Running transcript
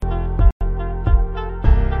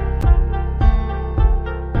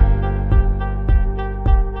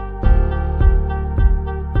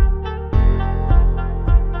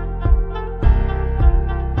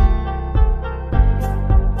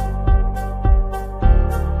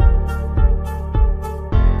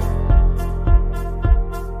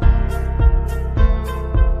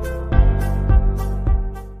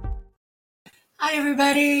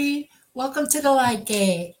everybody. Welcome to the Light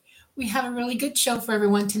Gate. We have a really good show for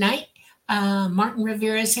everyone tonight. Martin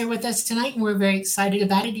Rivera is here with us tonight, and we're very excited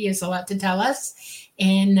about it. He has a lot to tell us.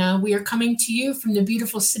 And we are coming to you from the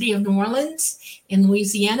beautiful city of New Orleans in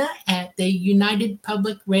Louisiana at the United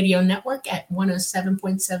Public Radio Network at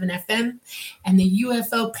 107.7 FM and the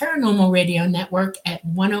UFO Paranormal Radio Network at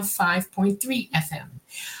 105.3 FM.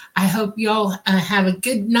 I hope you all have a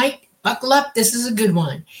good night. Buckle up. This is a good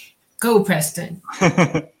one. Go, Preston.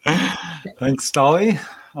 Thanks, Dolly.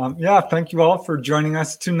 Thank you all for joining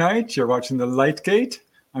us tonight. You're watching The Light Gate.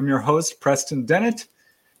 I'm your host, Preston Dennett,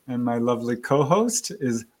 and my lovely co-host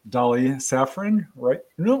is Dolly Saffron.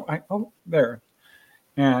 There.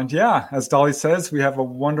 And as Dolly says, we have a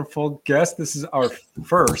wonderful guest. This is our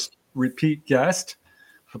first repeat guest.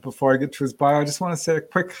 But before I get to his bio, I just want to say a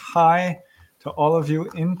quick hi to all of you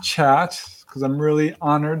in chat, because I'm really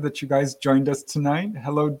honored that you guys joined us tonight.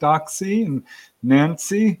 Hello, Doxy and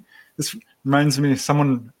Nancy. This reminds me,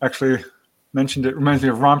 someone actually mentioned it, reminds me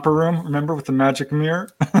of Romper Room, remember, with the magic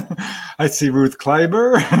mirror? I see Ruth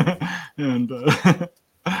Kleiber and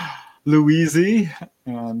Louise.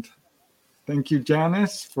 And thank you,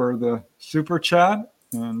 Janice, for the super chat.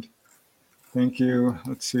 And thank you,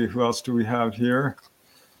 let's see, who else do we have here?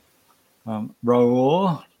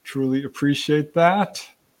 Raul, truly appreciate that.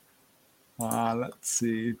 Let's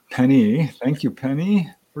see, Penny. Thank you, Penny,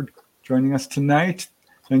 for joining us tonight.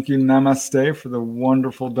 Thank you, Namaste, for the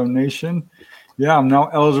wonderful donation. I'm now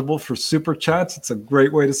eligible for super chats. It's a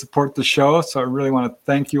great way to support the show, so I really want to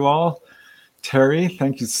thank you all. Terry,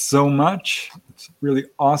 thank you so much. It's really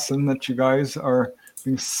awesome that you guys are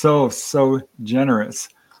being so generous.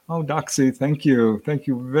 Oh, Doxy, thank you. Thank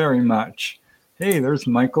you very much. Hey, there's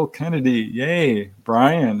Michael Kennedy. Yay.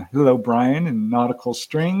 Brian. Hello, Brian, and Nautical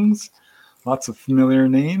Strings. Lots of familiar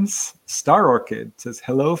names. Star Orchid says,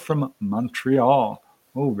 hello from Montreal.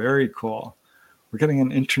 Oh, very cool. We're getting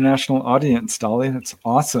an international audience, Dolly. That's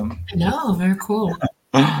awesome. I know, very cool.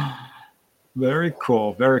 Very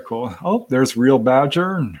cool, very cool. Oh, there's Real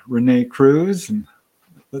Badger and Renee Cruz. And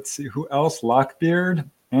let's see, who else? Lockbeard,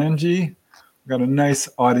 Angie. We've got a nice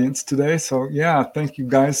audience today. So, thank you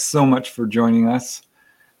guys so much for joining us.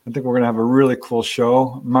 I think we're going to have a really cool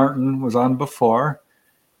show. Martin was on before.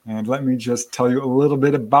 And let me just tell you a little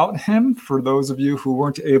bit about him for those of you who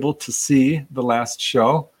weren't able to see the last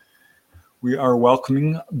show. We are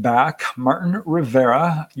welcoming back Martin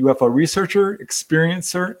Rivera, UFO researcher,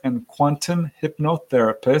 experiencer, and quantum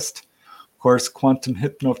hypnotherapist. Of course, quantum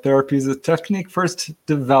hypnotherapy is a technique first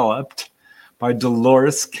developed by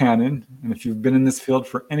Dolores Cannon. And if you've been in this field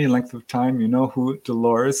for any length of time, you know who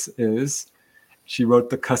Dolores is. She wrote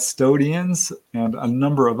The Custodians and a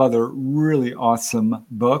number of other really awesome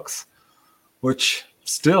books, which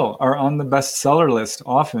still are on the bestseller list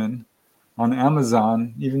often on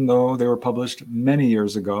Amazon, even though they were published many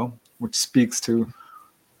years ago, which speaks to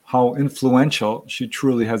how influential she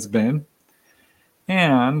truly has been.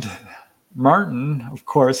 And Martin, of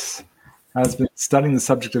course, has been studying the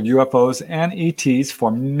subject of UFOs and ETs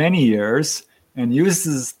for many years, and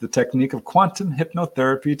uses the technique of quantum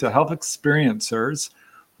hypnotherapy to help experiencers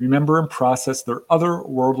remember and process their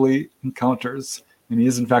otherworldly encounters. And he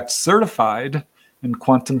is, in fact, certified in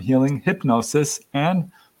quantum healing, hypnosis, and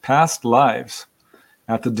past lives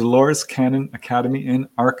at the Dolores Cannon Academy in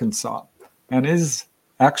Arkansas, and is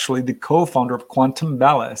actually the co-founder of Quantum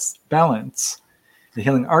Balance, a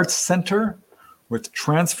healing arts center with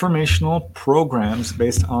transformational programs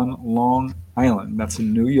based on Long Island. That's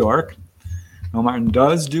in New York. Now, Martin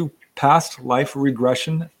does do past life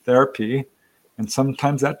regression therapy, and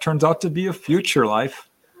sometimes that turns out to be a future life.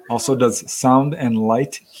 Also does sound and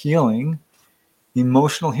light healing,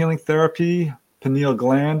 emotional healing therapy, pineal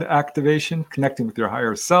gland activation, connecting with your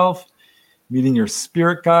higher self, meeting your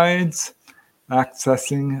spirit guides,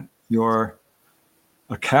 accessing your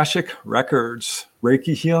Akashic records,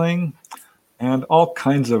 Reiki healing, and all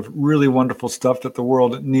kinds of really wonderful stuff that the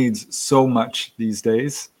world needs so much these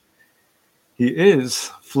days. He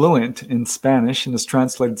is fluent in Spanish and has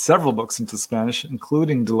translated several books into Spanish,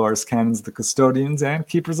 including Dolores Cannon's The Custodians and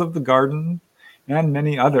Keepers of the Garden, and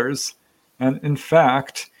many others. And in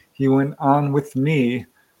fact, he went on with me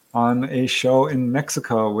on a show in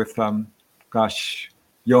Mexico with,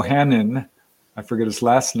 Johannin. I forget his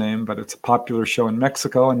last name, but it's a popular show in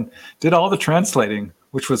Mexico, and did all the translating,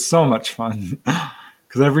 which was so much fun.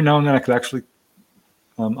 Because every now and then I could actually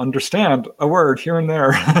understand a word here and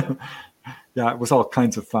there. It was all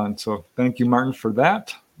kinds of fun. So thank you, Martin, for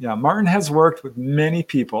that. Martin has worked with many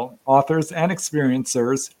people, authors and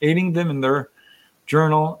experiencers, aiding them in their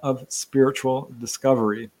journal of spiritual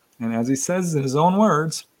discovery. And as he says in his own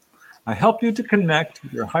words, I help you to connect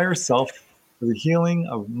with your higher self for the healing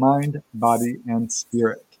of mind, body, and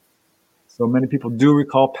spirit. So many people do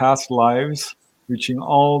recall past lives, reaching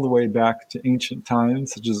all the way back to ancient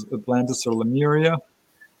times, such as Atlantis or Lemuria.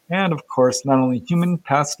 And of course, not only human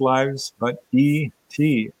past lives, but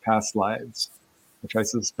ET past lives, which I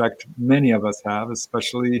suspect many of us have,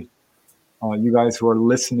 especially you guys who are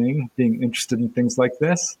listening, being interested in things like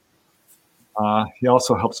this. He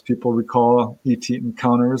also helps people recall ET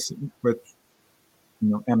encounters with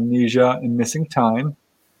amnesia and missing time,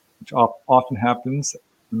 which often happens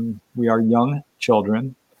when we are young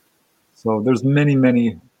children. So there's many,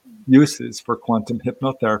 many uses for quantum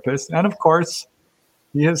hypnotherapists. And of course,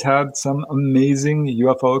 he has had some amazing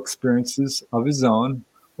UFO experiences of his own,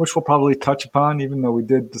 which we'll probably touch upon, even though we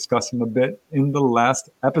did discuss him a bit in the last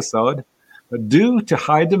episode. But due to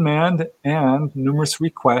high demand and numerous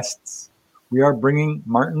requests, we are bringing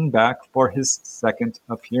Martin back for his second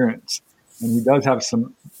appearance. And he does have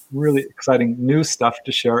some really exciting new stuff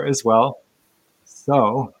to share as well.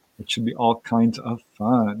 So it should be all kinds of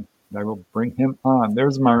fun. I will bring him on.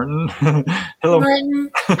 There's Martin. Hello.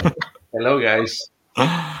 Martin. Hello, guys.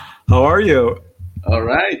 How are you? All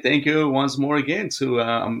right, thank you once more again.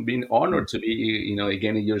 I'm being honored to be,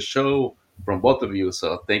 again in your show from both of you.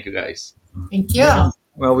 So thank you, guys. Thank you.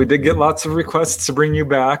 Well, we did get lots of requests to bring you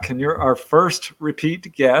back, and you're our first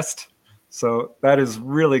repeat guest. So that is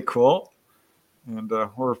really cool. And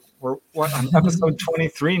we're on episode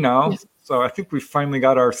 23 now. So I think we finally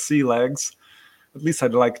got our sea legs. At least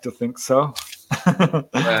I'd like to think so.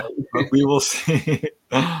 But we will see.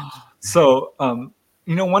 So,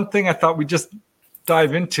 one thing I thought we'd just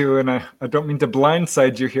dive into, and I don't mean to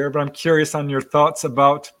blindside you here, but I'm curious on your thoughts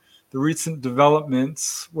about the recent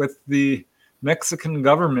developments with the Mexican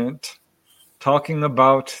government talking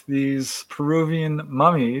about these Peruvian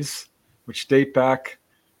mummies, which date back,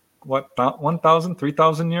 1,000,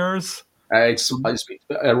 3,000 years? It's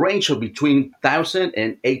a range of between 1,000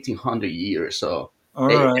 and 1,800 years. So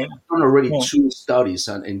they've done already two studies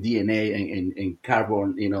on in DNA and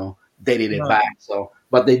carbon, dated it back. So,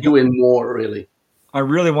 but they're doing more, really. I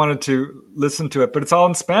really wanted to listen to it, but it's all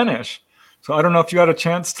in Spanish. So I don't know if you had a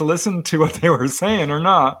chance to listen to what they were saying or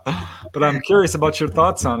not, but I'm curious about your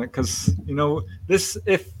thoughts on it because,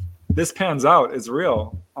 if this pans out, is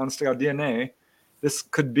real, honest to God DNA, this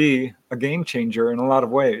could be a game changer in a lot of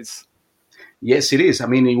ways. Yes, it is. I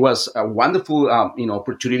mean, it was a wonderful,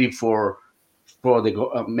 opportunity for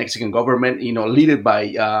the Mexican government, led by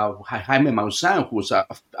Jaime Maussan, who's a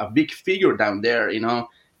big figure down there.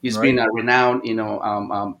 He's been a renowned,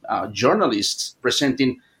 journalist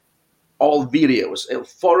presenting all videos,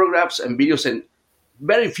 photographs and videos, and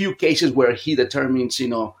very few cases where he determines,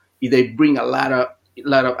 if they bring a lot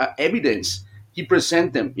of evidence, he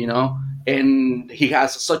present them, and he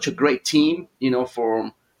has such a great team,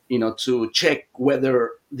 to check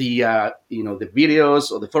whether the the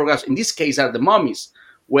videos or the photographs, in this case, are the mummies.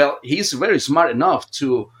 Well, he's very smart enough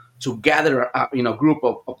to gather a group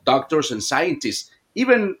of doctors and scientists.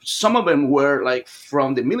 Even some of them were like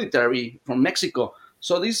from the military from Mexico.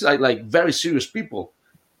 So these are like very serious people,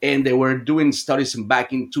 and they were doing studies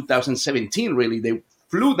back in 2017. Really, they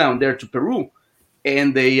flew down there to Peru,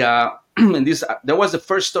 and they and this that was the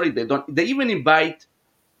first study they done. They even invite.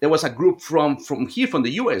 There was a group from here, from the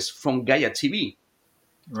U.S., from Gaia TV,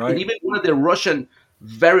 right? And even one of the Russian,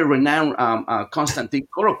 very renowned Konstantin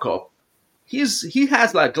Korokov. He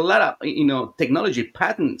has like a lot of technology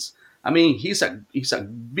patents. I mean, he's a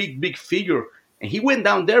big figure, and he went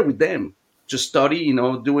down there with them to study,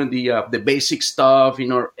 doing the basic stuff,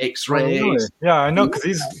 X-rays. Oh, really? Yeah, I know,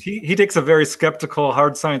 because he takes a very skeptical,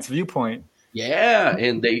 hard science viewpoint. Yeah,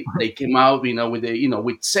 and they came out, with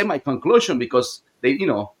with semi conclusion because they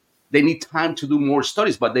need time to do more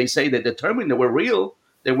studies, but they say they determined they were real,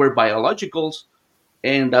 they were biologicals,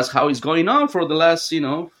 and that's how it's going on for the last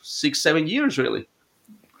 6-7 years, really.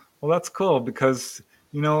 Well, that's cool because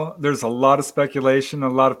there's a lot of speculation, a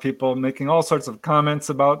lot of people making all sorts of comments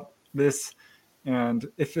about this, and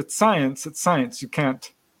if it's science, it's science. You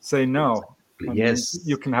can't say no. Yes,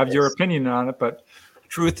 you can have your opinion on it, but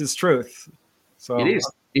truth is truth. So it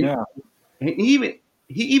is. Yeah. He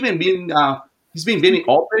even been he's been very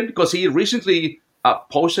open because he recently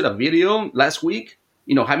posted a video last week.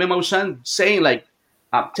 Jaime Maussan saying like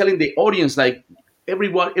telling the audience like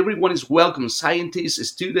everyone is welcome, scientists,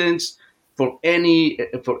 students, for any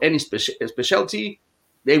specialty.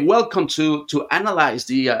 They welcome to analyze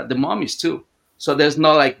the mummies too. So there's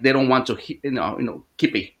not like they don't want to keep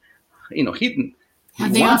it hidden.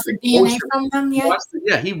 Have they offered DNA from them yet?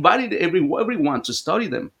 Yeah, he invited everyone to study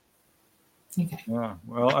them. Okay. Yeah.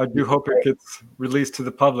 Well, I do hope it gets released to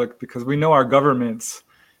the public because we know our governments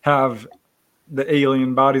have the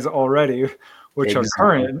alien bodies already, which are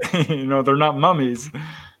Exactly. current. They're not mummies.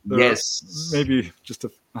 They're Yes. maybe just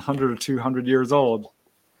 100 or 200 years old.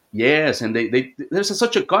 Yes, and there's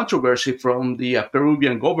such a controversy from the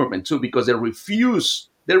Peruvian government too, because they refuse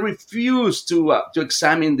to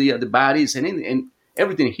examine the bodies and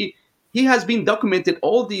everything. He has been documented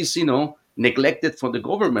all these neglected from the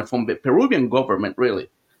government, from the Peruvian government, really.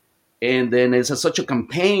 And then it's such a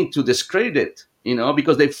campaign to discredit it,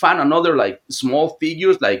 because they found another like small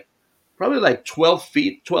figures, like probably like 12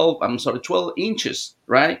 feet, 12 inches,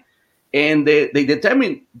 right? And they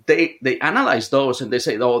determine, they analyze those, and they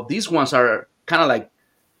say, oh, these ones are kind of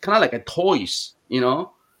like a toys,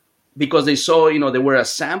 because they saw, they were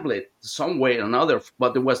assembled some way or another,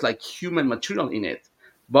 but there was like human material in it.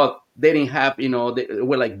 But they didn't have, they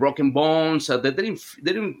were like broken bones. They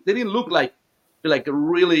didn't look like a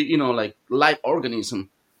really, like live organism.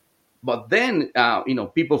 But then,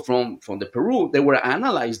 people from the Peru, they were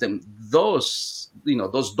analyzing those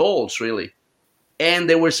dolls, really, and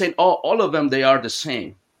they were saying, oh, all of them, they are the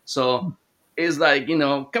same. So it's like,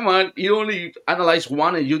 come on, you only analyze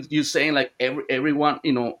one, and you saying like everyone,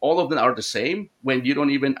 all of them are the same when you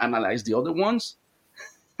don't even analyze the other ones.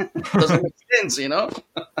 Doesn't make sense.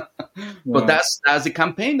 But Yeah. that's the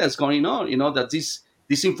campaign that's going on. That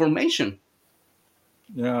this information.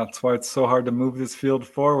 Yeah, that's why it's so hard to move this field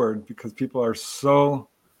forward because people are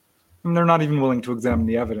they're not even willing to examine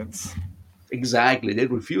the evidence. Exactly, they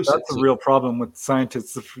refuse it. That's a real problem with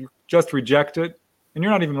scientists. If you just reject it and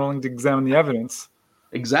you're not even willing to examine the evidence,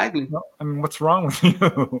 Exactly, I mean, what's wrong with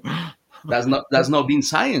you? that's not being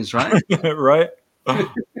science, right? Right?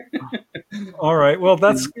 All right. Well,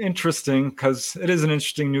 that's interesting because it is an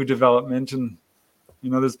interesting new development. And,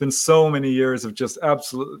 there's been so many years of just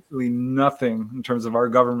absolutely nothing in terms of our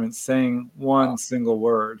government saying one single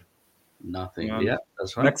word. Nothing. And Yeah,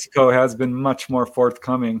 that's right. Mexico has been much more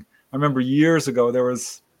forthcoming. I remember years ago there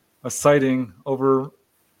was a sighting I think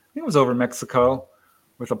it was over Mexico,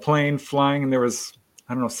 with a plane flying, and there was,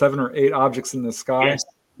 I don't know, 7 or 8 objects in the sky. Yes,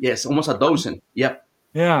 yes, almost a dozen. Yep.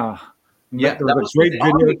 Yeah. And Yeah, there that was was a from great the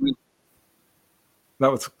video. army.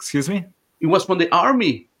 That was, excuse me? It was from the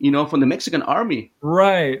army, from the Mexican army.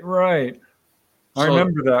 Right, right. I So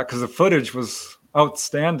remember that because the footage was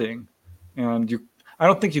outstanding. And I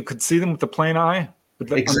don't think you could see them with the plain eye, but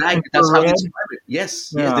on the exactly, that's how they infrared. describe it.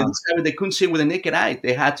 Yes, yes, they Yeah. described it. They couldn't see it with the naked eye.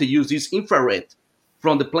 They had to use this infrared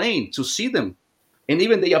from the plane to see them, and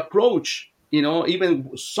even they approach.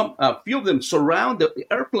 Even some a few of them surround the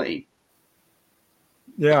airplane.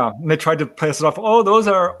 Yeah, and they tried to pass it off. Oh, those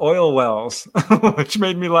are oil wells, which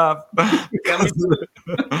made me laugh. Yeah, me too.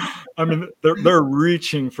 I mean, they're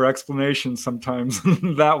reaching for explanations sometimes.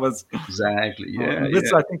 That was Exactly. Yeah, and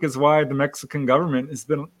this, yeah. I think, is why the Mexican government has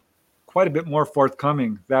been quite a bit more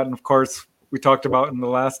forthcoming. That, and of course, we talked about in the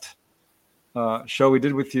last show we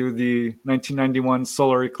did with you, the 1991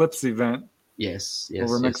 solar eclipse event Yes, over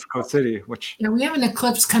yes, yes. Mexico City, which Yeah, we have an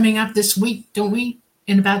eclipse coming up this week, don't we?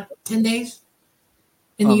 In about 10 days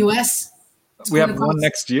in the um, US. It's we going have one across.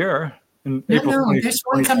 next year in No, April no, 20, there's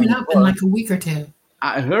one coming up in 2024. like a week or two.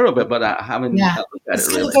 I heard of it, but I haven't Yeah, looked at it's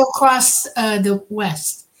it going to really. go across the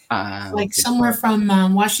west, like Okay. somewhere from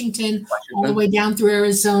Washington all the Washington. way down through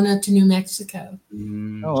Arizona to New Mexico.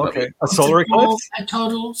 Oh, So, okay. A It's solar eclipse? a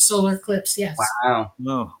total solar eclipse, yes. wow,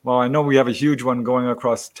 No. Well, I know we have a huge one going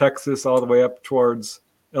across Texas all the way up towards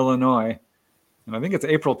Illinois, and I think it's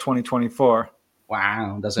April 2024.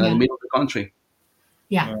 wow, that's in the Yeah, middle of the country.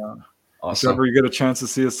 yeah. If Awesome. ever you get a chance to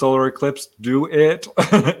see a solar eclipse, do it.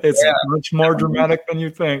 It's Yeah, much more dramatic than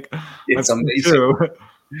you think. I've it's seen amazing. two.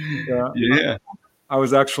 Yeah. Yeah. I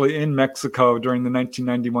was actually in Mexico during the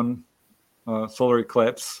 1991 solar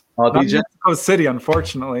eclipse. Oh, Not did in you? Mexico City,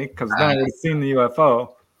 unfortunately, because then I would have seen the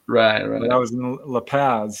UFO. Right, But I right. was in La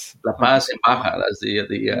Paz. La Paz and Baja, that's the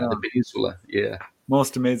Yeah, peninsula. Yeah.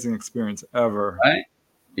 most amazing experience ever. Right.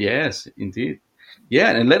 Yes, indeed.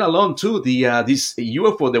 Yeah, and let alone too these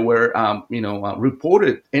UFO that were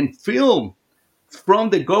reported and filmed from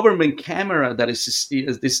the government camera that is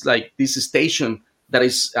this station that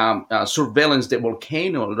is surveillance the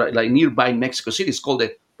volcano, right, like nearby Mexico City. It's called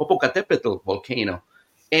the Popocatépetl volcano,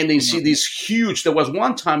 and they Yeah. see this huge. There was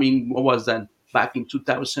one time in, what was that, back in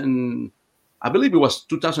 2000, I believe it was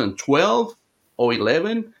 2012 or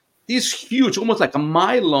 11. This huge, almost like a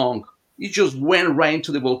mile long. It just went right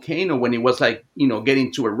into the volcano when it was like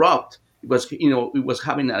getting to erupt. It was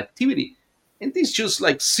having an activity, and this just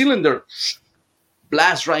like cylinder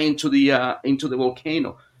blast right into the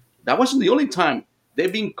volcano. That wasn't the only time.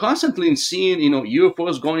 they've been constantly seeing,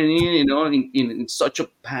 UFOs going in, in such a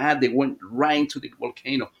path. They went right into the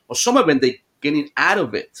volcano, or some of them they getting out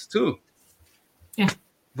of it too. Yeah.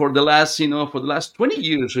 For the last 20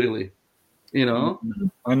 years, really,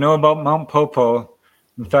 I know about Mount Popo.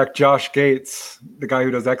 In fact, Josh Gates, the guy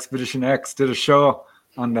who does Expedition X, did a show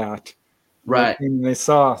on that. Right. They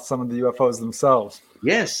saw some of the UFOs themselves.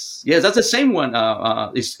 Yes, that's the same one.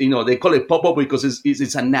 It's they call it Popo because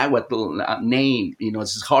it's a Nahuatl name.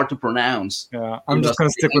 It's hard to pronounce. Yeah, I'm just going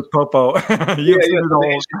to stick with Popo. Yeah,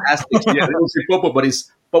 Aztecs. Yeah, they don't say Popo, but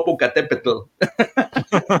it's Popocatépetl.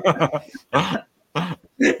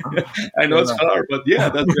 I know it's hard, but yeah,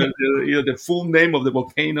 that's the full name of the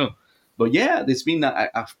volcano. But yeah, there's been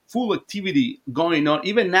a full activity going on.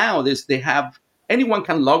 Even now, they have anyone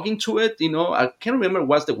can log into it. I can't remember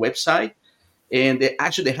what's the website, and they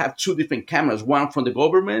have two different cameras, one from the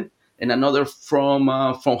government and another from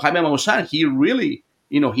Jaime Maussan. He really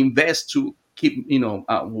he invests to keep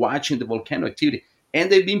watching the volcano activity,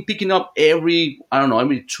 and they've been picking up every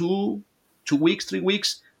 2 weeks, 3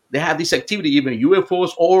 weeks. They have this activity, even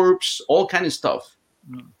UFOs, orbs, all kind of stuff.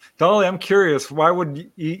 Dolly, I'm curious. Why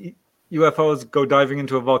would UFOs go diving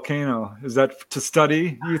into a volcano? Is that to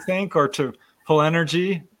study, you think, or to pull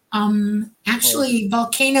energy? Actually,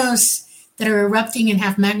 volcanoes that are erupting and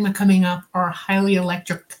have magma coming up are highly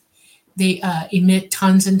electric. They emit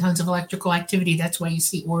tons and tons of electrical activity. That's why you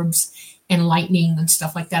see orbs and lightning and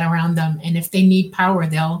stuff like that around them. And if they need power,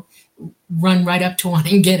 they'll run right up to one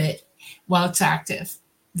and get it while it's active.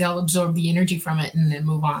 They'll absorb the energy from it and then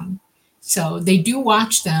move on. So they do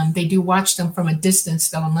watch them. They do watch them from a distance,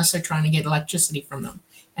 though, unless they're trying to get electricity from them.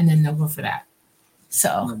 And then they'll go for that.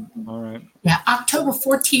 So, all right. Yeah, October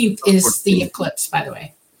 14th is the eclipse, by the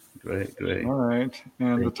way. Great. All right.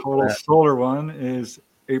 And the total solar one is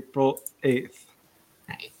April 8th.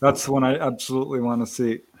 Right. That's the one I absolutely want to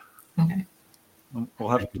see. Okay. We'll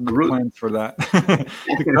have to make plans for that.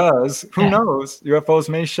 Because who knows? UFOs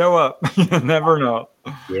may show up. You never know.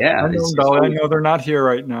 Yeah. I know they're not here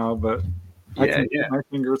right now, but I can keep my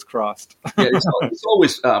fingers crossed. Yeah, it's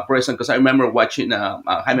always present, because I remember watching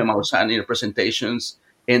Jaime Maussan in presentations,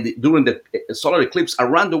 and during the solar eclipse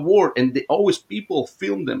around the world, and people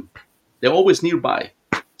film them. They're always nearby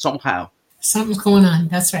somehow. Something's going on.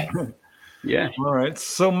 That's right. Yeah. All right.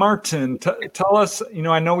 So, Martin, tell us,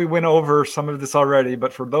 I know we went over some of this already,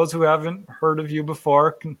 but for those who haven't heard of you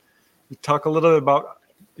before, can you talk a little bit about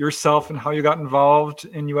yourself and how you got involved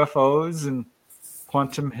in UFOs and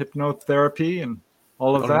quantum hypnotherapy and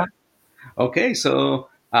all of that? Okay. So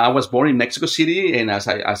I was born in Mexico City, and as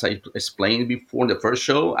I explained before in the first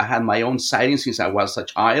show, I had my own sightings since I was a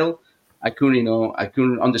child. I couldn't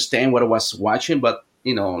understand what I was watching, but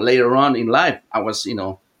later on in life, I was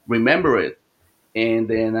remember it. And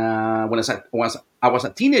then when I was a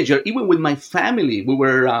teenager, even with my family, we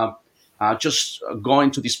were just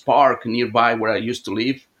going to this park nearby where I used to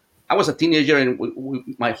live. I was a teenager, and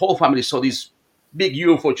my whole family saw this big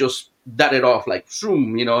UFO just darted off like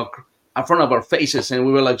zoom, in front of our faces, and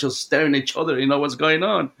we were like just staring at each other, what's going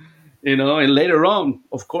on, And later on,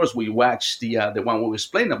 of course, we watched the one we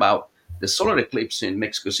explained about the solar eclipse in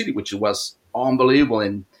Mexico City, which was unbelievable,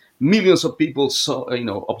 and millions of people saw,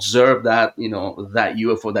 observed that, that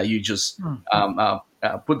UFO that you just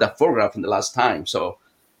put that photograph in the last time. So,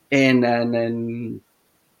 and I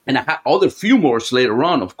had other few more later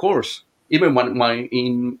on, of course. Even when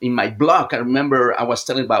in my blog, I remember I was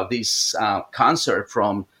telling about this concert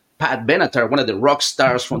from Pat Benatar, one of the rock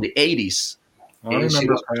stars from the 80s. I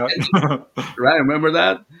remember that. Right, remember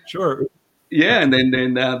that? Sure. Yeah, and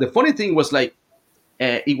then the funny thing was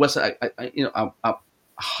it was a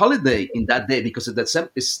holiday in that day, because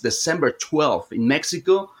it's December 12th in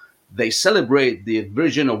Mexico. They celebrate the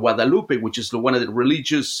Virgin of Guadalupe, which is one of the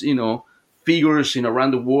religious figures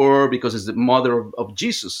around the world, because it's the mother of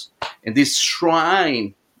Jesus. And this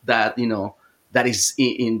shrine that that is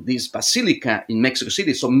in this basilica in Mexico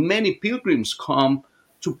City, so many pilgrims come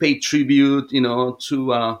to pay tribute,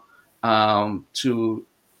 to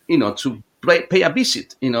pay a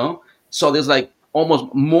visit, So there's like almost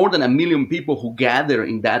more than 1 million people who gather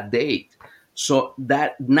in that date. So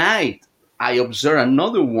that night, I observed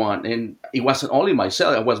another one, and it wasn't only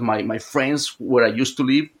myself. It was my friends where I used to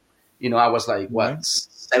live. I was like,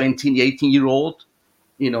 17, 18-year-old.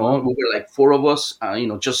 We were like 4 of us,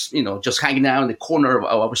 just hanging out in the corner of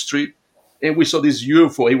our street. And we saw this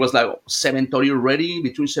UFO. It was like 7:30 already,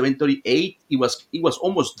 between 7:38. It was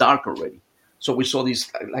almost dark already. So we saw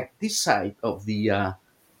this, like this side of the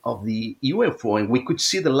UFO, and we could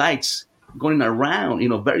see the lights going around,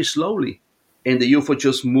 very slowly. And the UFO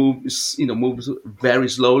just moves very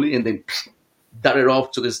slowly, and then darted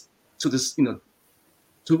off to this to the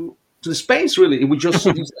space. Really, it was just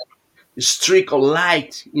this streak of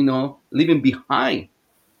light, leaving behind.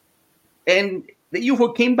 And the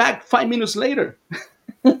UFO came back 5 minutes later,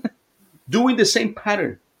 doing the same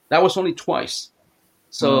pattern. That was only twice. Wow.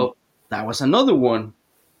 So that was another one.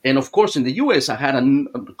 And of course, in the US, I had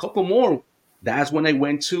a couple more. That's when I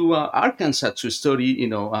went to Arkansas to study, in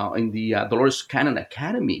the Dolores Cannon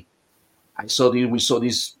Academy. We saw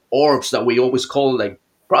these orbs that we always call like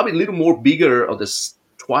probably a little more bigger, or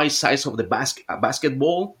twice size of the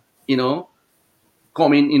basketball,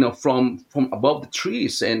 coming, from above the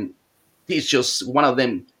trees. And it's just one of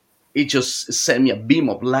them. It just sent me a beam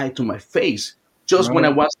of light to my face. Just when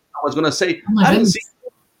Right. I was gonna say, Oh my I didn't see,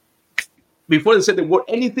 goodness. before they said the word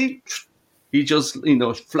anything, he just,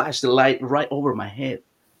 flashed the light right over my head.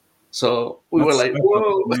 So we were like, That's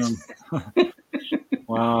whoa. yeah.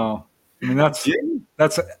 Wow. I mean, Yeah,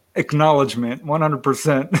 that's acknowledgement,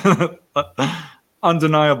 100%.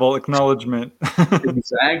 Undeniable acknowledgement.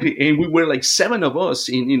 exactly. And we were like seven of us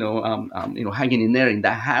in, hanging in there in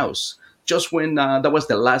that house. Just when that was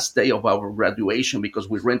the last day of our graduation, because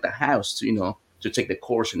we rent a house to take the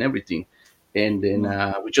course and everything. And then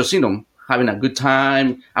we just, having a good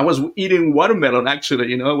time. I was eating watermelon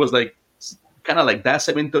actually. It was like kind of like that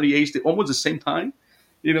 7:38, almost the same time.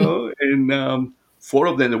 And four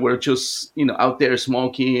of them were just out there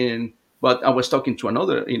smoking. But I was talking to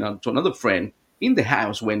another friend in the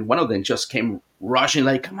house, when one of them just came rushing,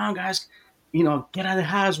 like, "Come on, guys, get out of the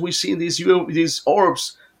house. We see these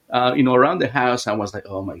orbs, around the house." I was like,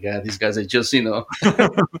 "Oh my god, these guys are just, they're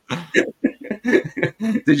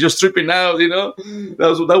just tripping out."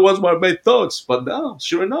 That was my thoughts. But no,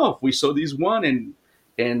 sure enough, we saw this one,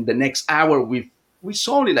 and the next hour we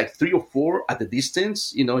saw only like three or four at the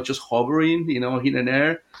distance, just hovering, here and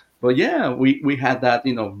there. But yeah, we had that,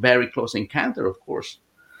 very close encounter, of course.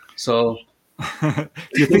 So Do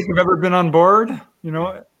you think you've ever been on board?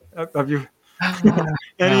 Have you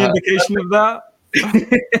any uh, indication of that?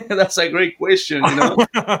 that's a great question.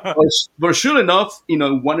 But sure enough,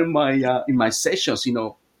 one of my in my sessions,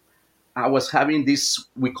 I was having this.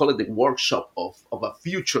 We call it the workshop of a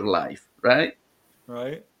future life, right?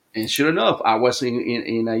 Right. And sure enough, I was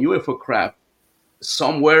in a UFO craft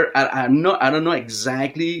somewhere. I don't know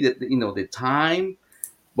exactly the time,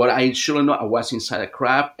 but I sure know I was inside a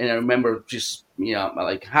craft, and I remember just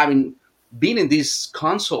like having been in this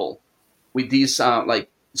console with this like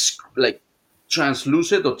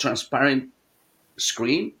translucent or transparent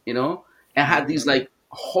screen, and had these like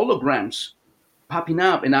holograms popping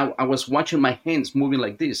up, and I was watching my hands moving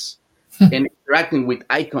like this and interacting with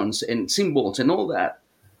icons and symbols and all that.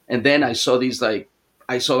 And then I saw like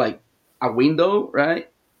a window, right?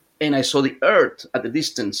 And I saw the earth at the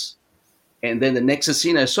distance. And then the next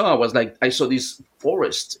scene I saw was like I saw these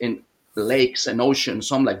forests and lakes and oceans,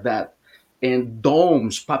 something like that, and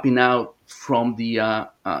domes popping out from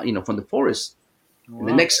from the forest. And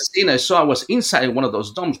the Wow. next scene I saw was inside one of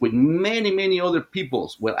those domes with many, many other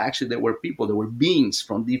peoples. Well, actually, there were people, there were beings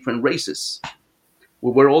from different races.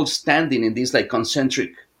 We were all standing in this like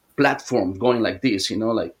concentric platform, going like this,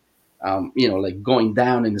 like going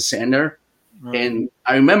down in the center. Right. And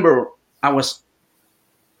I remember I was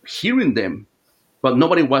hearing them, but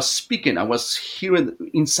nobody was speaking. I was hearing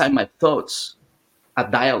inside my thoughts a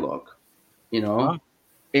dialogue, you know. Wow.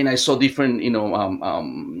 And I saw different,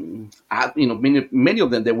 many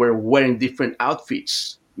of them, they were wearing different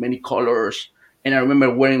outfits, many colors. And I remember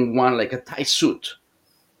wearing one like a tight suit,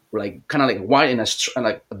 like kind of like white and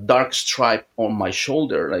like a dark stripe on my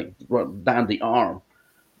shoulder, like down the arm.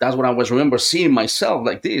 That's what I was remember seeing myself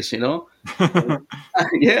like this. Yeah.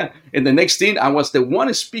 And the next thing, I was the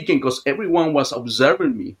one speaking because everyone was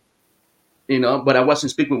observing me. But I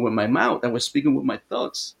wasn't speaking with my mouth. I was speaking with my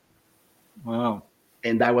thoughts. Wow.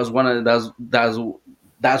 And that was one of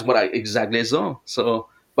that's what I exactly saw. So,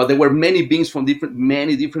 but there were many beings from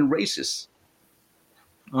many different races.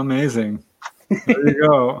 Amazing. There you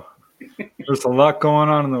go. There's a lot going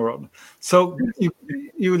on in the world. So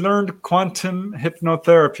you learned quantum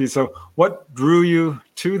hypnotherapy. So what drew you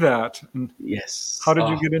to that, and Yes. how did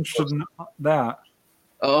you get interested in that?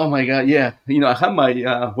 Oh my God. Yeah. I had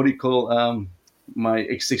my what do you call my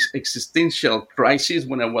existential crisis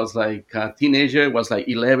when I was like a teenager. It was like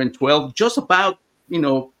 11, 12, just about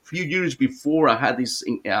few years before I had this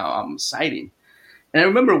sighting. And I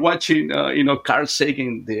remember watching, Carl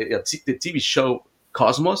Sagan, the TV show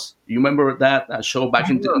Cosmos. You remember that show back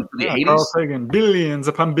into the Yeah, Carl 80s? Sagan, billions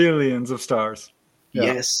upon billions of stars. Yeah.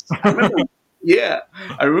 Yes. I remember. Yeah.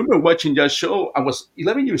 I remember watching that show. I was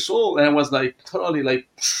 11 years old, and I was like totally like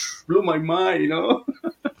blew my mind.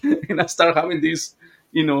 And I start having these,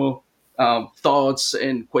 you know, thoughts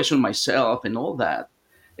and question myself and all that.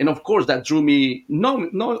 And of course, that drew me. No,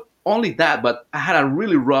 not only that, but I had a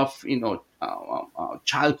really rough,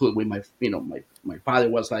 childhood with my, my father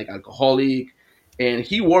was like alcoholic, and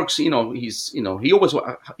he works. He always he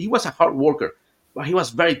was a hard worker, but he was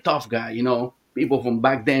very tough guy. People from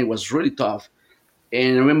back then was really tough.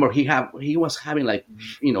 And I remember he was having like,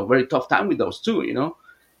 very tough time with those too.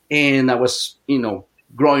 And I was,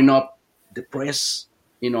 growing up depressed,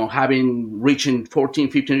 having reaching 14,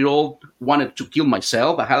 15-year old, wanted to kill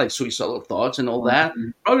myself. I had like suicidal thoughts and all that.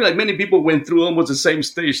 Probably like many people went through almost the same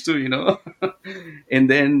stage too. And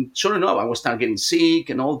then sure enough, I was starting getting sick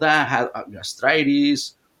and all that, had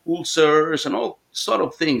gastritis, ulcers, and all sort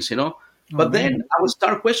of things. But then I would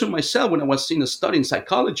start questioning myself when I was studying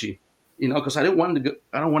psychology, because I don't want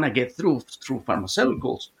to get through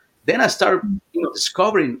pharmaceuticals. Then I start,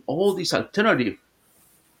 discovering all these alternative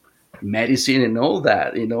medicine and all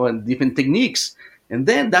that, and different techniques. And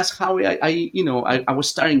then that's how I was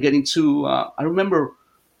starting getting to. I remember,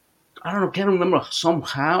 I don't know, can't remember.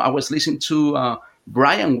 Somehow I was listening to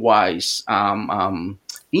Brian Weiss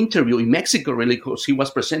interview in Mexico, really, because he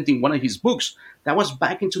was presenting one of his books. That was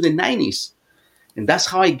back into the 90s, and that's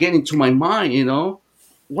how I get into my mind.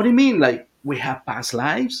 What do you mean? Like we have past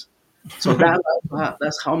lives? So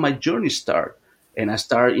that's how my journey started. And I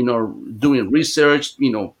started, doing research,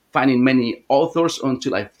 finding many authors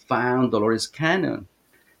until I found Dolores Cannon.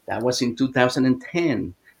 That was in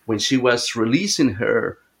 2010 when she was releasing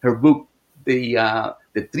her book, the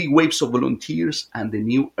Three Waves of Volunteers and the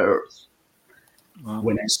New Earth. Wow.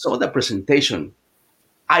 When I saw the presentation,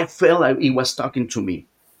 I felt like it was talking to me.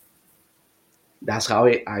 That's how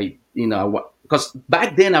because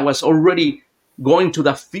back then I was already going to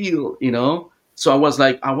that field. So I was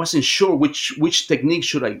like, I wasn't sure which technique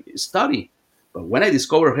should I study. But when I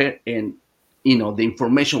discovered her and, the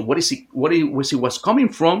information, was coming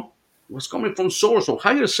from, it was coming from source or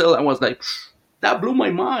higher self. I was like, that blew my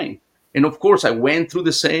mind. And of course I went through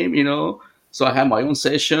the same. So I had my own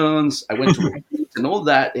sessions. I went to retreats and all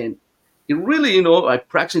that. And it really, I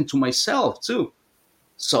practiced into myself too.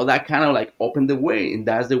 So that kind of like opened the way, and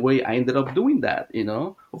that's the way I ended up doing that.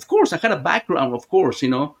 Of course, I had a background. Of course,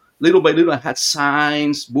 little by little, I had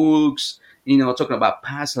signs, books, talking about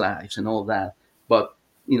past lives and all that. But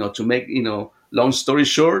to make long story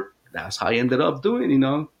short, that's how I ended up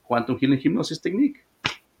doing quantum healing hypnosis technique.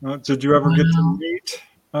 Did you ever get to meet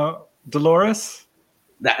Dolores?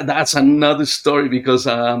 That's another story because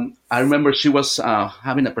I remember she was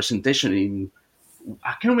having a presentation in.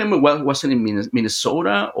 I can't remember what was it in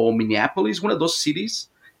Minnesota or Minneapolis, one of those cities.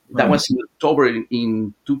 That was in October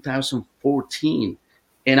in 2014.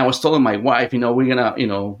 And I was telling my wife, we're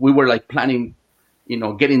gonna, we were like planning,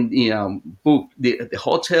 getting the book, the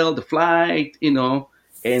hotel, the flight,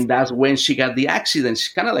 and that's when she got the accident.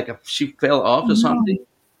 She kind of like she fell off or something,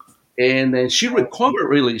 and then she recovered.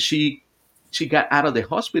 Really, she got out of the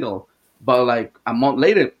hospital, but like a month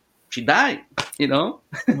later, she died. Oh.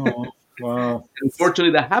 Wow.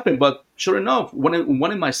 Unfortunately, that happened. But sure enough, one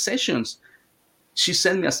of my sessions, she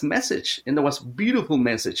sent me a message, and that was a beautiful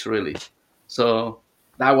message, really. So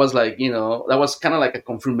that was like, that was kind of like a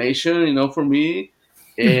confirmation, for me.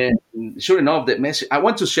 And sure enough, that message I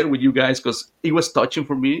want to share with you guys because it was touching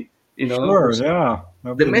for me. Sure, yeah.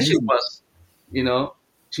 The message was,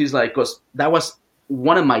 she's like, because that was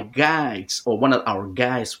one of my guides or one of our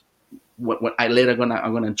guys. What I later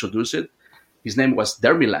I'm gonna introduce it. His name was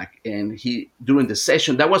Dermilak, and he during the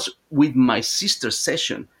session that was with my sister's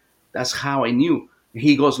session. That's how I knew.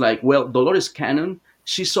 He goes like, "Well, Dolores Cannon,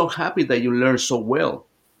 she's so happy that you learned so well,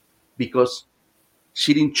 because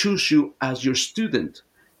she didn't choose you as your student.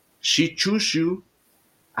 She chose you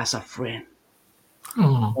as a friend."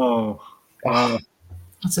 Oh, Wow.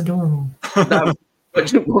 that's adorable. That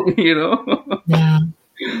was for me, Yeah.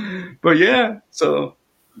 But yeah, so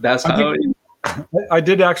that's how. I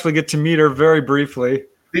did actually get to meet her very briefly.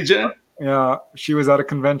 Did you? Yeah, she was at a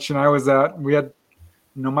convention I was at. We had,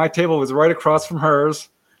 my table was right across from hers.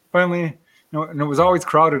 Finally, and it was always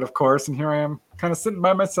crowded, of course. And here I am, kind of sitting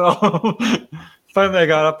by myself. Finally, I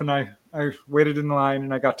got up and I waited in line,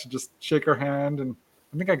 and I got to just shake her hand. And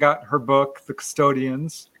I think I got her book, The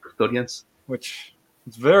Custodians, which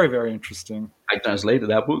is very, very interesting. I translated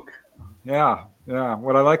that book. Yeah.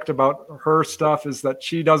 What I liked about her stuff is that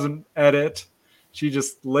she doesn't edit. She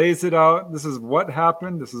just lays it out. This is what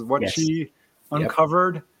happened. This is what she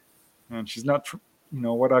uncovered. Yep. And she's not,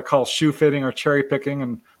 what I call shoe fitting or cherry picking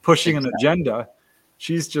and pushing an agenda.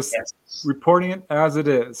 She's just reporting it as it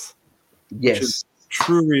is. Yes. Which is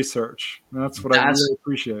true research. And that's what I really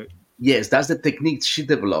appreciate. Yes, that's the technique she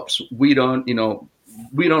develops. We don't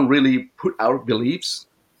really put our beliefs.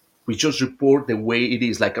 We just report the way it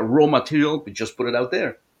is, like a raw material. We just put it out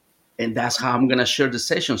there, and that's how I'm gonna share the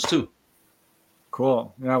sessions too.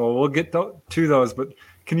 Cool. Yeah, well, we'll get to those, but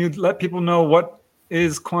can you let people know what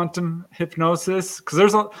is quantum hypnosis?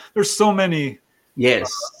 Because there's so many,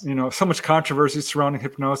 Yes, so much controversy surrounding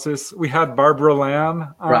hypnosis. We had Barbara Lamb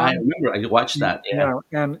right. I on, remember I watched that. Yeah.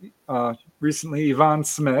 yeah, and recently Yvonne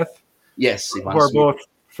Smith, Yes, who Ivan are Smith. both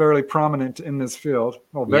fairly prominent in this field.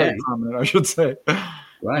 Well, Yeah. very prominent, I should say.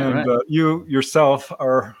 Right. And Right. you yourself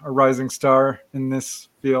are a rising star in this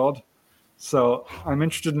field. So I'm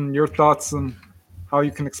interested in your thoughts on how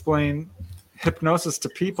you can explain hypnosis to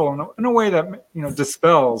people in a way that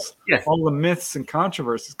dispels Yeah. all the myths and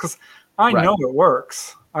controversies. Because I Right. know it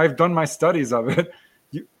works. I've done my studies of it.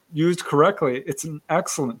 Used correctly, it's an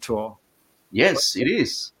excellent tool. Yes, it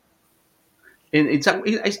is. And it's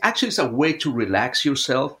a way to relax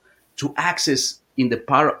yourself, to access in the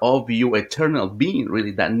part of your eternal being,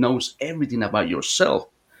 really, that knows everything about yourself.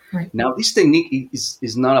 Right. Now, this technique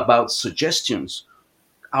is not about suggestions.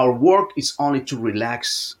 Our work is only to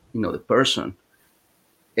relax, the person.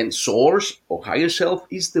 And source or higher self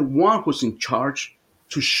is the one who's in charge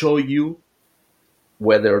to show you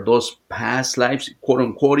whether those past lives, quote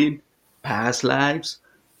unquote, past lives,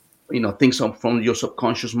 things from your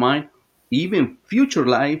subconscious mind, even future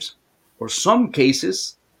lives, or some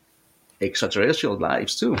cases, extraterrestrial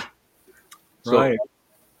lives too. So Right.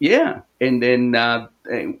 yeah, and then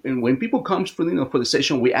and when people comes for the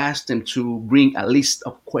session, we ask them to bring a list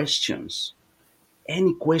of questions,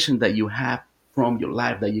 any question that you have from your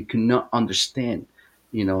life that you cannot understand,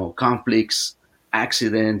 conflicts,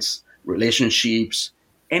 accidents, relationships,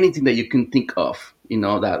 anything that you can think of,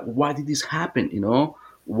 that why did this happen,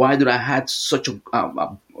 why did I had such a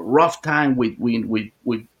rough time with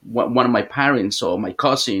one of my parents or my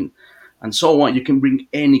cousin, and so on. You can bring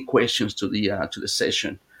any questions to the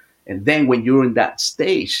session, and then when you're in that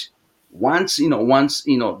stage, once the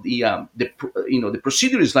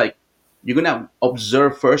procedure is like you're gonna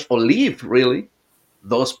observe first or live really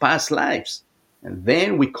those past lives, and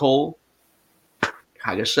then we call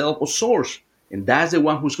higher self or source, and that's the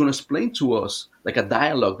one who's gonna explain to us like a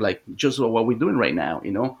dialogue, like just what we're doing right now.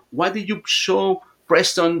 Why did you show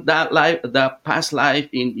Preston that past life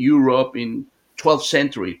in Europe in 12th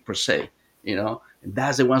century per se? And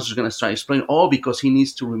that's the one who's gonna start explaining. All because he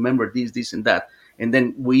needs to remember this, and that, and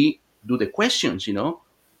then we do the questions.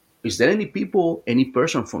 Is there any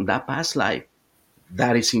person from that past life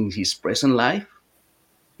that is in his present life?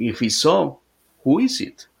 If it's so, who is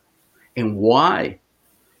it and why?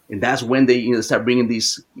 And that's when they start bringing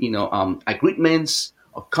these agreements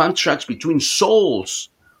of contracts between souls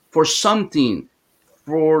for something,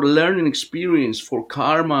 for learning experience, for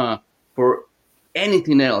karma, for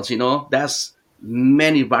anything else. That's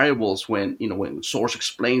many variables when source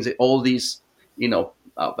explains it, all these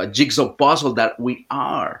a jigsaw puzzle that we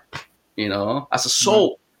are, as a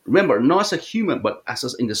soul. Remember, not as a human, but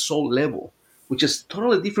in the soul level, which is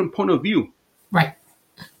totally different point of view. Right.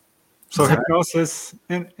 So hypnosis,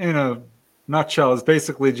 in a nutshell, is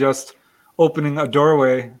basically just opening a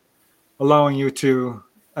doorway, allowing you to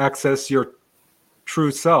access your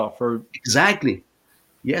true self. Or Exactly.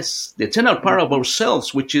 Yes, the eternal part of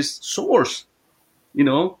ourselves, which is source.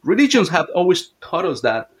 Religions have always taught us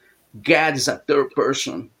that God is a third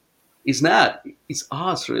person. It's not. It's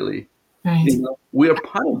us, really. Right. We are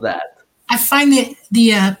part of that. I find that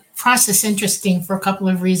the process interesting for a couple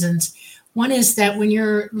of reasons. One is that when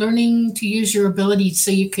you're learning to use your abilities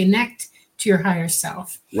so you connect to your higher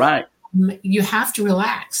self, Right. you have to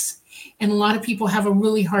relax. And a lot of people have a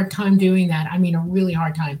really hard time doing that. I mean, a really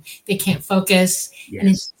hard time. They can't focus, and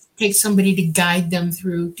it Yes. takes somebody to guide them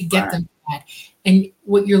through to get Right. them to that. And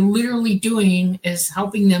what you're literally doing is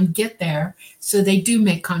helping them get there so they do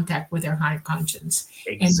make contact with their higher conscience.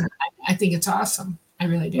 And Exactly. I think it's awesome. I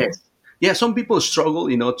really do. Yes. Yeah. Some people struggle,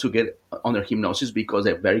 to get under hypnosis because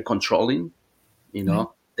they're very controlling. They're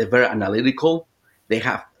very analytical. They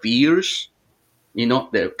have fears.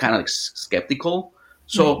 They're kind of skeptical. Right.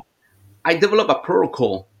 So I develop a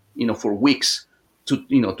protocol, for weeks to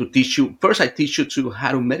teach you. First, I teach you to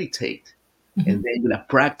how to meditate, Mhm. and then you're gonna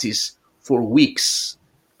practice for weeks.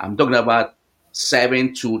 I'm talking about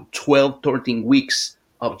 7 to 12, 13 weeks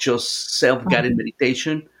of just self-guided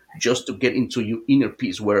meditation, just to get into your inner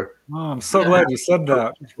peace where oh, I'm so glad you said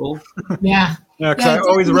that. people. Yeah. Yeah, because Yeah, I it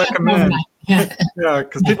always doesn't happen recommend. overnight. Yeah. Yeah,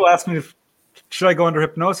 because people ask me, should I go under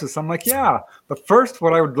hypnosis? I'm like, yeah. But first,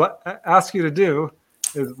 what I would ask you to do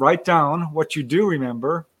is write down what you do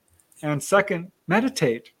remember, and second,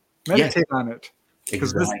 meditate. Yes. Meditate on it.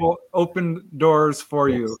 because this Exactly. will open doors for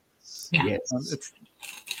you. Yeah. Yes. It's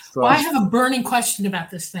so. Well, I have a burning question about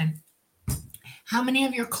this thing. How many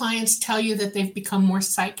of your clients tell you that they've become more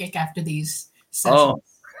psychic after these Oh,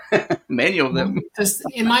 sessions? many of them. Because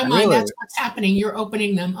in my mind, Really? that's what's happening. You're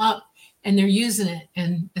opening them up and they're using it.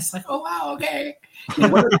 And it's like, oh, wow, okay.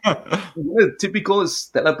 One of the typical is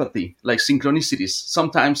telepathy, like synchronicities.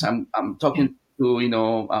 Sometimes I'm Yeah. talking to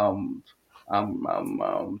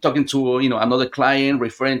talking to another client,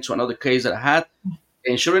 referring to another case that I had,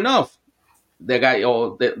 and sure enough, the guy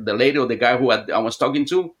or the lady or the guy who I was talking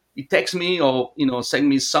to, he texts me or send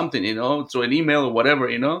me something, through an email or whatever.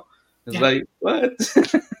 It's Yeah. like what,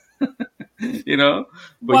 you know.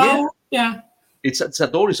 But yeah, Well, yeah. it's a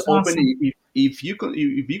door is It's open awesome. if you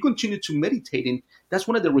continue to meditating. That's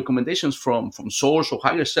one of the recommendations from source or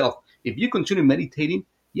higher self. If you continue meditating,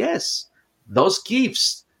 yes, those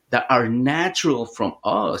gifts that are natural from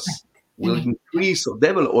us will Innate. Yeah. increase or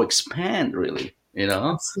develop or expand, really.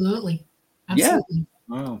 Absolutely. Yeah, Absolutely.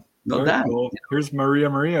 Wow, no very doubt. cool. Here's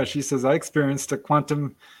Maria. She says, I experienced a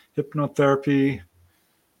quantum hypnotherapy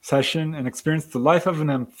session and experienced the life of an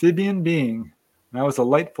amphibian being. And I was a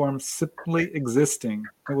light form simply existing.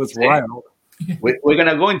 It was See? wild. We're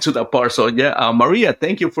gonna go into that part. So yeah, Maria,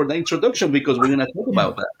 thank you for the introduction because we're gonna talk Yeah.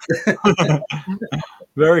 about that.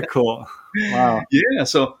 Very cool. Wow. Yeah,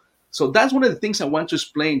 so that's one of the things I want to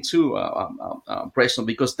explain too, Preston,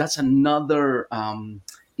 because that's another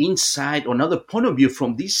insight or another point of view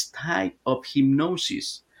from this type of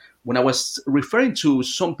hypnosis. When I was referring to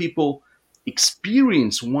some people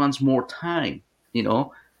experience once more time, you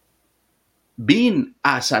know, being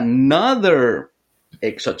as another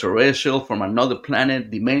extraterrestrial from another planet,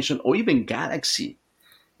 dimension, or even galaxy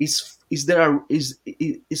is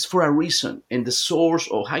for a reason, and the source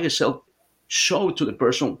or higher self show to the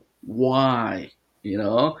person why.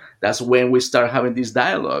 That's when we start having this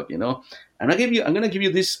dialogue. And I'm gonna give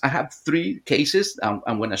you this. I have three cases I'm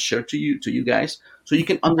gonna share to you guys, so you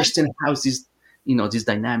can Okay. understand how is this this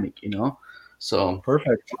dynamic. So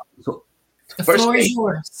Perfect. so The first floor is case.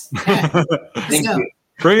 yours. Okay. Let's Thank go. you.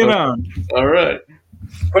 Bring it on. All right.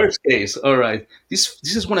 First case. All right. This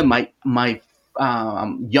is one of my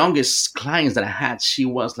youngest clients that I had. She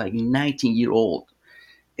was like 19-year-old,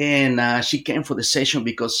 and she came for the session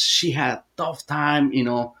because she had a tough time.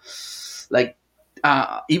 Like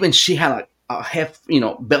even she had a half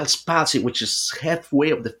Bell's palsy, which is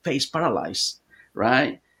halfway of the face paralyzed,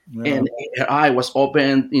 right? Yeah. And her eye was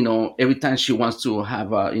open. Every time she wants to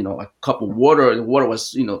have a cup of water, the water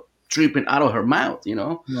was dripping out of her mouth.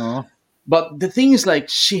 No. But the thing is, like,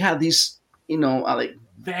 she had this like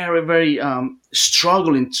very very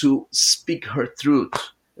struggling to speak her truth.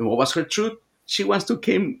 And what was her truth? She wants to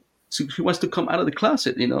come out of the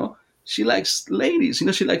closet. She likes ladies.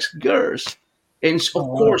 She likes girls. And Oh, of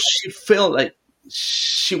wow. course she felt like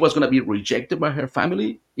she was going to be rejected by her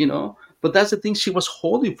family. But that's the thing she was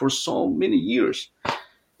holding for so many years.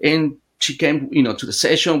 And she came to the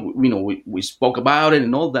session. We spoke about it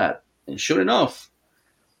and all that. And sure enough,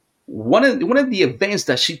 one of the events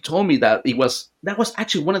that she told me that was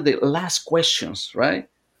actually one of the last questions, right?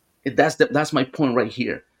 That's my point right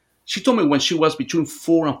here. She told me when she was between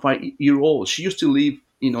 4 and 5 year old, she used to live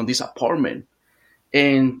in this apartment,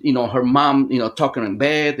 and her mom talking in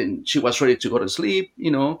bed, and she was ready to go to sleep,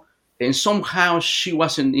 and somehow she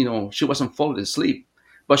wasn't falling asleep,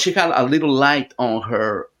 but she had a little light on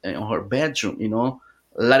her bedroom,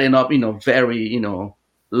 lighting up, very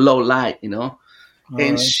low light, All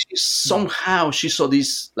and right. she saw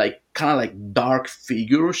this like kind of like dark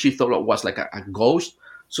figure. She thought it was like a ghost,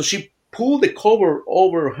 so she pulled the cover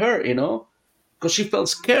over her, because she felt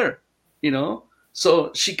scared,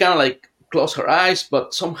 so she kind of like closed her eyes,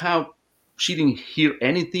 but somehow she didn't hear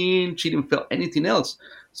anything, she didn't feel anything else.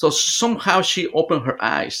 So somehow she opened her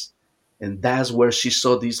eyes, and that's where she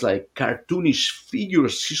saw these like cartoonish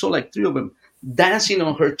figures. She saw like three of them dancing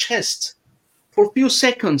on her chest for a few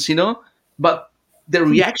seconds, but the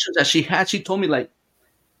reactions that she had, she told me, like,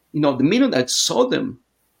 the minute I saw them,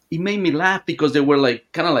 it made me laugh because they were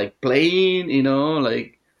like kind of like playing,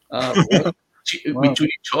 like Wow. between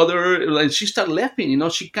each other. Like she started laughing,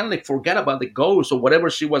 she kind of like forgot about the ghost or whatever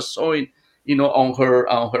she was sewing, on her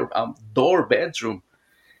door bedroom,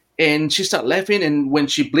 and she started laughing. And when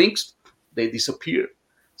she blinks, they disappear.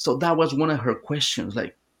 So that was one of her questions,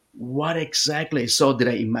 like, what exactly? So did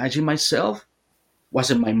I imagine myself?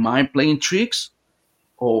 Was it my mind playing tricks?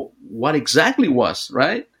 Or what exactly was,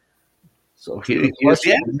 right? So Good here's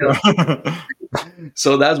the question. answer. Yeah.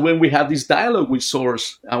 So that's when we have this dialogue with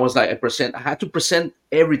Source. I was like, I had to present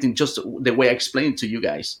everything just the way I explained it to you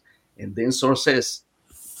guys. And then Source says,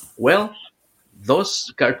 well,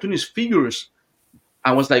 those cartoonish figures,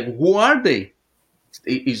 I was like, who are they?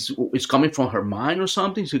 Is coming from her mind or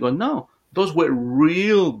something? She goes, no, those were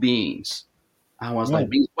real beings. I was like, Wow.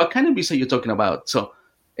 beings? What kind of beings are you talking about? So,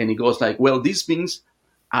 and he goes like, well, these beings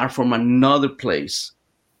are from another place.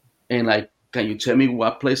 And like, can you tell me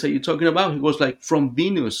what place are you talking about? He goes like, from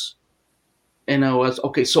Venus. And I was,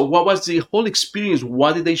 okay, so what was the whole experience?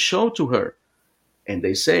 What did they show to her? And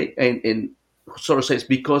they say, and sort of says,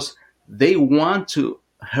 because they want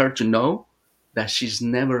her to know that she's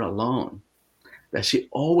never alone, that she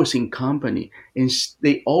always in company, and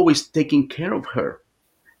they always taking care of her,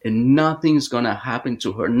 and nothing's gonna happen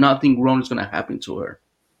to her. Nothing wrong is gonna happen to her.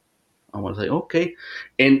 I was like, okay,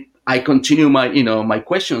 and I continue my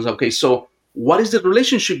questions. Okay, so what is the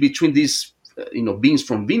relationship between these beings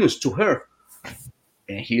from Venus to her?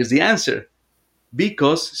 And here's the answer: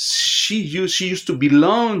 because she used to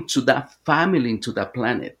belong to that family, to that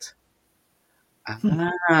planet.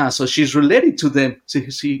 So she's related to them.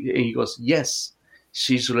 And he goes, yes,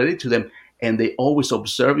 she's related to them, and they always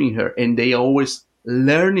observing her, and they always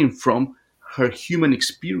learning from her human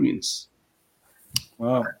experience.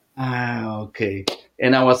 Wow. Okay.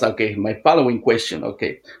 And I was okay. My following question.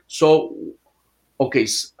 Okay, so okay,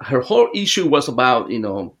 her whole issue was about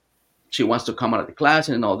she wants to come out of the class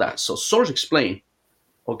and all that. So Source explained.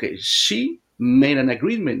 Okay, she made an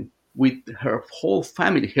agreement with her whole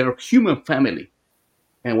family, her human family,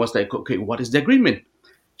 and was like, okay, what is the agreement?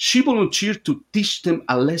 She volunteered to teach them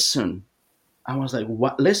a lesson. I was like,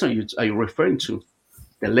 what lesson are you referring to?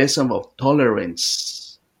 The lesson of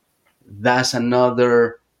tolerance. That's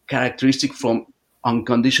another characteristic from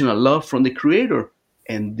unconditional love from the creator.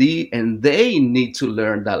 And they need to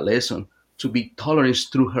learn that lesson, to be tolerant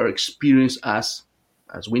through her experience as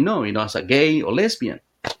we know, as a gay or lesbian.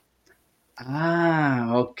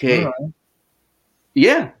 All Okay. right.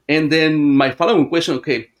 Yeah. And then my following question,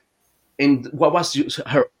 okay, and what was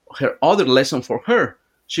her other lesson for her?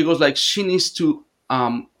 She goes like, she needs to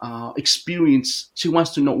experience, she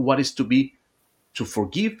wants to know what is to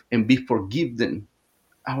forgive and be forgiven.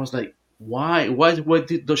 I was like, why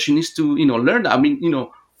does she needs to learn that? I mean,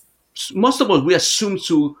 most of us, we assume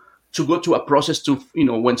to go to a process to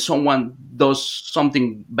when someone does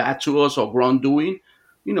something bad to us or wrongdoing,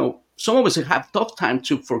 some of us have tough time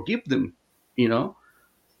to forgive them, you know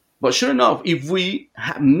but sure enough, if we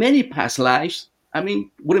have many past lives, I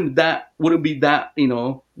mean, wouldn't be that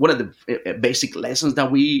one of the basic lessons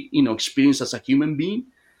that we experience as a human being?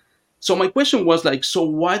 So my question was like, so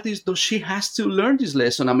why does she has to learn this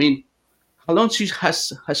lesson? I mean, how long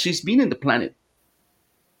has she been in the planet?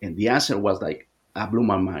 And the answer was like, I blew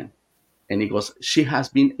my mind. And it goes, she has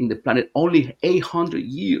been in the planet only 800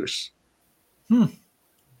 years. Hmm.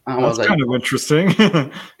 I was That's like, kind of interesting.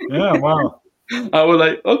 Yeah, wow. I was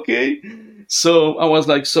like, okay. So I was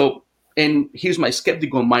like, so, and here's my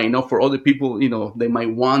skeptical mind, for other people, they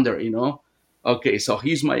might wonder. Okay, so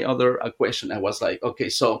here's my other question. I was like, okay,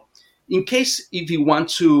 so in case if you want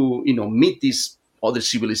to, meet this other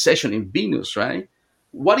civilization in Venus, right?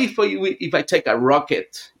 What if I take a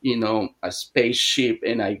rocket, a spaceship,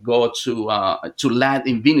 and I go to land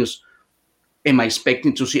in Venus? Am I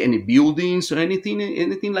expecting to see any buildings or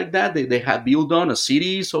anything like that? They have built on a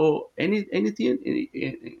cities or anything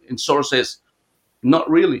in sources? Not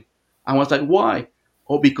really. I was like, why?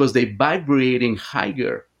 Oh, because they vibrating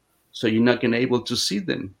higher, so you're not gonna able to see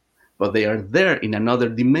them, but they are there in another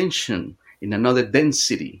dimension, in another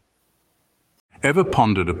density. Ever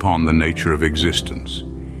pondered upon the nature of existence?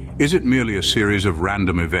 Is it merely a series of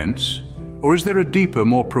random events, or is there a deeper,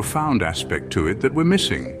 more profound aspect to it that we're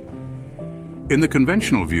missing? In the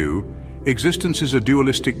conventional view, existence is a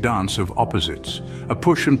dualistic dance of opposites, a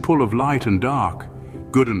push and pull of light and dark,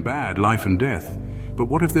 good and bad, life and death. But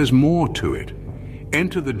what if there's more to it?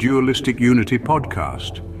 Enter the Dualistic Unity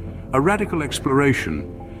podcast, a radical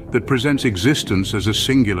exploration that presents existence as a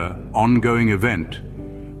singular, ongoing event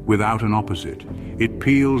without an opposite. It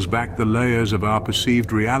peels back the layers of our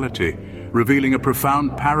perceived reality, revealing a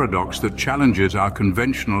profound paradox that challenges our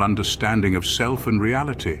conventional understanding of self and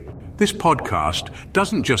reality. This podcast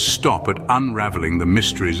doesn't just stop at unraveling the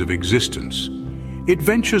mysteries of existence. It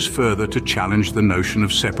ventures further to challenge the notion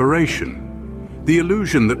of separation, the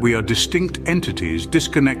illusion that we are distinct entities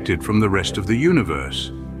disconnected from the rest of the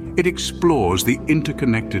universe. It explores the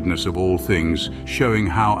interconnectedness of all things, showing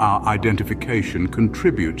how our identification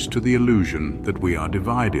contributes to the illusion that we are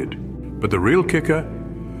divided. But the real kicker?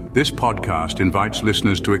 This podcast invites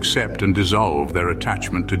listeners to accept and dissolve their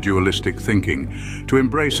attachment to dualistic thinking, to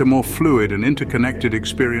embrace a more fluid and interconnected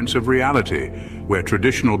experience of reality, where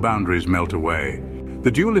traditional boundaries melt away. The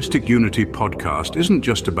Dualistic Unity podcast isn't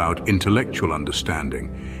just about intellectual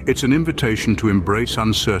understanding. It's an invitation to embrace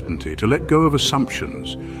uncertainty, to let go of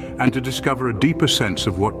assumptions, and to discover a deeper sense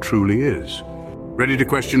of what truly is. Ready to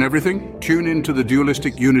question everything? Tune in to the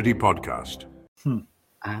Dualistic Unity podcast.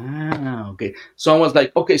 Okay. So I was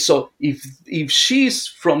like, okay, so if she's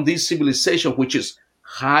from this civilization, which is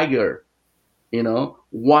higher,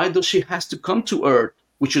 why does she has to come to Earth,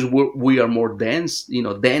 which is where we are more dense,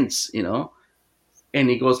 And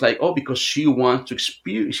he goes like, oh, because she wants to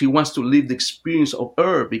experience, she wants to live the experience of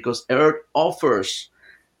Earth, because Earth offers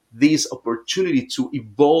this opportunity to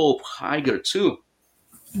evolve higher too.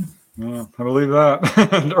 Yeah, I believe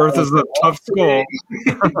that. Earth is a tough school.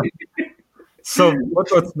 So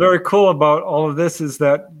what's very cool about all of this is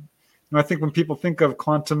that I think when people think of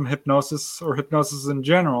quantum hypnosis or hypnosis in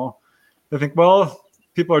general, they think, well,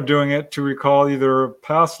 people are doing it to recall either a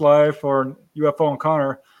past life or UFO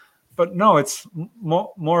encounter. But no, it's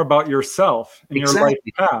more about yourself and your life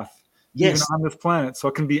path, even on this planet. So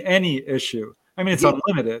it can be any issue. I mean, it's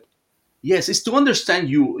unlimited. Yes, it's to understand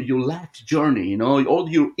your life journey, all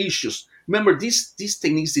your issues. Remember, this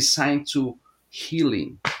technique is designed to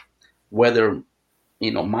healing, whether,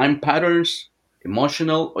 mind patterns,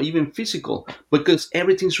 emotional, or even physical, because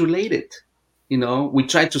everything's related. We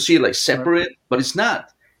try to see it like separate, but it's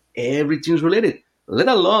not. Everything's related, let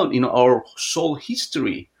alone, our soul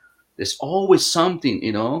history. There's always something,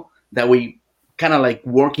 that we kind of like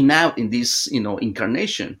working out in this,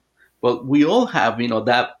 incarnation. But we all have,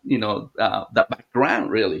 that, that background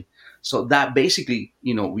really. So that basically,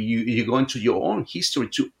 you go into your own history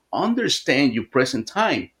to understand your present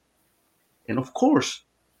time. And of course,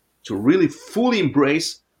 to really fully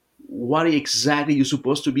embrace what exactly you're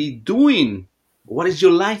supposed to be doing. What is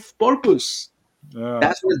your life purpose? Yeah.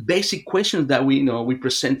 That's the basic questions that we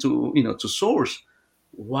present to, to Source.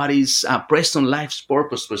 What is Preston life's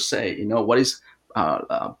purpose per se? What is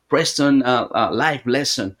Preston life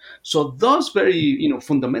lesson? So those very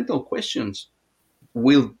fundamental questions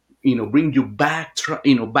will bring you back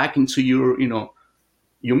back into your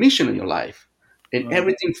mission in your life, and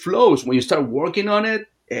everything flows when you start working on it.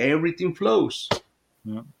 Everything flows.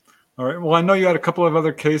 Yeah. All right. Well, I know you had a couple of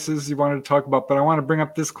other cases you wanted to talk about, but I want to bring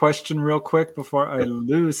up this question real quick before I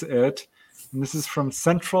lose it. And this is from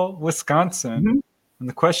Central Wisconsin. Mm-hmm. And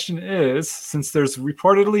the question is, since there's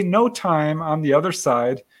reportedly no time on the other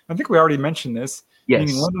side, I think we already mentioned this,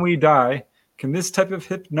 meaning when we die, can this type of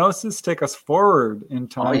hypnosis take us forward in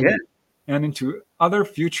time and into other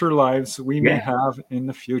future lives we may have in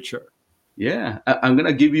the future? Yeah, I'm going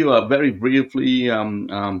to give you a very briefly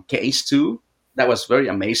case too. That was very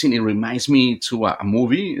amazing. It reminds me to a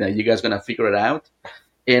movie that you guys going to figure it out.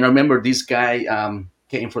 And I remember this guy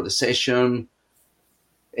came for the session,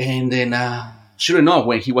 and then sure enough,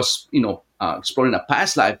 when he was, exploring a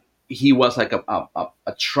past life, he was like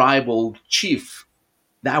a tribal chief.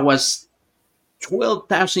 That was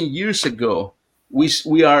 12,000 years ago.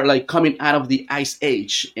 We are like coming out of the Ice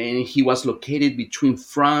Age, and he was located between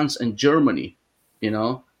France and Germany,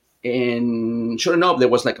 and sure enough, there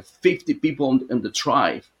was like 50 people in the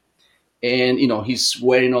tribe. And, he's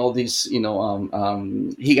wearing all these,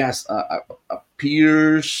 he has a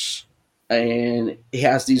pierce, and he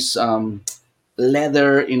has this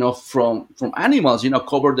leather, from animals,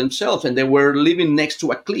 covered themselves, and they were living next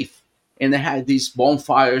to a cliff, and they had these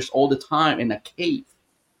bonfires all the time in a cave.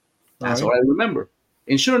 That's what I remember.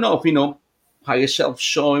 And sure enough, higher self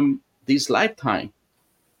show him this lifetime.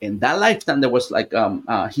 And that lifetime, there was like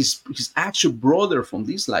his actual brother from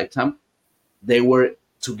this lifetime. They were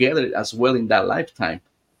together as well in that lifetime.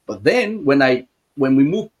 But then when we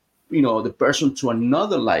move, the person to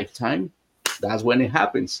another lifetime, that's when it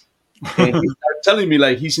happens. And he started telling me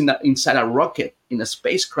like he's inside a rocket in a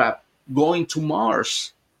spacecraft going to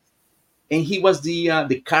Mars. And he was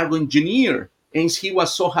the cargo engineer. And he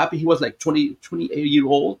was so happy. He was like 28-year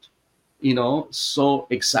old, so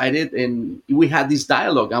excited. And we had this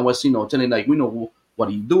dialogue. I was, telling like, what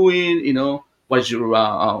are you doing? What's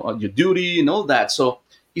your duty and all that. So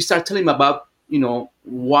he started telling me about,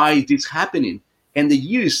 why this happening. And the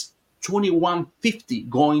year is 2150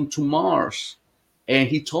 going to Mars. And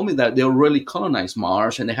he told me that they already colonized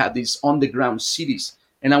Mars and they had these underground cities.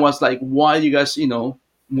 And I was like, why you guys,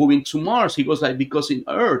 moving to Mars? He goes like, because in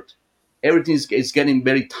Earth, everything is getting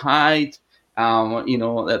very tight.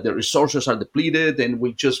 The resources are depleted, and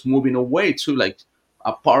we're just moving away to like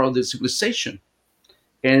a part of the civilization.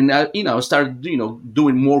 And I started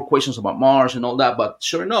doing more questions about Mars and all that. But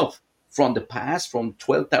sure enough, from the past, from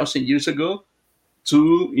 12,000 years ago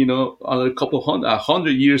to a couple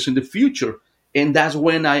hundred years in the future, and that's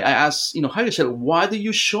when I asked higher self, why do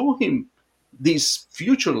you show him this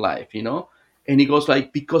future life, And he goes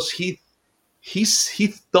like, because he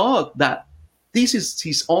thought that this is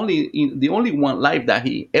the only one life that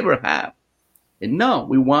he ever had. And no,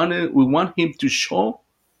 we want him to show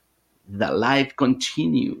that life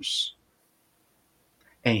continues,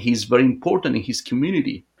 and he's very important in his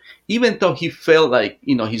community. Even though he felt like,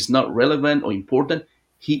 he's not relevant or important,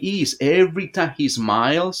 he is. Every time he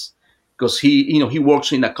smiles, because he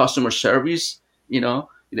works in a customer service,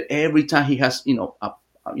 every time he has,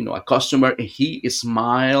 a customer, and he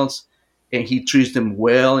smiles and he treats them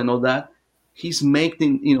well and all that, he's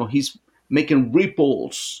making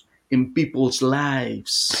ripples in people's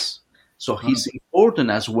lives. So he's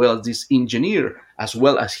important, as well as this engineer, as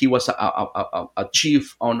well as he was a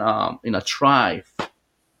chief in a tribe.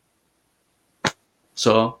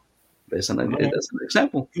 So that's an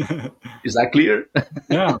example. Is that clear?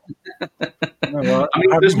 Yeah. Well, I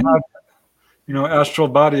mean, having had, astral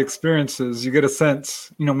body experiences, you get a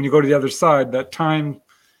sense, when you go to the other side, that time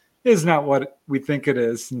is not what we think it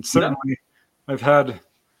is. And certainly I've had,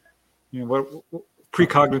 what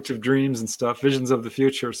precognitive dreams and stuff, visions of the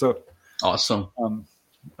future. So awesome.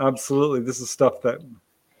 Absolutely. This is stuff that.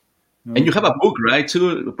 And you have a book, right,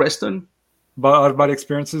 too, Preston? About out-of-body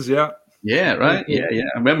experiences, yeah. Yeah, right. Yeah.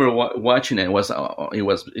 I remember watching it.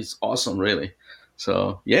 It's awesome, really.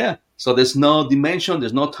 So yeah. So there's no dimension,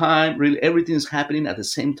 there's no time. Really, everything is happening at the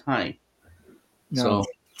same time. So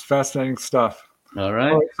it's fascinating stuff. All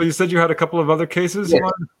right. So you said you had a couple of other cases. Yes.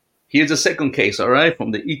 Here's the second case. All right,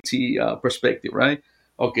 from the ET perspective, right?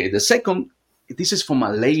 Okay. The second. This is from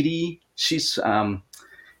a lady. She's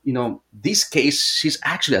this case. She's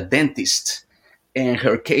actually a dentist. And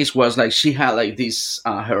her case was like, she had like this,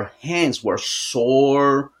 her hands were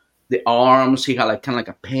sore, the arms, she had like kind of like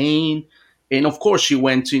a pain. And of course she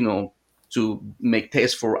went, to make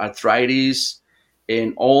tests for arthritis,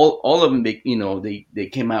 and all of them, they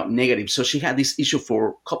came out negative. So she had this issue for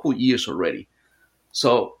a couple years already.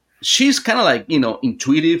 So she's kind of like,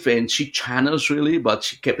 intuitive, and she channels really, but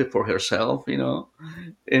she kept it for herself,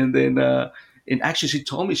 And then, and actually she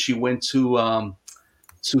told me she went to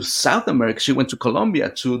South America. She went to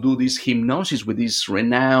Colombia to do this hypnosis with this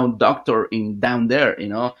renowned doctor down there.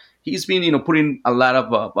 He's been putting a lot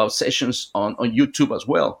of sessions on YouTube as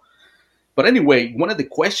well. But anyway, one of the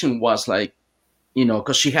questions was like,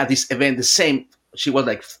 because she had this event, the same. She was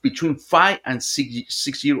like between 5 and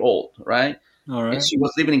 6 year old, right? All right. And she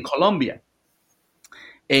was living in Colombia,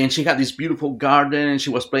 and she had this beautiful garden, and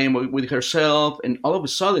she was playing with herself, and all of a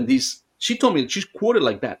sudden, she told me, she quoted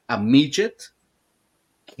like that, a midget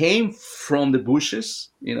came from the bushes,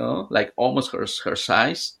 like almost her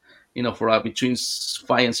size, for between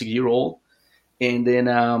 5 and 6 year old. And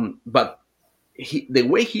then, but the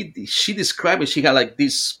way she described it, she had like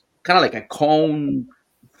this kind of like a cone,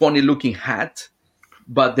 funny looking hat,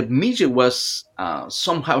 but the midget was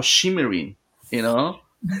somehow shimmering, Right.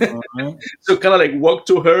 So kind of like walked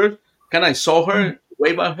to her, kind of saw her,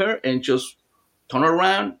 waved at her, and just turned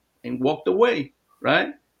around and walked away,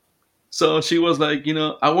 right? So she was like,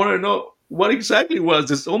 I want to know what exactly was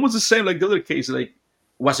this. Almost the same like the other case. Like,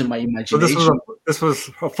 wasn't my imagination? So this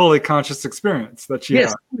was a fully conscious experience that she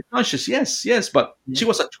had. Fully conscious. Yes. But she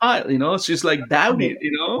was a child. She's like doubting,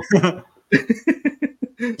 So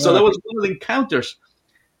that was one of the encounters.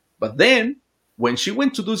 But then when she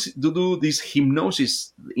went to do this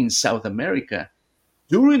hypnosis in South America,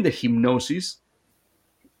 during the hypnosis,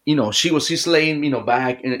 she's laying,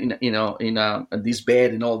 back in this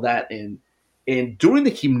bed and all that, and during the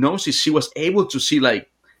hypnosis, she was able to see like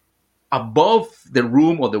above the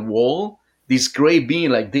room or the wall, this gray being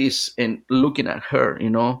like this and looking at her.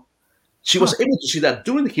 She was able to see that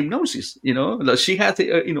during the hypnosis. Like she had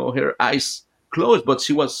her eyes closed, but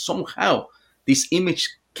she was somehow, this image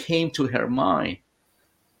came to her mind,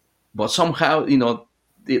 but somehow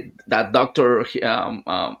that doctor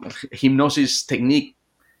hypnosis technique,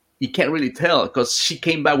 you can't really tell, because she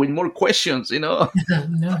came back with more questions, No.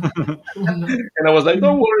 And I was like,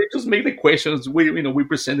 don't worry, just make the questions. We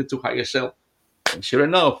present it to higher self, and sure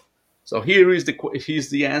enough, so here's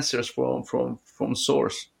the answers from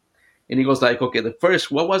source. And he goes like, okay, the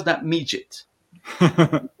first, what was that midget?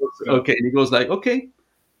 Okay, and he goes like, okay,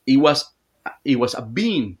 it was a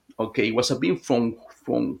bean. Okay, it was a bean from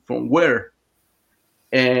where?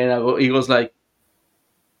 And he goes like,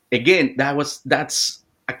 again, that's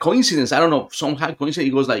a coincidence. I don't know, somehow coincidence.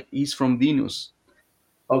 He goes like, he's from Venus.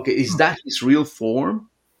 Okay, is that his real form?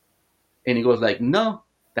 And he goes like, no,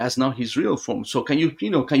 that's not his real form. So can you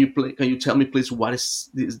tell me please, what is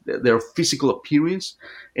their physical appearance?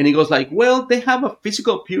 And he goes like, well, they have a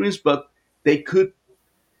physical appearance, but they could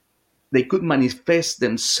they could manifest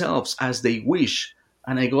themselves as they wish.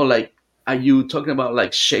 And I go like, are you talking about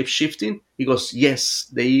like shape shifting? He goes, yes,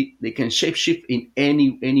 they can shape shift in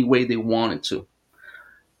any way they wanted to.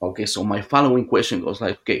 Okay, so my following question goes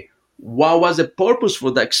like, okay, what was the purpose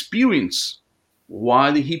for the experience?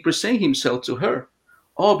 Why did he present himself to her?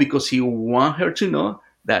 Oh, because he want her to know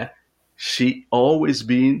that she always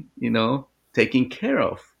been, taken care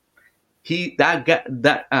of.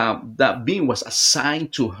 That being was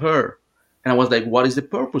assigned to her, and I was like, what is the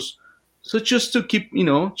purpose? So just to keep,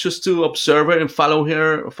 just to observe her and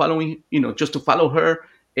just to follow her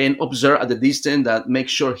and observe at the distance, that make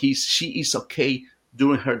sure she is okay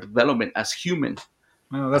during her development as human.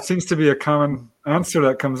 Wow, that seems to be a common answer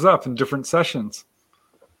that comes up in different sessions.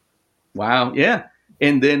 Wow, yeah.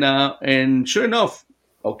 And then and sure enough,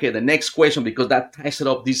 okay, the next question, because that ties it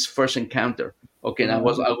up this first encounter. Okay, and I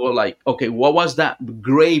go like, okay, what was that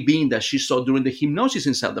gray being that she saw during the hypnosis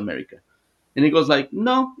in South America? And he goes like,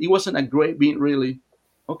 no, it wasn't a gray being really.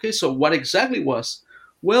 Okay, so what exactly was?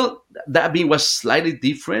 Well, that being was slightly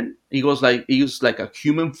different. He goes like, he used like a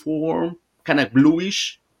human form, kind of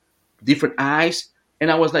bluish, different eyes.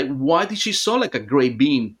 And I was like, why did she saw like a gray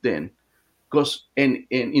being then? Because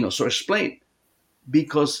so explain,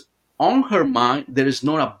 because on her mind there is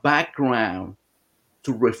not a background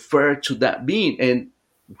to refer to that being, and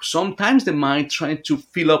sometimes the mind trying to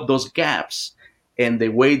fill up those gaps, and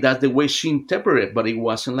that's the way she interpreted it, but it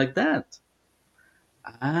wasn't like that.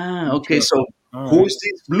 Okay, so who is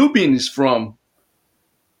this blue being is from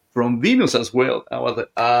Venus as well? I was like,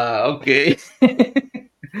 okay.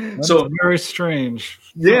 So very strange.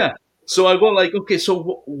 Yeah. So I go like, okay,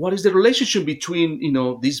 so what is the relationship between,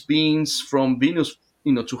 these beings from Venus,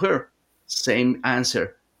 to her? Same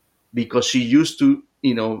answer, because she used to,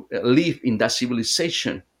 live in that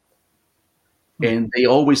civilization, and they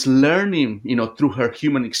always learning, through her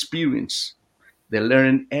human experience. They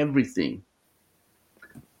learn everything.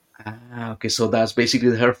 Okay, so that's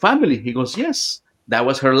basically her family. He goes, yes, that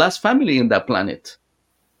was her last family in that planet.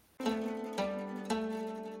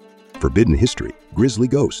 Forbidden history, grisly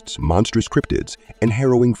ghosts, monstrous cryptids, and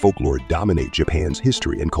harrowing folklore dominate Japan's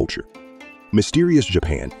history and culture. Mysterious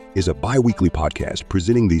Japan is a bi-weekly podcast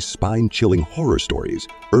presenting these spine-chilling horror stories,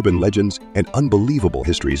 urban legends, and unbelievable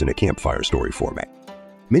histories in a campfire story format.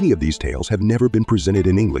 Many of these tales have never been presented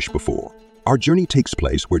in English before. Our journey takes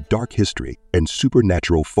place where dark history and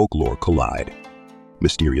supernatural folklore collide.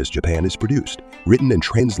 Mysterious Japan is produced, written, and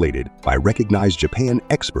translated by recognized Japan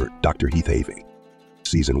expert Dr. Heath Avey.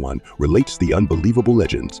 Season 1 relates the unbelievable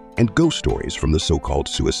legends and ghost stories from the so-called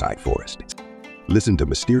Suicide Forest. Listen to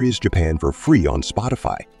Mysterious Japan for free on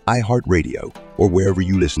Spotify, iHeartRadio, or wherever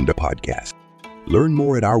you listen to podcasts. Learn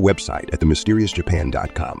more at our website at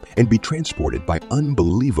themysteriousjapan.com and be transported by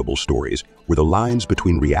unbelievable stories where the lines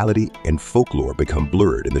between reality and folklore become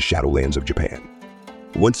blurred in the shadowlands of Japan.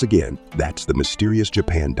 Once again, that's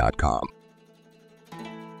themysteriousjapan.com.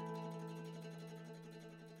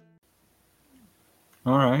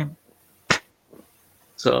 All right.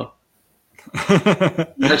 So,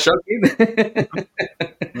 that's shocking.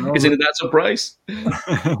 Isn't it that surprise?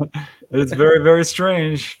 It's very, very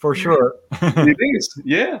strange for sure. It is,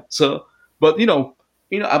 yeah. So, but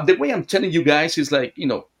the way I'm telling you guys is like,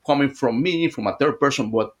 coming from me, from a third person,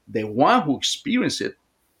 but the one who experienced it,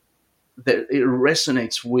 that it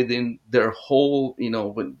resonates within their whole,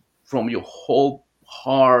 from your whole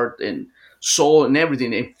heart and soul and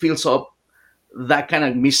everything. It fills up that kind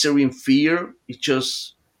of misery and fear. It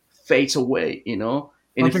just fades away, and I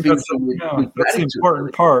think that's the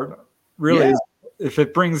important part, really. Yeah. Is if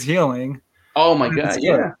it brings healing. Oh my God!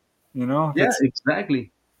 Yeah, yeah,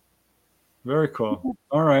 exactly. Very cool.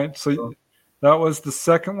 All right, so that was the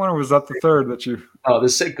second one, or was that the third that you? Oh, the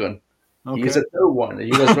second. Okay. Here's a third one.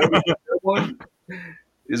 You guys ready for the third one?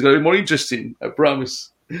 It's gonna be more interesting, I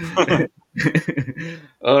promise.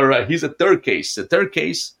 All right, here's a third case. The third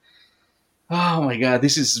case. Oh my God,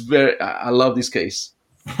 this is I love this case.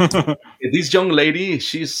 This young lady,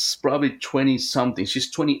 she's probably 20 something.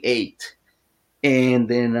 She's 28. And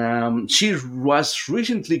then she was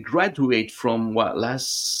recently graduated from two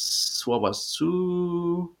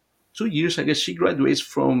years, I guess. She graduates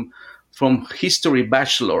from history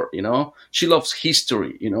bachelor, She loves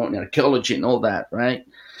history, and archaeology and all that, right?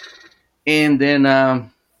 And then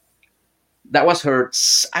that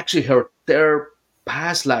was actually her third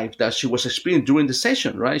past life that she was experiencing during the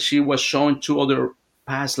session, right? She was showing two other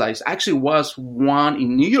past lives. Actually, was one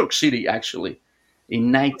in New York City, actually,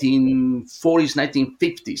 in 1940s,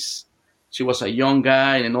 1950s. She was a young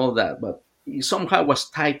guy and all that, but he somehow was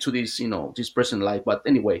tied to this, this present life. But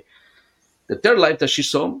anyway, the third life that she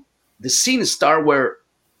saw, the scene started where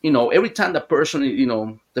every time the person,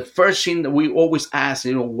 the first thing that we always ask,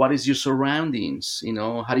 what is your surroundings?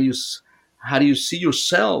 How do you see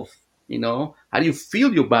yourself? How do you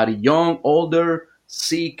feel your body, young, older,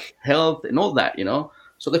 sick, health, and all that?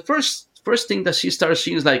 So the first thing that she starts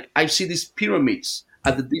seeing is like, I see these pyramids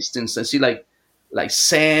at the distance, and see like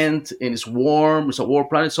sand, and it's warm. It's a warm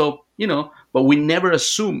planet. So but we never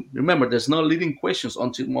assume. Remember, there's no leading questions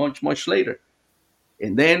until much later.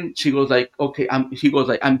 And then she goes like, okay, he goes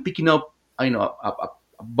like, I'm picking up, a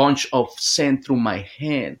bunch of sand through my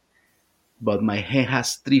hand, but my hand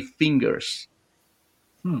has 3 fingers.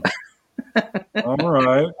 All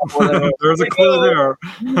right. Well, There's a clue there.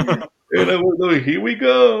 and I was like, here we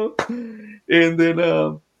go.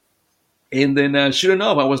 And then, sure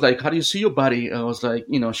enough, I was like, how do you see your body? I was like,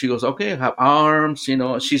 she goes, okay, I have arms.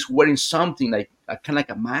 She's wearing something like kind of like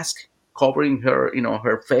a mask covering her,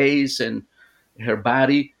 her face and her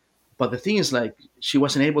body. But the thing is, like, she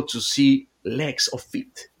wasn't able to see legs or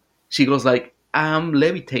feet. She goes like, I'm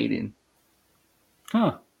levitating.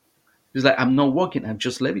 Huh. She's like, I'm not walking, I'm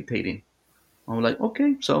just levitating. I'm like,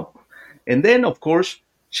 okay, so, and then of course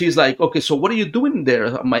she's like, okay, so what are you doing there?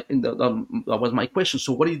 That was my question.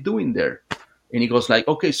 So what are you doing there? And he goes like,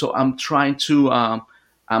 okay, so I'm trying to.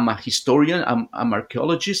 I'm a historian. I'm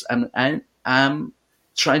archaeologist. I'm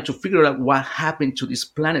trying to figure out what happened to this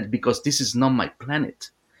planet, because this is not my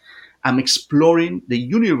planet. I'm exploring the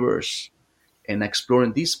universe and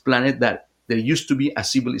exploring this planet that there used to be a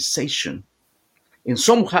civilization. And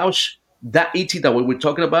somehow that ET that we were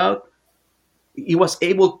talking about, it was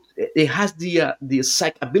able, it has the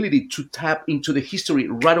psych ability to tap into the history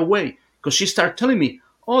right away, because she started telling me,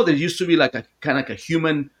 oh, there used to be like a kind of like a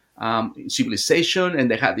human civilization, and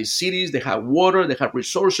they had these cities, they had water, they had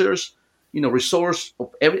resources, resource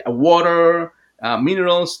of every water,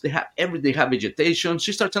 minerals, they have vegetation.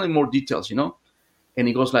 She started telling more details, and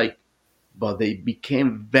it goes like, but they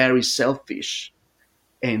became very selfish,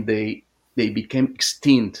 and they became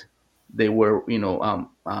extinct. They were, he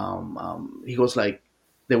was like,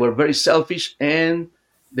 they were very selfish, and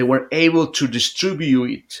they were able to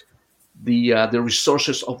distribute the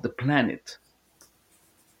resources of the planet,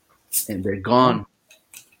 and they're gone.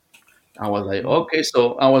 I was like, okay,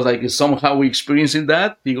 so I was like, is somehow we experiencing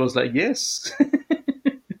that? He goes like, yes.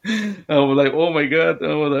 I was like, oh my god.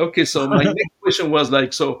 I was like, okay. So my next question was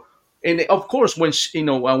like, so, and of course, when she,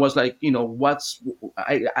 I was like,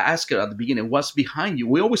 I asked her at the beginning, what's behind you?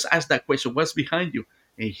 We always ask that question, what's behind you?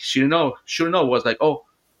 And sure enough, was like, oh,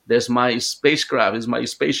 there's my spacecraft, is my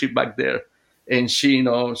spaceship back there. And she,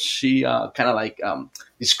 she kind of like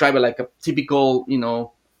described it like a typical,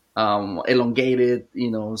 elongated,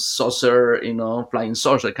 saucer, flying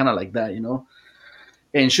saucer, kind of like that.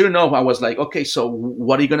 And sure enough, I was like, okay, so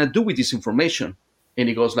what are you going to do with this information? And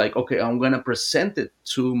he goes like, okay, I'm going to present it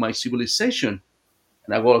to my civilization.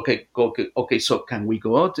 And I go, okay, so can we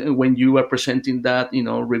go out when you are presenting that,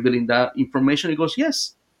 revealing that information? He goes,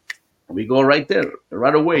 yes. We go right there,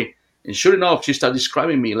 right away. And sure enough, she started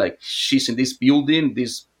describing me like she's in this building,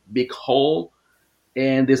 this big hall,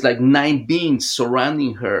 and there's like 9 beings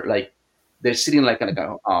surrounding her, like they're sitting like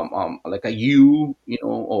a U,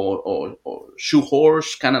 or shoe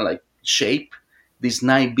horse kind of like shape. These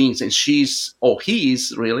 9 beings, and he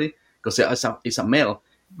is really, because it's a male.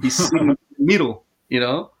 He's sitting in the middle,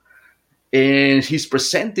 and he's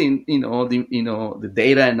presenting, the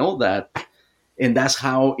data and all that. And that's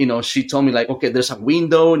how, she told me like, okay, there's a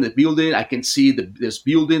window in the building. I can see this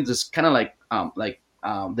building. There's kind of like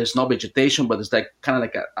there's no vegetation, but it's like kind of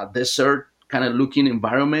like a desert kind of looking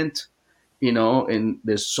environment, and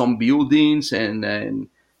there's some buildings, and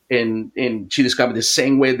she described it the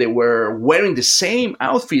same way. They were wearing the same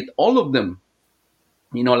outfit, all of them,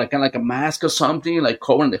 like kind of like a mask or something, like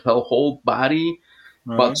covering the whole body.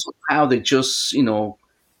 Right. But somehow they just,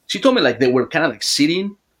 she told me like they were kind of like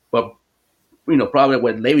sitting, but probably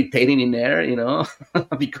were levitating in air,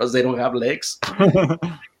 because they don't have legs.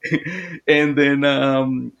 and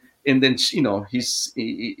then he is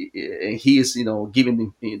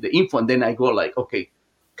giving the info, and then I go like, okay,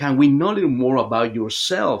 can we know a little more about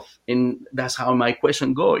yourself? And that's how my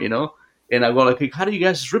question go, and I go like, how do you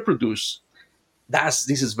guys reproduce?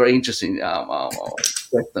 This is very interesting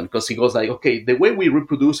question, because he goes like, okay, the way we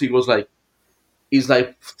reproduce, he goes like, is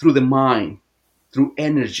like through the mind, through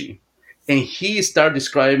energy. And he started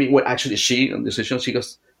describing, well, actually she, on the session, she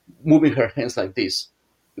goes moving her hands like this.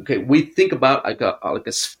 Okay, we think about like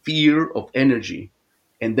a sphere of energy,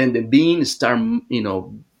 and then the being start,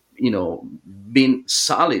 being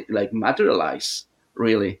solid, like materialized,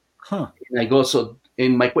 really. Huh. And I go,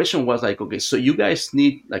 and my question was like, okay, so you guys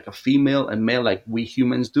need like a female and male like we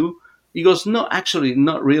humans do, He goes, no, actually,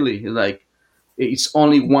 not really. Like, it's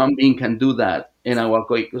only one being can do that. And I was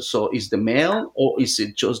like, so is the male or is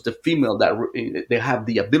it just the female that they have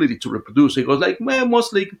the ability to reproduce? He goes like, well,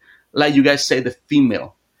 mostly, like you guys say, the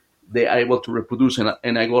female, they are able to reproduce.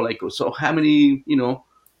 And I go like, so how many,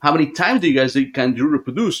 how many times do you guys can you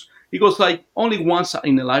reproduce? He goes like, only once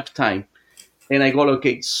in a lifetime. And I go,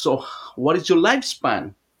 okay, so what is your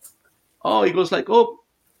lifespan? Oh, he goes like, oh,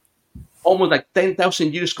 almost like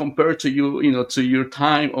 10,000 years compared to to your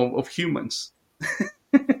time of humans.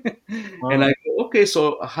 And I Wow. go, okay,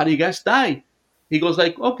 so how do you guys die? He goes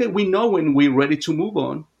like, okay, we know when we're ready to move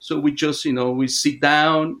on. So we just, we sit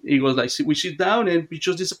down. He goes like, we sit down and we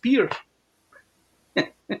just disappear. And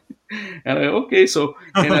I go, okay, so,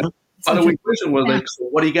 and I, It's following interesting. question was Yeah. like, so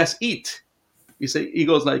what do you guys eat? He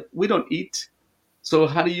goes like, we don't eat. So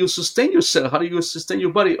how do you sustain yourself? How do you sustain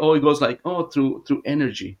your body? Oh, he goes like, oh, through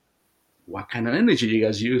energy. What kind of energy do you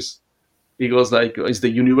guys use? He goes like, it's the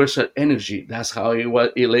universal energy. That's how he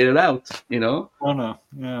laid it out. Oh no.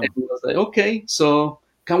 Yeah. And he was like, okay, so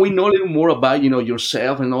can we know a little more about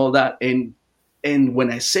yourself and all that? And when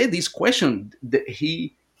I said this question,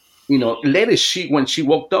 he later when she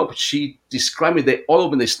walked up, she described me that all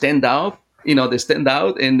of them they stand out, they stand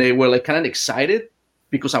out, and they were like kind of excited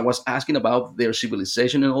because I was asking about their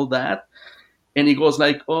civilization and all that. And he goes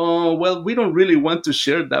like, oh well, we don't really want to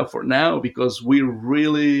share that for now because we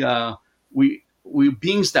really we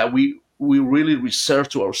beings that we really reserve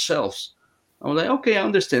to ourselves. I was like, okay, I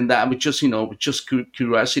understand that. We just with just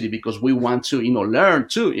curiosity because we want to learn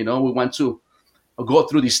too. We want to go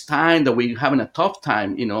through this time that we're having a tough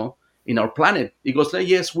time. In our planet. He goes like,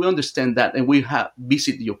 yes, we understand that, and we have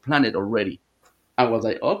visited your planet already. I was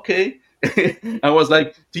like, okay. I was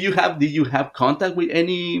like, did you have contact with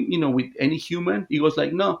any human? He goes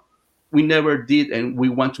like, no, we never did, and we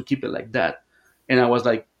want to keep it like that. And I was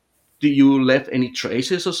like, do you left any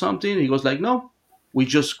traces or something? He goes like, no, we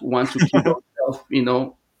just want to keep ourselves,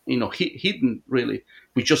 hidden. Really,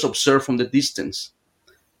 we just observe from the distance.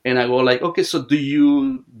 And I go like, okay, so do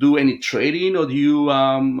you do any trading or do you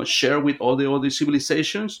share with all the other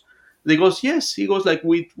civilizations? He goes, yes. He goes like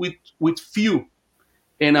with few.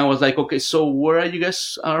 And I was like, okay, so where are you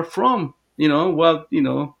guys are from?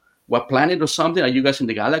 What planet or something? Are you guys in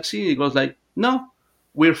the galaxy? He goes like, no,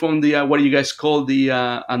 we're from the what do you guys call the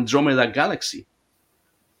Andromeda galaxy?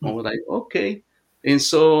 I was like, okay. And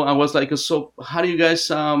so I was like, so how do you guys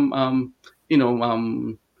you know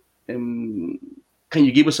um, can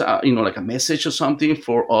you give us like a message or something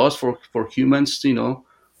for us for humans,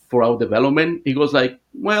 for our development? He goes like,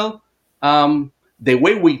 well, the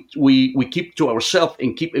way we keep to ourselves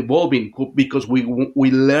and keep evolving because we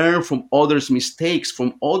learn from others mistakes,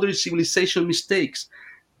 from other civilization mistakes.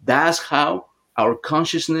 That's how our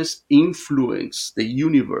consciousness influence the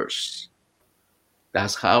universe.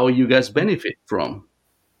 That's how you guys benefit from.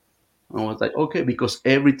 I was like, okay, because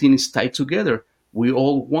everything is tied together. We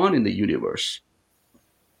all one in the universe.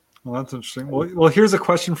 Well, that's interesting. Well, here's a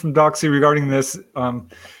question from Doxy regarding this.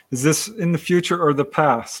 Is this in the future or the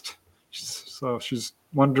past? So she's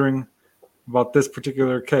wondering about this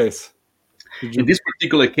particular case. Did In you? this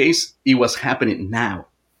particular case, it was happening now.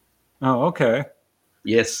 Oh, okay.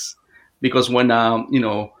 Yes, because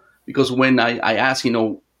because when I asked,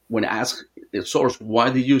 when I asked the source,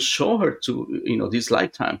 why did you show her to, this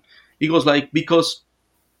lifetime? He goes like, because,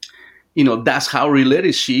 that's how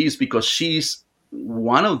related she is, because she's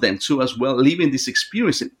one of them too as well, living this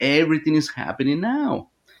experience, and everything is happening now,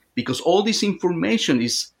 because all this information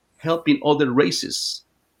is helping other races,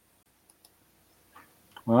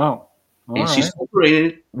 Wow. All and right. she's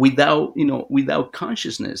operating without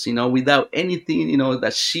consciousness, without anything,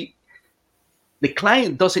 that the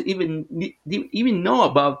client doesn't even know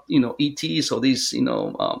about ETs or this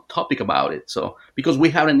topic about it. So because we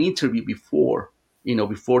had an interview before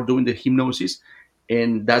doing the hypnosis,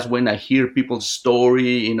 and that's when I hear people's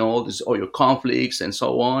story, all your conflicts and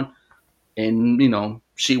so on. And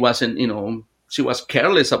she wasn't, she was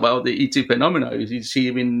careless about the ET phenomena. She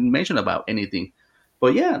even mentioned about anything.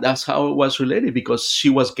 But yeah, that's how it was related, because she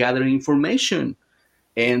was gathering information,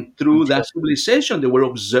 and through that civilization they were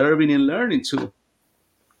observing and learning too.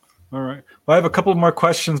 All right. Well, I have a couple more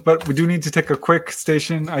questions, but we do need to take a quick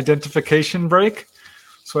station identification break.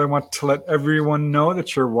 So I want to let everyone know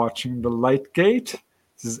that you're watching The Light Gate.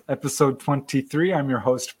 This is episode 23. I'm your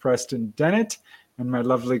host, Preston Dennett, and my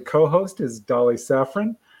lovely co-host is Dolly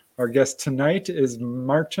Saffron. Our guest tonight is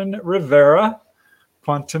Martin Rivera,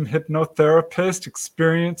 quantum hypnotherapist,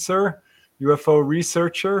 experiencer, UFO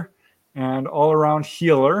researcher, and all-around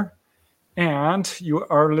healer. And we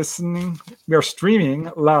are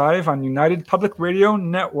streaming live on United Public Radio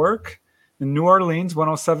Network in New Orleans,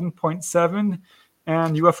 107.7,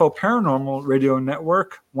 and UFO Paranormal Radio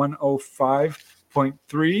Network,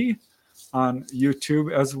 105.3, on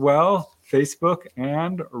YouTube as well, Facebook,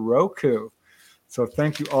 and Roku. So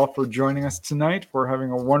thank you all for joining us tonight. We're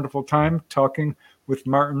having a wonderful time talking with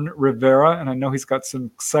Martin Rivera, and I know he's got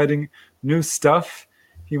some exciting new stuff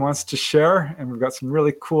he wants to share, and we've got some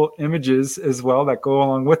really cool images as well that go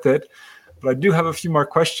along with it. But I do have a few more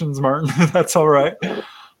questions, Martin, if that's all right,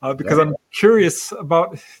 because I'm curious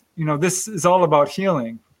about, this is all about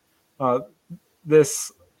healing.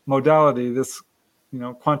 This modality, this,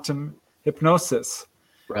 quantum hypnosis.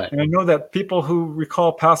 Right. And I know that people who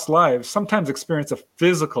recall past lives sometimes experience a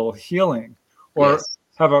physical healing or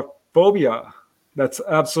have a phobia that's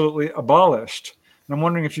absolutely abolished. And I'm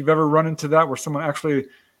wondering if you've ever run into that where someone actually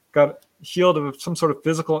got healed of some sort of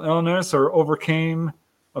physical illness or overcame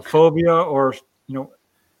a phobia, or,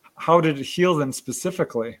 how did it heal them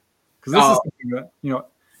specifically? Because this is something that,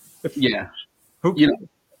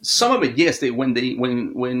 some of it, yes.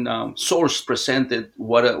 When Source presented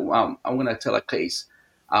what I'm going to tell a case.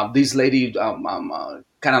 This lady, kind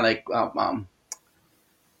of like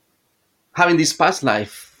having this past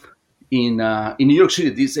life in New York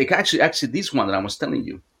City. This actually this one that I was telling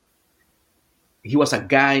you. He was a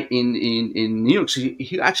guy in New York City.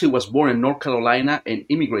 He actually was born in North Carolina and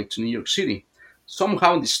immigrated to New York City.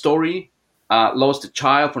 Somehow in the story, lost a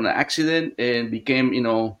child from an accident and became,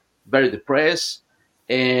 very depressed.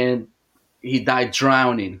 And he died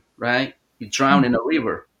drowning, right? He drowned in a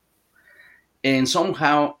river. And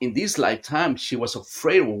somehow in this lifetime, she was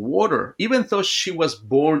afraid of water, even though she was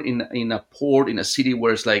born in a port, in a city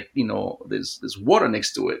where it's like, there's water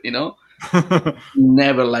next to it,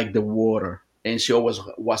 Never liked the water. And she always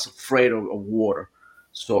was afraid of water.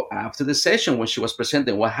 So after the session, when she was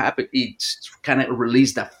presenting what happened, it kind of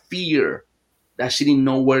released that fear that she didn't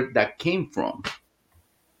know where that came from.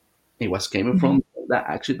 It was coming from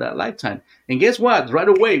that lifetime. And guess what? Right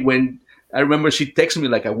away, when I remember she texted me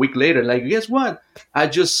like a week later, like, guess what? I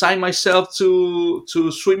just signed myself to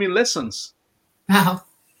swimming lessons. Wow.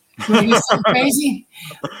 Were you so crazy?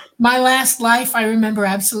 My last life,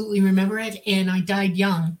 absolutely remember it. And I died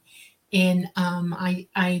young. And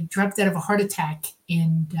I dropped out of a heart attack.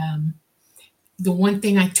 And the one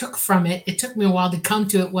thing I took from it, it took me a while to come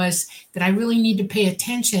to it, was that I really need to pay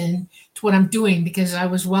attention to what I'm doing, because I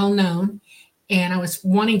was well known and I was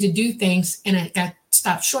wanting to do things, and it got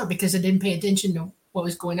stopped short because I didn't pay attention to what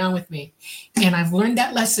was going on with me. And I've learned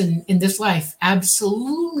that lesson in this life,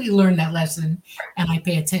 absolutely learned that lesson, and I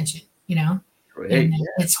pay attention, Great. And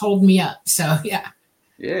it's holding me up. So, yeah.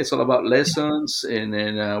 Yeah, it's all about lessons, and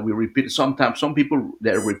then we repeat. Sometimes some people,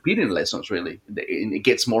 they're repeating lessons, really, and it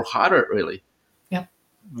gets more harder, really. Yep.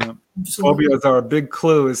 Yeah. Phobias are a big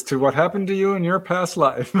clue as to what happened to you in your past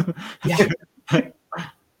life. Yeah. Because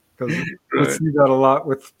we see that a lot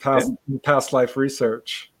with past life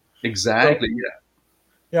research. Exactly. So,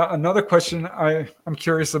 yeah. Another question I'm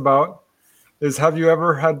curious about is: have you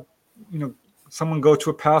ever had, someone go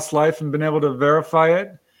to a past life and been able to verify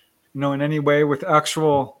it? In any way, with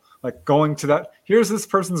actual, like, going to that, here's this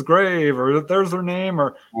person's grave, or there's their name,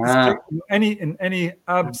 or any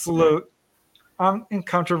absolute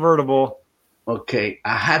incontrovertible. Okay,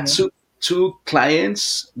 I had two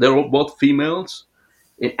clients. They were both females,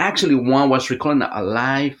 and actually one was recording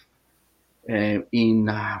alive in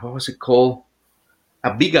what was it called?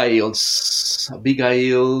 Abigail's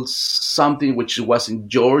something, which was in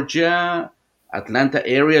Georgia. Atlanta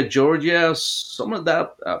area, Georgia, some of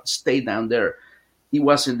that state down there. It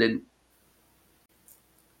was in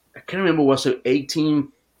I can't remember, was it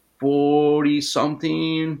 1840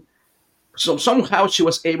 something? So somehow she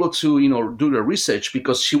was able to, do the research,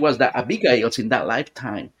 because she was the Abigail's in that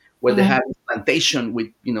lifetime, where they had a plantation with,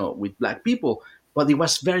 with black people, but it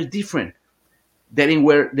was very different. They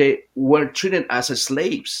were treated as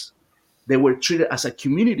slaves. They were treated as a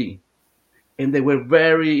community. And they were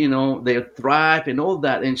very, they thrived and all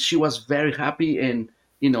that. And she was very happy. And,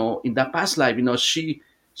 in that past life,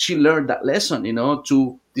 she learned that lesson,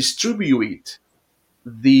 to distribute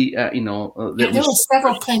there were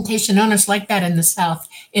several plantation owners like that in the South,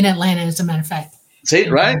 in Atlanta, as a matter of fact. Say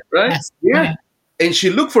it, right? Yes. Yeah. And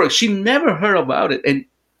she looked for it. She never heard about it. And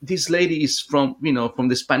this lady is from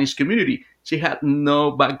the Spanish community. She had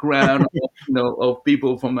no background, of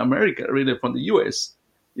people from America, really, from the U.S.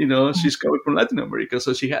 She's coming from Latin America,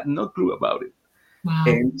 so she had no clue about it. Wow.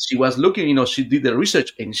 And she was looking, she did the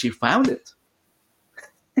research, and she found it.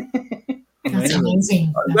 That's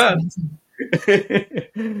amazing. That's amazing.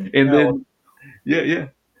 And then, yeah.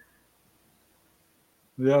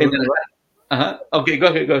 Yeah. And then Okay, go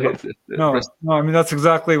ahead. Go ahead. No, no. I mean, that's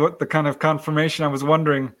exactly what the kind of confirmation I was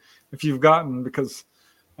wondering if you've gotten, because,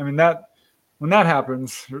 I mean, that when that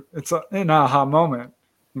happens, it's an aha moment.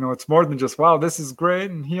 It's more than just, wow, this is great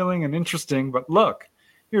and healing and interesting, but look,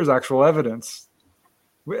 here's actual evidence.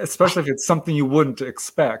 Especially if it's something you wouldn't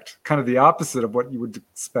expect, kind of the opposite of what you would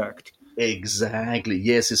expect. Exactly.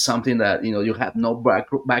 Yes, it's something that you have no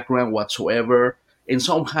background whatsoever, and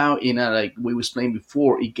somehow, like we was explained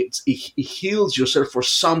before, it heals yourself for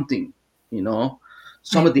something.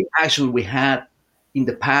 Some of the action we had in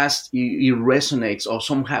the past, it resonates, or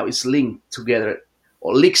somehow it's linked together,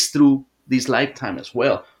 or leaks through this lifetime as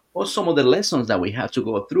well, or some of the lessons that we have to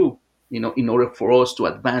go through, in order for us to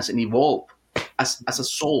advance and evolve as a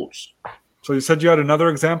souls. So you said you had another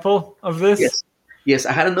example of this? Yes,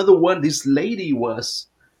 I had another one. This lady was,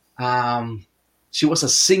 she was a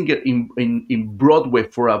singer in Broadway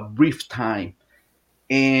for a brief time,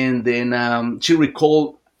 and then she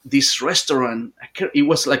recalled this restaurant. It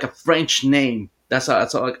was like a French name. That's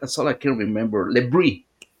all I can remember. Le Brie,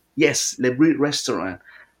 yes, Le Brie restaurant,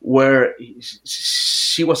 where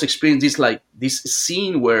she was experiencing this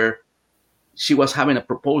scene where she was having a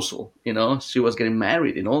proposal. She was getting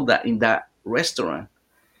married and all that in that restaurant.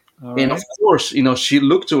 And of course, she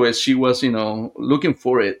looked to it. She was, looking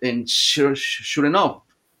for it, and sure enough,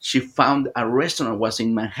 she found a restaurant was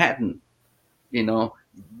in Manhattan, in the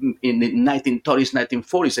 1930s,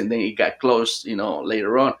 1940s, and then it got closed,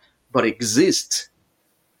 later on. But exists.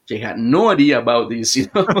 She had no idea about this, this,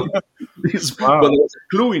 Wow. but there was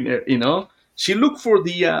a clue in there, She looked for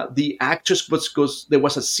the actress, but because there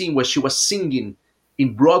was a scene where she was singing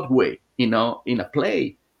in Broadway, in a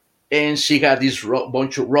play, and she got this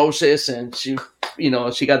bunch of roses, and she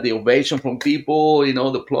got the ovation from people,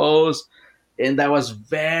 the applause, and that was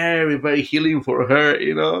very, very healing for her, I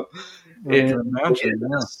can and imagine.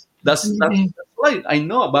 Yeah. that's why I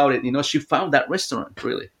know about it. She found that restaurant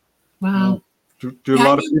really. Wow. Do a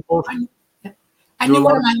lot of people? I knew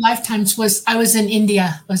one of my lifetimes was I was in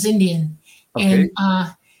India. I was Indian, Okay.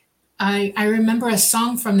 and I remember a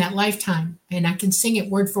song from that lifetime, and I can sing it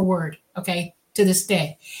word for word. Okay, to this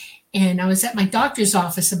day. And I was at my doctor's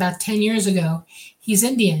office about 10 years ago. He's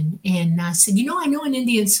Indian. And I said, I know an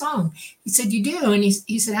Indian song. He said, you do? And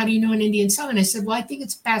he said, how do you know an Indian song? And I said, well, I think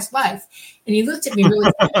it's a past life. And he looked at me really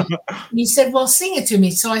funny. And he said, well, sing it to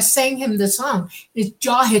me. So I sang him the song. His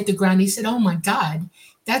jaw hit the ground. He said, oh, my God,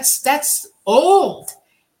 that's old.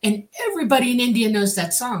 And everybody in India knows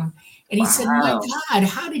that song. And he said, my God,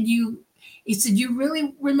 how did you? He said, you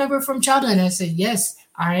really remember from childhood? And I said, yes.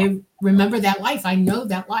 I remember that life. I know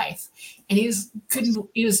that life. And he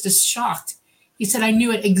was just shocked. He said, I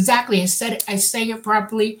knew it exactly. I said it, I sang it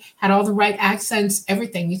properly, had all the right accents,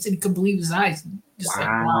 everything. He said he could believe his eyes. Just like,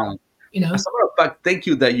 wow. As a matter of fact, thank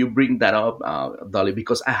you that you bring that up, Dolly,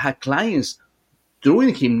 because I had clients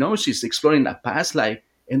doing hypnosis, exploring a past life,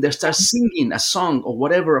 and they start singing a song or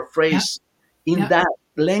whatever, a phrase in that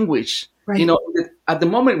language. Right. At the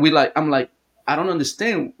moment I'm like, I don't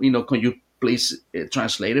understand, can you please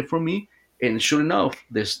translate it for me? And sure enough,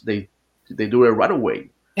 they do it right away.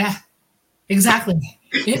 Yeah, exactly.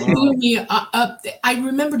 It blew me up. I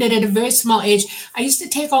remembered it at a very small age. I used to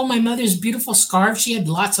take all my mother's beautiful scarves. She had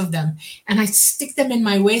lots of them, and I stick them in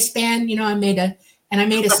my waistband. I made a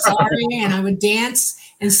sari, and I would dance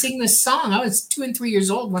and sing this song. I was 2 and 3 years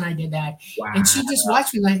old when I did that. Wow. And she just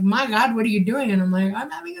watched me like, my God, what are you doing? And I'm like, I'm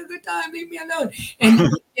having a good time. Leave me alone. And,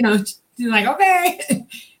 she's like, okay.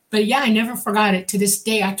 But yeah, I never forgot it. To this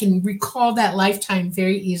day, I can recall that lifetime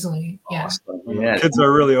very easily. Yeah. Awesome. Yeah. Kids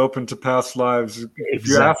are really open to past lives. If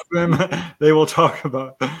you ask them, they will talk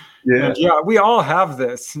about it. Yeah. And yeah, we all have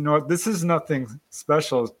this. This is nothing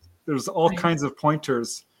special. There's all kinds of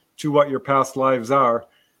pointers to what your past lives are,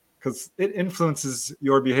 because it influences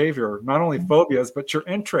your behavior, not only phobias, but your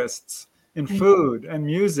interests in food and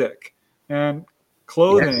music and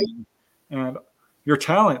clothing and your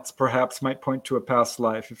talents perhaps might point to a past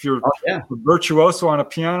life. If you're a virtuoso on a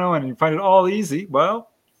piano and you find it all easy,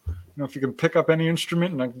 well, if you can pick up any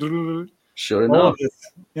instrument and sure enough,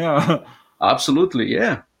 absolutely,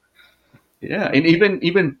 yeah. And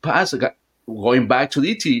even past, going back to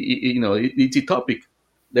the ET topic,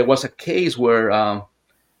 there was a case where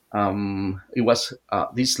it was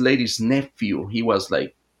this lady's nephew. He was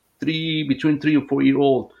like between 3 or 4 years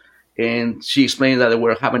old, and she explained that they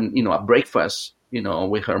were having a breakfast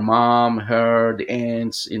with her mom, the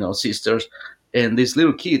aunts, sisters, and this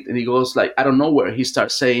little kid. And he goes like, I don't know where he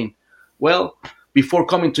starts saying, well, before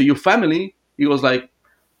coming to your family, he was like,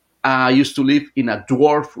 I used to live in a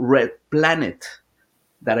dwarf red planet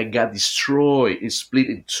that I got destroyed and split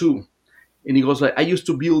in two. And he goes like, I used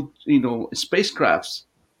to build, spacecrafts.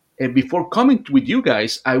 And before coming with you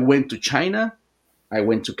guys, I went to China, I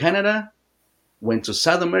went to Canada, went to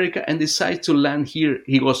South America, and decided to land here.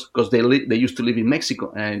 He goes, because they used to live in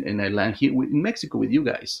Mexico, and I land here in Mexico with you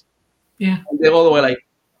guys. Yeah. And they all were like,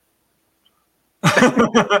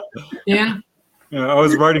 Yeah. I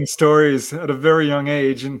was writing stories at a very young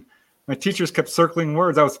age, and my teachers kept circling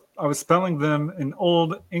words. I was spelling them in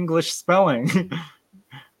old English spelling.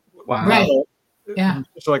 wow. Right. Yeah.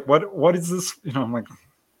 It's like, what is this? I'm like,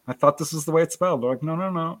 I thought this was the way it's spelled. They're like,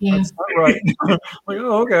 no, Yeah. that's not right. Like,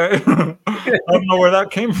 oh, okay. I don't know where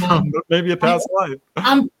that came from, but maybe a past life.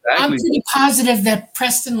 I'm pretty positive that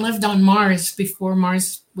Preston lived on Mars before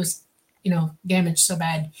Mars was, damaged so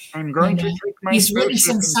bad. I'm going to take my he's written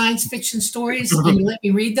spaceship some science fiction stories, and he let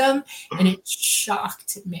me read them, and it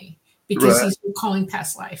shocked me because he's recalling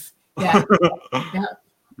past life. Yeah. Yeah.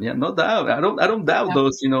 Yeah, no doubt. I don't doubt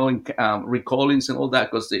those, recallings and all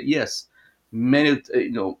that, because yes, many,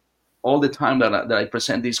 all the time that I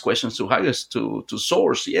present these questions to hires to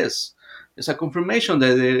source, yes, it's a confirmation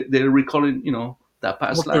that they're recalling, that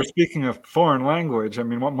past life. They're speaking a foreign language. I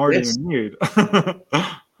mean, what more do you need?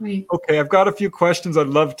 Right. Okay, I've got a few questions I'd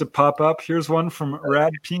love to pop up. Here's one from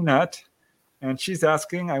Rad Peanut, and she's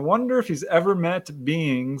asking, I wonder if he's ever met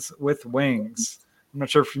beings with wings. I'm not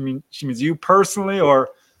sure if she means you personally or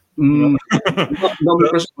No,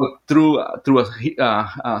 because through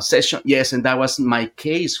a session, yes, and that was my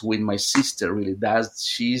case with my sister. Really,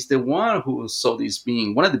 she's the one who saw this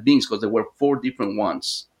being, one of the beings, because there were 4 different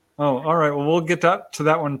ones. Oh, all right. Well, we'll get to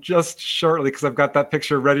that one just shortly because I've got that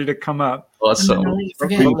picture ready to come up. Awesome.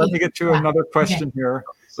 Let me get to another question here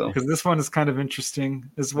because this one is kind of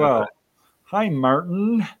interesting as well. Okay. Hi,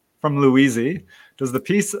 Martin from Louise. Does the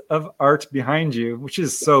piece of art behind you, which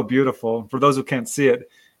is so beautiful, for those who can't see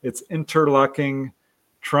it, it's interlocking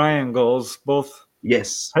triangles,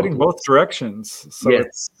 heading both directions. So it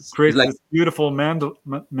creates this beautiful mandala.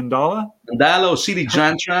 Mandala or Siddhi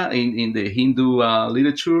Jantra in the Hindu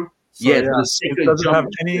literature. So, it doesn't have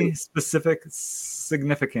any specific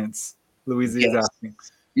significance, Louise is asking.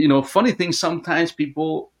 Funny thing, sometimes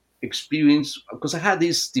people experience, because I had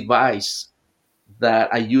this device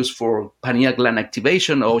that I use for pineal gland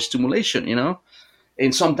activation or stimulation,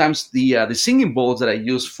 and sometimes the singing bowls that I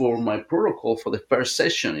use for my protocol for the first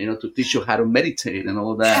session, to teach you how to meditate and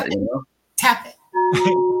all that, Tap it.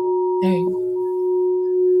 There you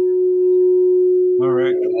go. All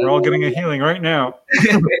right. We're all getting a healing right now.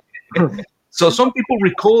 So some people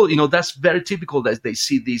recall, that's very typical that they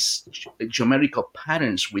see these geometrical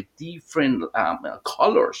patterns with different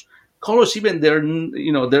colors. Colors, even they're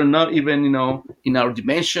not even, in our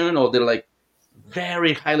dimension, or they're like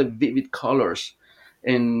very highly vivid colors.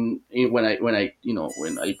 And when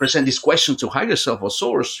I present this question to higher self or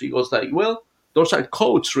source, he goes like, well, those are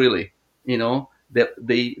codes, really, that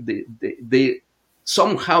they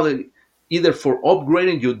somehow either for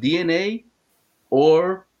upgrading your DNA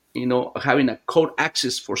or having a code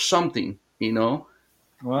access for something,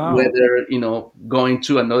 wow. Whether going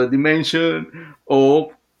to another dimension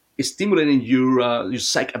or stimulating your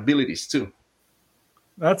psych abilities too.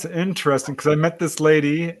 That's interesting because I met this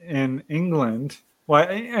lady in England. Well,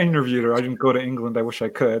 I interviewed her. I didn't go to England. I wish I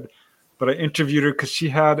could. But I interviewed her because she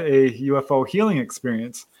had a UFO healing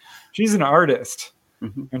experience. She's an artist.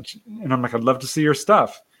 Mm-hmm. And I'm like, I'd love to see your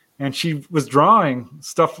stuff. And she was drawing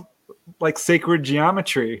stuff like sacred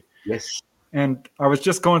geometry. Yes. And I was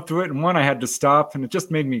just going through it. And I had to stop. And it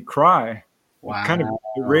just made me cry. Wow. It kind of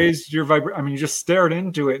raised your vibration. I mean, you just stared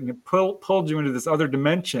into it. And it pulled you into this other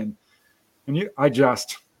dimension. And I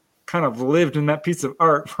just kind of lived in that piece of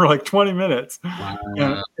art for like 20 minutes. Wow.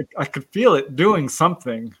 And I could feel it doing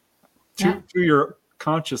something to your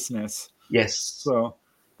consciousness. Yes. So,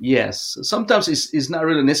 yes. Sometimes it's not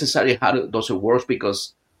really necessary how does it work,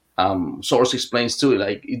 because Source explains too.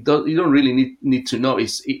 Like you don't really need to know.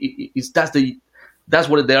 That's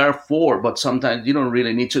what they are for. But sometimes you don't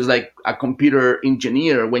really need to. It's like a computer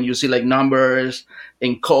engineer when you see like numbers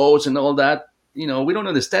and codes and all that. We don't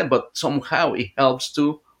understand, but somehow it helps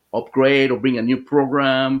to upgrade or bring a new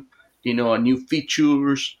program, a new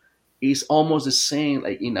features. It's almost the same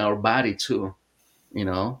like in our body too,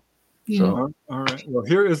 Yeah. So, all right. Well,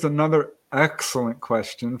 here is another excellent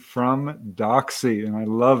question from Doxy. And I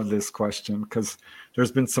love this question because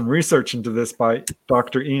there's been some research into this by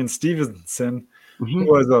Dr. Ian Stevenson, who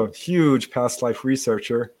was a huge past life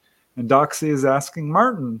researcher. And Doxy is asking,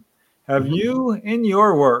 Martin, have you, in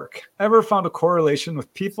your work, ever found a correlation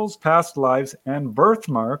with people's past lives and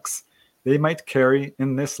birthmarks they might carry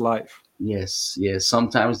in this life? Yes, yes.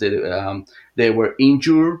 Sometimes they were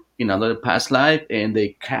injured in another past life, and they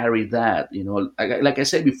carry that. Like I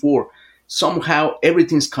said before, somehow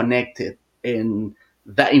everything's connected, and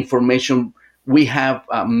that information, we have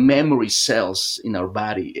memory cells in our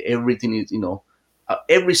body. Everything is,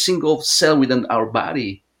 every single cell within our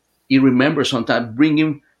body, it remembers sometimes,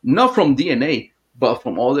 bringing not from DNA, but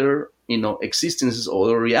from other existences,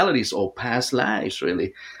 other realities, or past lives.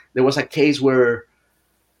 Really, there was a case where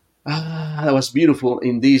that was beautiful.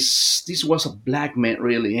 This was a black man,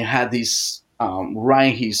 really, and had this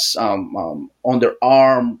right his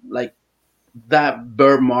underarm, like that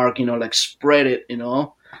birthmark, like spread it,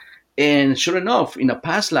 And sure enough, in a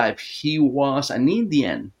past life, he was an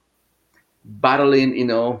Indian battling,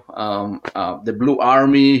 the Blue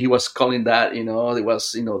Army. He was calling that, it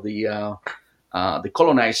was, the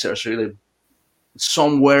colonizers, really,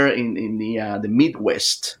 somewhere in the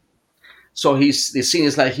Midwest. So the scene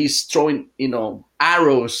is like he's throwing,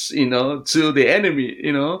 arrows, to the enemy,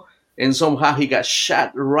 and somehow he got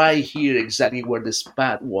shot right here, exactly where the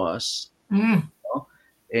spot was. Mm.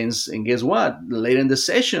 And guess what? Later in the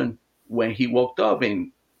session, when he walked up,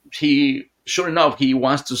 and sure enough, he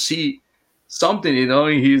wants to see something,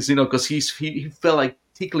 he's, because he felt like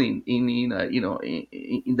tickling in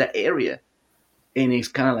that area, and he's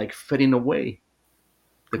kind of like fading away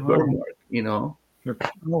the birthmark.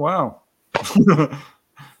 Oh, wow.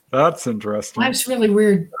 That's interesting. Life's really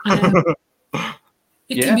weird.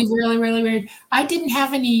 It Yeah. can be really, really weird. I didn't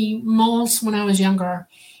have any moles when I was younger,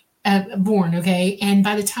 born, okay? And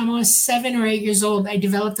by the time I was 7 or 8 years old, I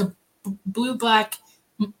developed a blue-black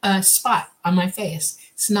spot on my face.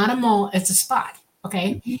 It's not a mole, it's a spot,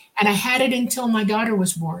 okay? And I had it until my daughter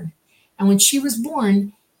was born. And when she was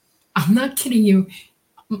born, I'm not kidding you,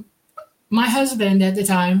 my husband at the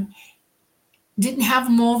time didn't have a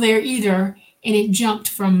mole there either, and it jumped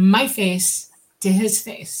from my face to his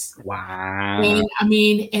face. Wow. And I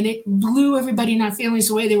mean, and it blew everybody in our families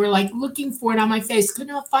away. They were like looking for it on my face,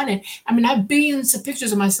 couldn't not find it. I mean, I have billions of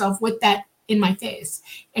pictures of myself with that in my face,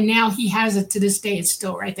 and now he has it to this day. It's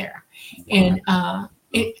still right there. Wow.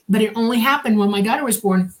 And but it only happened when my daughter was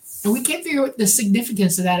born, and we can't figure out the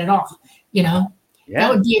significance of that at all. Yeah. That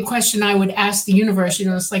would be a question I would ask the universe.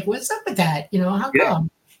 It's like, what's up with that? How come?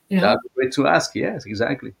 That's a way to ask. Yes,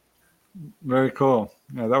 exactly. Very cool.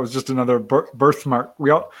 Yeah, that was just another birthmark.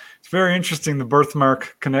 It's very interesting, the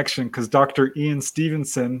birthmark connection, because Dr. Ian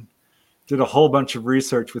Stevenson did a whole bunch of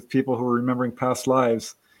research with people who were remembering past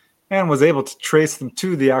lives and was able to trace them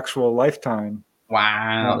to the actual lifetime.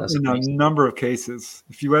 Wow. That's in amazing. A number of cases.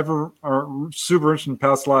 If you ever are super interested in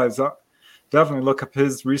past lives, definitely look up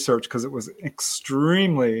his research, because it was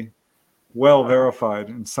extremely well verified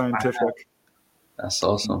and scientific. Wow. That's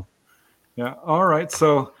awesome. Yeah. All right.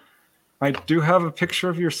 So I do have a picture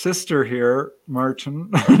of your sister here,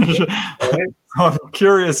 Martin. I'm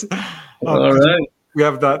curious. All right. We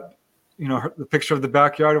have that, the picture of the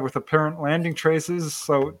backyard with apparent landing traces.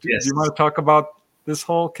 So do you want to talk about this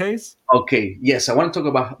whole case? Okay. Yes, I want to talk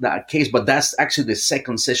about that case, but that's actually the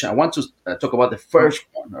second session. I want to talk about the first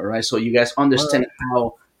one. All right. So you guys understand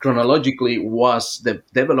how chronologically was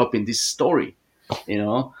developing this story,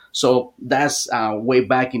 So that's way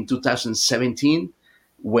back in 2017.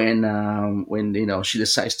 When she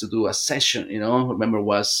decides to do a session, remember it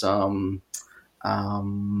was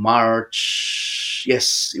March.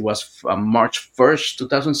 Yes, it was March 1st,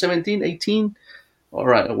 2017, 18. All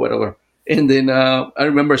right, or whatever. And then I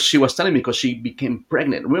remember she was telling me, because she became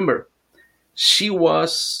pregnant. Remember, she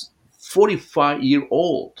was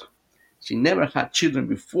 45-year-old. She never had children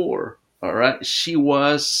before. All right, she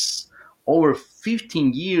was over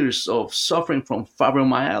 15 years of suffering from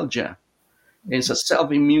fibromyalgia. It's a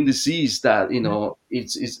self-immune disease that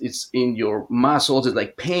it's in your muscles. It's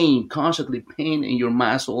like pain, constantly pain in your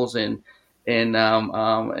muscles, and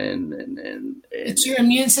it's your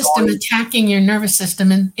immune system attacking your nervous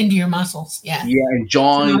system into your muscles. Yeah, and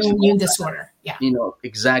joints. It's an autoimmune disorder. Yeah,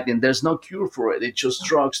 exactly. And there's no cure for it. It's just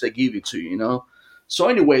drugs they give it to you. So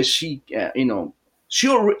anyway, she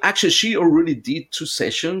already did 2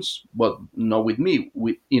 sessions, but not with me.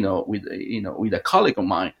 With a colleague of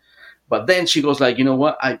mine. But then she goes like,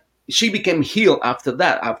 what? She became healed after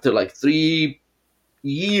that, after like 3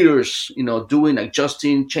 years, doing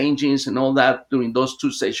adjusting, changes, and all that during those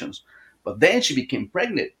 2 sessions. But then she became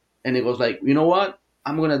pregnant, and it was like, what?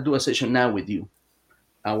 I'm gonna do a session now with you.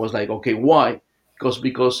 I was like, okay, why?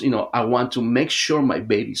 Because I want to make sure my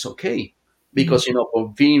baby's okay. Because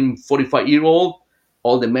of being 45-year-old,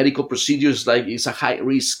 all the medical procedures, like, it's a high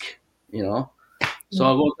risk. So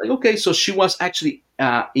I was like, okay. So she was actually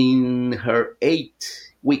in her 8th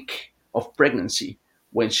week of pregnancy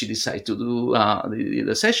when she decided to do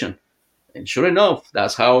the session. And sure enough,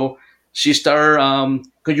 that's how she started.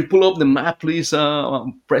 Could you pull up the map, please,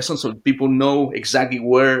 Preston, so people know exactly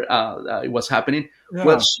where it was happening?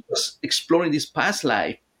 Well, Yeah. she was exploring this past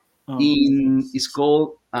life Oh, it's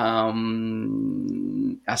called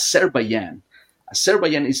Azerbaijan.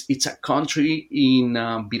 Azerbaijan it's a country in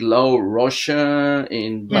below Russia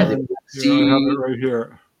and by Yeah. the right Black here. I have it Sea. right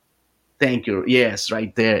here. Thank you. Yes,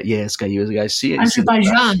 right there. Yes, can you guys see it? You see the Black Sea?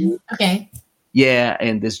 Azerbaijan. Okay. Yeah,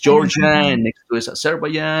 and there's Georgia, and next to is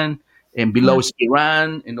Azerbaijan, and below Yeah. is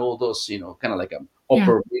Iran, and all those, kind of like a Yeah.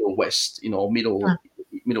 upper Middle West, Yeah.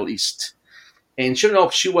 Middle East. And sure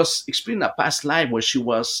enough, she was experiencing a past life where she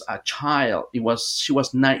was a child. She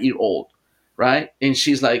was 9 years old, right? And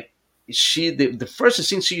she's like, the first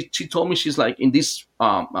thing she told me, she's like in this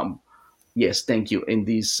yes, thank you, in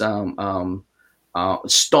this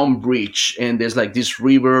stone bridge, and there's like this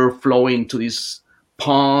river flowing to this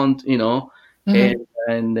pond, Mhm.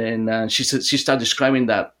 and then she started describing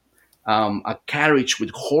that a carriage with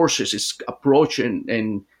horses is approaching,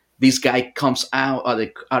 and this guy comes out of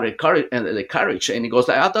the carriage, and he goes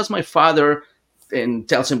like, "Oh, that's my father," and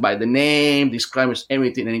tells him by the name, describes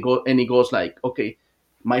everything, and he goes like, "Okay,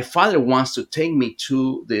 my father wants to take me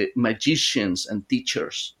to the magicians and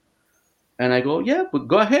teachers." And I go, "Yeah, but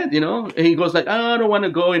go ahead," And he goes like, "I don't want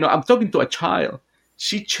to go, I'm talking to a child."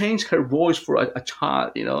 She changed her voice for a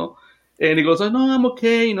child. And he goes like, "No, I'm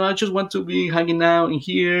okay, I just want to be hanging out in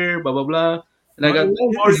here, blah blah blah." And I got,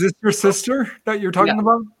 "Don't worry." Is this your sister that you're Yeah, talking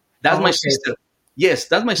about? that's Oh, my okay. sister. Yes,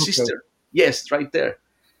 that's my Okay. sister. Yes, right there.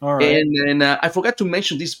 All right. And I forgot to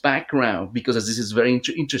mention this background because this is very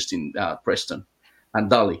interesting, Preston and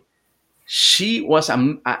Dolly. She was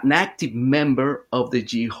an active member of the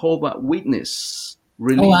Jehovah Witness Oh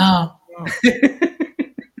religion. wow.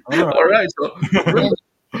 Oh, all All right. right, so remember,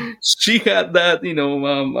 she had that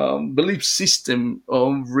belief system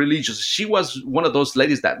of religious. She was one of those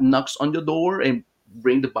ladies that knocks on your door and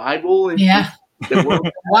bring the Bible and preach Yeah. the word of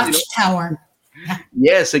God. Watchtower. Yeah.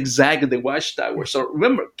 Yes, exactly, the watchtower. So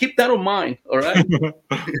remember, keep that in mind. All right.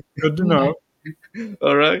 Good to Yeah. know.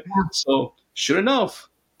 All right. So sure enough,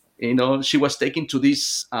 she was taken to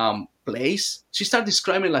this place. She started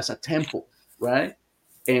describing it as a temple, right?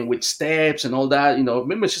 And with steps and all that.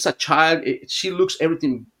 Remember, she's a child. She looks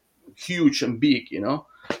everything huge and big.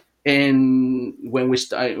 And when we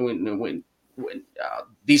start, when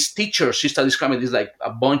these teachers, she started describing this like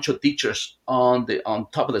a bunch of teachers on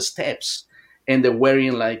top of the steps, and they're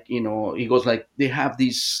wearing like he goes like they have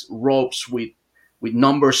these robes with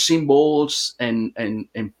number symbols and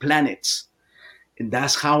planets, and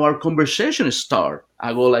that's how our conversation start.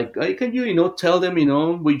 I go like, "Hey, can you tell them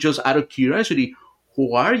we just out of curiosity,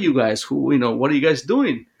 who are you guys? Who what are you guys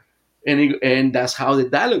doing?" And that's how the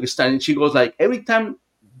dialogue started. She goes like every time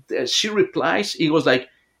she replies, he goes like,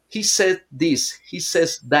 "He said this, he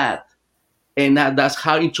says that," and that's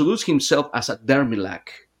how he introduced himself as a Dermilac.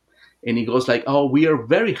 And he goes like, "Oh, we are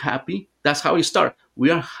very happy." That's how he started. "We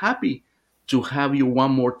are happy to have you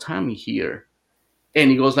one more time here." And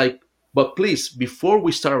he goes like, "But please, before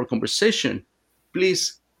we start our conversation,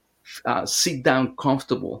 please sit down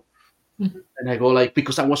comfortable." Mhm. And I go like,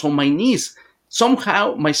 because I was on my knees.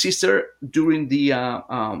 Somehow, my sister during the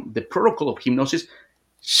protocol of hypnosis,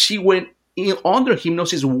 she went in under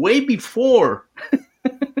hypnosis way before.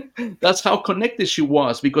 That's how connected she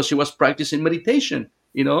was because she was practicing meditation.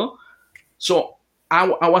 So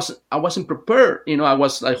I wasn't prepared. I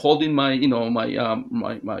was like holding my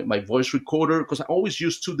my voice recorder because I always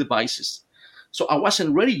use two devices. So I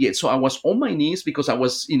wasn't ready yet. So I was on my knees because I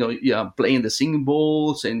was yeah, playing the singing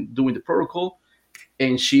bowls and doing the protocol,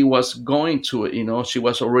 and she was going to it. She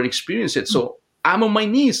was already experienced it. So I'm on my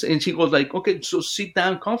knees, and she goes like, "Okay, so sit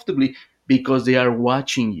down comfortably because they are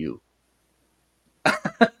watching you."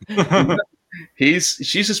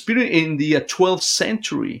 She's experienced in the 12th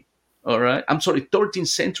century. All right, I'm sorry, 13th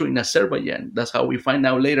century in Azerbaijan. That's how we find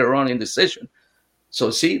out later on in the session. So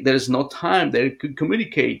see, there's no time they could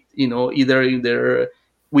communicate. Either in their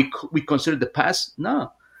we consider the past.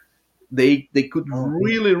 No, they could Oh,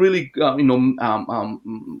 really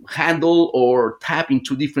handle or tap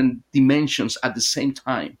into different dimensions at the same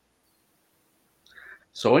time.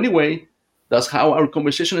 So anyway, that's how our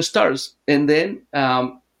conversation starts, and then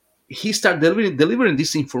he started delivering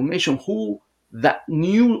this information who that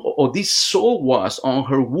knew or this soul was on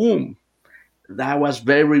her womb. That was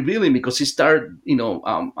very revealing because he started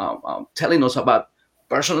telling us about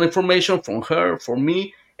personal information from her, from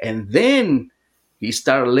me, and then he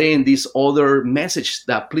started laying this other message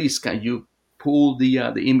that, please, can you pull the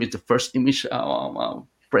image, the first image,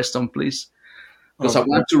 Preston, please. because I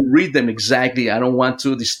want to read them exactly. I don't want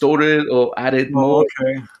to distort it or add it more.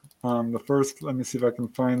 Okay. The first, let me see if I can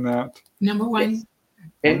find that. Number one.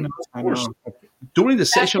 And I of course, know. during the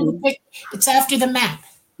After session, the it's after the map.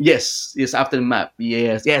 yes, after the map.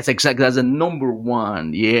 Yes, exactly. That's the number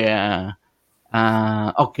one. Yeah.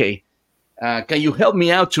 Okay. Can you help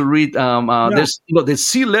me out to read? Yeah. There's, the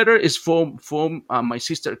C letter is from my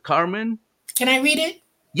sister Carmen. Can I read it?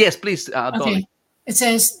 Yes, please, Dolly. Okay. It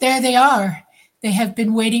says, "There they are. They have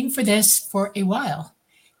been waiting for this for a while.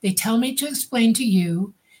 They tell me to explain to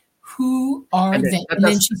you who are And then they." And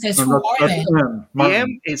then she says, "Who are That's they?" M. Martin.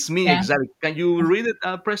 M, it's me, Yeah. exactly. Can you read it,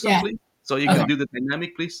 Preston, Yeah. please? So you Okay. can do the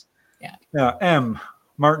dynamic, please. Yeah, M.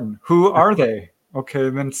 Martin. Who are they? Okay,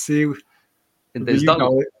 then C. And would be there's you, Dolly.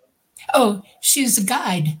 Dolly. Oh, she's a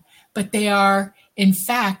guide, but they are in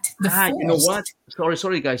fact the forest. You know what?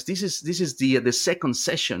 Sorry, guys. This is the second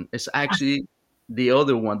session. It's actually the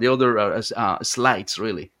other one, the other slides.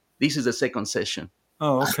 Really, this is the second session.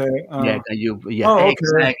 Oh, okay. Yeah, can you? Yeah, oh, okay.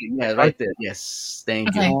 exactly. Yeah, right there. Yes, thank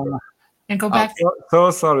Okay. you. And go back. So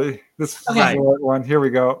sorry. This is Okay. the right one. Here we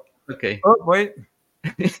go. Okay. Oh, wait.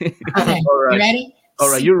 Okay. All right. You ready? All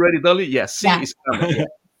right, you ready, Dolly? Yes. C Yeah. is coming. Yeah.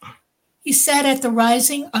 He said at the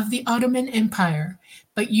rising of the Ottoman Empire,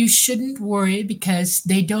 but you shouldn't worry because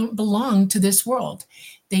they don't belong to this world.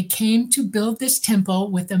 They came to build this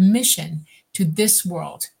temple with a mission to this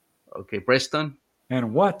world. Okay, Preston.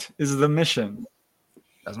 And what is the mission?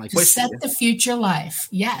 That's my To question. set the future life.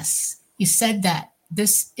 Yes, he said that.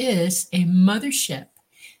 This is a mothership.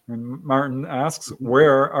 And Martin asks,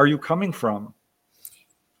 where are you coming from?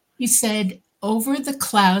 He said, over the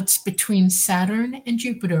clouds between Saturn and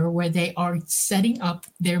Jupiter, where they are setting up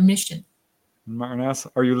their mission. And Martin asks,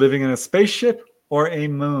 are you living in a spaceship or a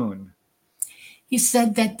moon? He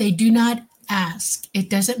said that they do not ask. It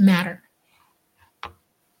doesn't matter.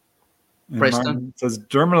 And Preston? Martin says,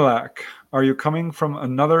 Dermalak, are you coming from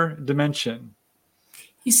another dimension?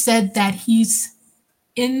 He said that he's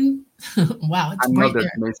in, wow, it's right Another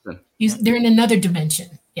there. dimension. They're in another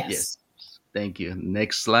dimension. Yes. Yes. Thank you.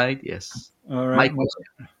 Next slide. Yes. All My right.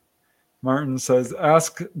 question. Martin says,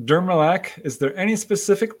 ask Dermalak, is there any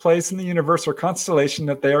specific place in the universe or constellation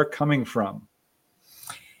that they are coming from?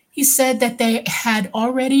 He said that they had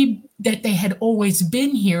always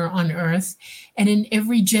been here on Earth, and in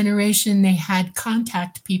every generation they had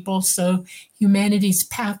contact people so humanity's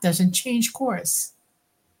path doesn't change course.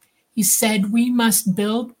 He said we must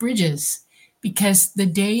build bridges because the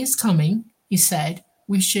day is coming, he said,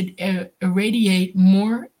 we should irradiate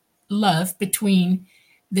more love because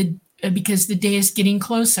the day is getting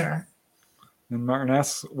closer. And Martin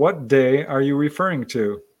asks, what day are you referring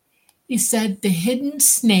to? He said the hidden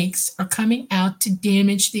snakes are coming out to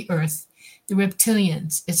damage the earth, the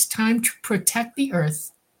reptilians. It's time to protect the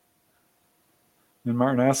earth. And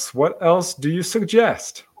Martin asks, what else do you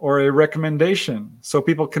suggest or a recommendation so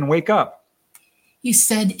people can wake up? He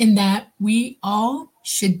said in that we all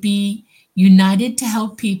should be united to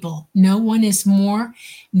help people. No one is more,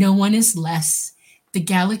 no one is less. The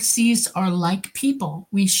galaxies are like people.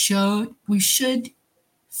 We should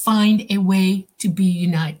find a way to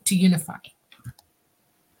unify.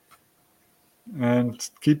 And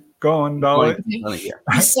keep going, Dolly. He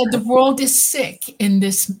said the world is sick in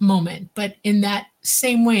this moment, but in that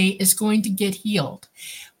same way is going to get healed.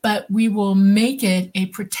 But we will make it a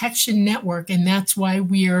protection network, and that's why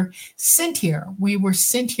we're sent here. We were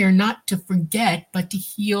sent here not to forget, but to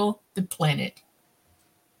heal the planet.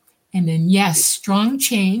 And then, yes, strong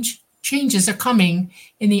changes are coming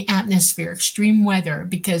in the atmosphere, extreme weather,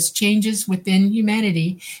 because changes within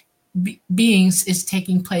humanity beings is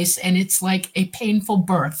taking place, and it's like a painful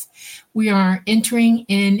birth. We are entering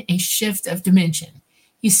in a shift of dimension.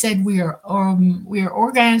 He said we are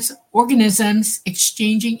organisms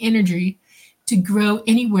exchanging energy to grow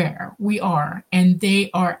anywhere we are, and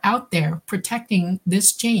they are out there protecting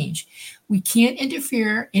this change. We can't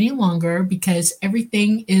interfere any longer because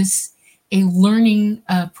everything is a learning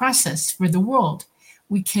process for the world.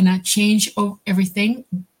 We cannot change everything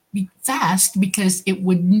fast because it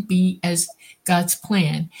wouldn't be as God's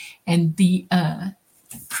plan. And the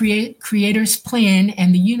Creator's plan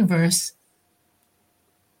and the universe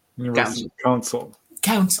Council.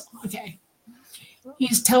 Okay.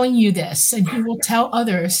 He's telling you this, and he will tell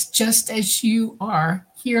others just as you are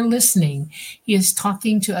here listening. He is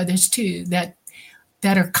talking to others too that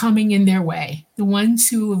are coming in their way, the ones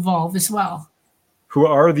who evolve as well. Who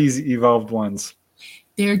are these evolved ones?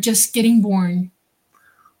 They're just getting born.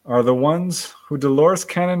 Are the ones who Dolores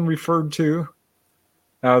Cannon referred to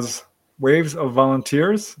as waves of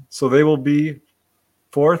volunteers? So they will be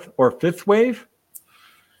fourth or fifth wave?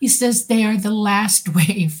 He says they are the last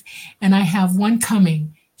wave, and I have one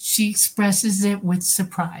coming. She expresses it with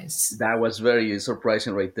surprise. That was very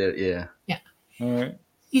surprising right there. Yeah. Yeah. All right.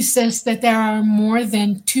 He says that there are more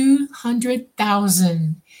than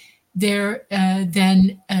 200,000 there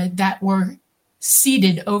that were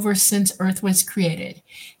seeded over since Earth was created.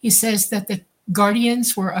 He says that the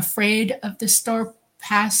guardians were afraid of the star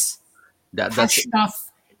That's Pashtoff,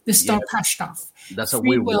 the star yeah, Pashtoff. that's a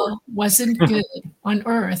Free weird word. will wasn't good on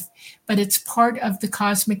Earth, but it's part of the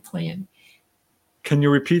cosmic plan. Can you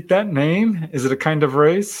repeat that name? Is it a kind of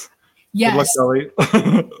race? Good luck, Yes, Elliot.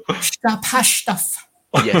 Pashtoff.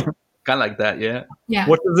 Yeah, kind of like that. Yeah. Yeah.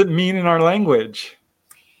 What does it mean in our language?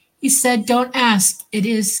 He said, don't ask. It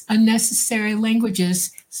is unnecessary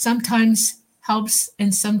languages. Sometimes helps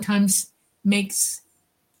and sometimes makes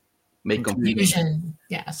Make confusion. confusion.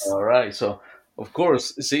 Yes. All right. So, of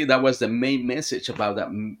course, see, that was the main message about that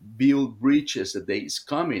build bridges. The day is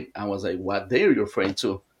coming. I was like, what day are you referring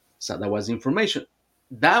to? So that was information.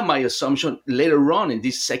 That my assumption later on in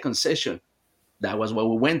this second session. That was what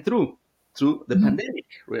we went through the pandemic,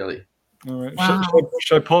 really. All right. Wow.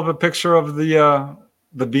 Should I pull up a picture of the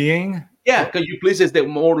being? Yeah, can you please? Is they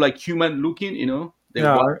more like human looking? You know, they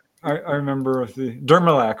Yeah, were I remember the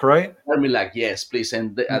Dermalac, right? like yes, please.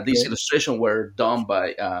 And these Okay. illustrations were done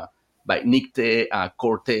by Nicte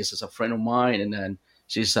Cortez, as a friend of mine, and then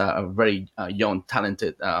she's a very young,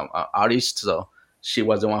 talented artist. So she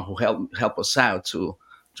was the one who helped us out to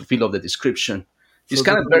fill up the description. It's So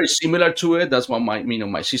kind of very similar to it. That's what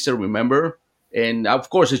my sister remember, and of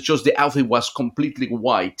course, it's just the outfit was completely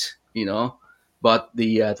white, but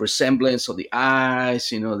the resemblance of the eyes,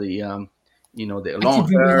 the I long could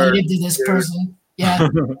be hair. related to this person. Yeah,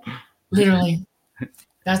 literally.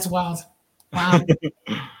 That's wild. Wow.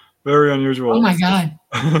 Very unusual. Oh my God.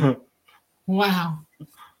 Wow.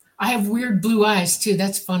 I have weird blue eyes too.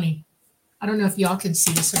 That's funny. I don't know if y'all can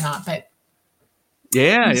see this or not, but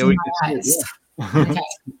Yeah, these yeah, are we my can eyes. see it. Okay.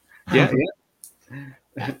 Yeah,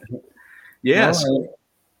 yeah, yeah. All right.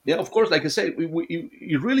 Yeah, of course. Like I said,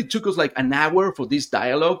 it really took us like an hour for this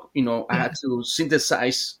dialogue. I had to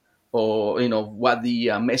synthesize, or what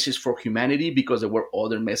the message for humanity, because there were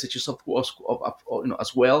other messages of course,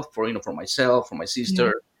 as well for myself, for my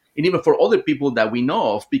sister, and even for other people that we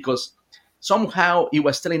know of, because somehow it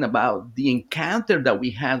was telling about the encounter that we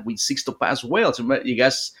had with Sixto Paz Whales. If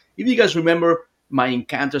you guys remember my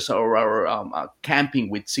encounters or our camping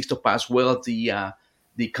with Sixto Paz Whales, the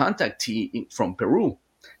contactee from Peru,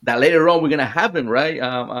 that later on we're gonna have him, right?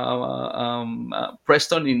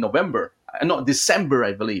 Preston, in November, no, December,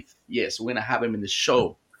 I believe. Yes, we're gonna have him in the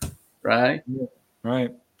show, right?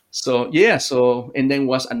 Right. So yeah, and then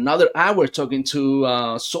was another hour talking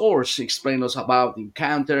to Source, explaining us about the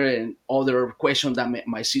encounter and other questions that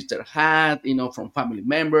my sister had, from family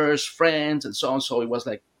members, friends, and so on. So it was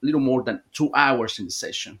like a little more than 2 hours in the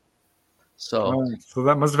session. So Right. So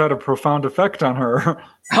that must have had a profound effect on her.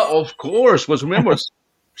 of course, was remember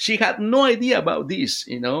she had no idea about this,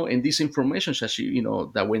 and this information that she,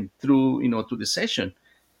 that went through, to the session.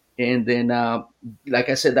 And then, like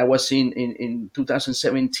I said, that was in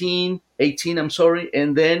 2017, 18, I'm sorry.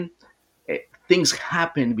 And then things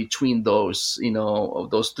happened between those,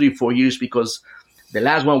 those 3-4 years, because the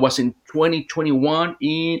last one was in 2021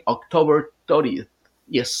 in October 30th.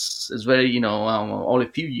 Yes, it's very, only a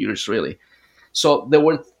few years really. So there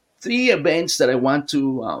were 3 events that I want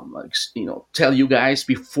to, tell you guys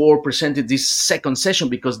before presenting this second session,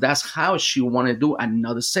 because that's how she want to do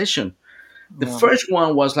another session. The first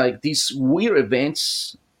one was like these weird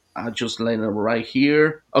events. I'll just lay them right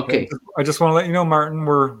here. Okay. I just want to let you know, Martin,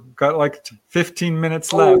 we're got like 15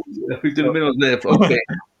 minutes left. 15 minutes left. Okay.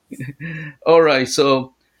 All right.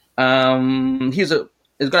 So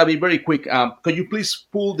it's gonna be very quick. Could you please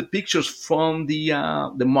pull the pictures from the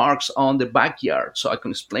marks on the backyard so I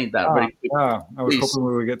can explain that very quickly? Yeah, I was Please. hoping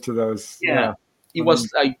we would get to those. Yeah. It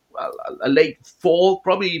was like a late fall,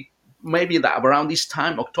 probably maybe around this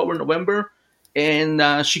time, October, November.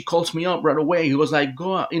 And she calls me up right away. He was like,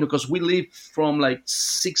 go, because we live from like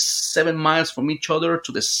 6-7 miles from each other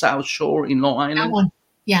to the South Shore in Long That Island. one.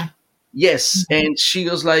 Yeah. Yes. And she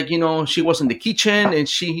was like, she was in the kitchen, and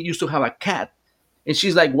she used to have a cat. And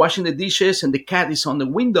she's like washing the dishes, and the cat is on the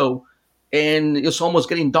window. And it's almost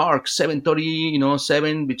getting dark, 7:30,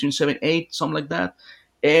 7, between 7, 8, something like that.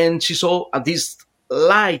 And she saw this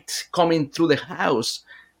light coming through the house.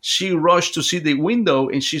 She rushed to see the window,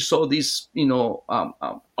 and she saw this,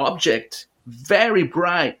 object, very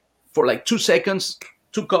bright, for like 2 seconds,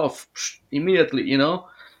 took off immediately,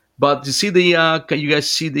 But you see can you guys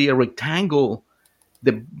see the rectangle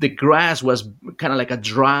the grass was kind of like a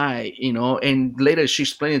dry, and later she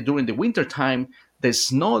explained during the winter time, the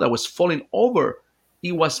snow that was falling over,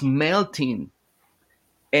 it was melting,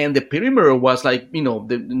 and the perimeter was like,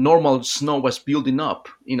 the normal snow was building up,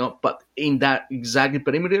 but in that exact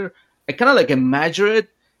perimeter, I kind of like imagine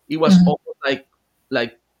it was Mhm. almost like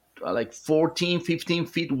like 14, 15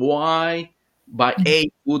 feet wide by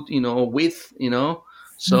 8 foot, width,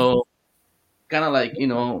 so kind of like,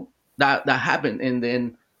 that happened. And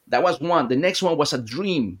then that was one. The next one was a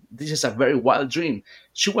dream. This is a very wild dream.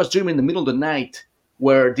 She was dreaming in the middle of the night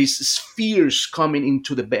where these spheres coming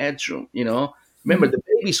into the bedroom, remember the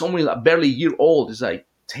baby's only like barely a year old. It's like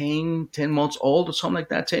 10 months old or something like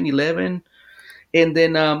that, 10, 11. And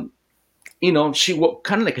then she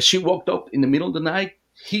kind of like, she woke up in the middle of the night.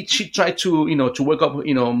 She tried to to wake up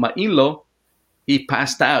my in-law. He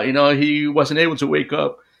passed out, he wasn't able to wake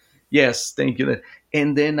up. Yes, thank you.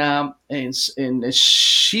 And then and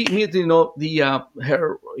she immediately, the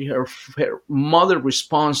her mother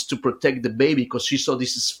responds to protect the baby because she saw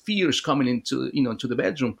these spheres coming into the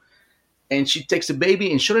bedroom. And she takes the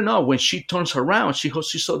baby, and sure enough, when she turns around, she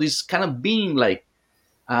saw this kind of being like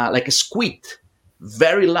a squid,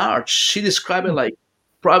 very large. She described it like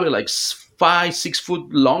probably like 5, 6 foot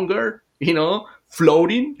longer,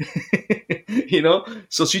 floating,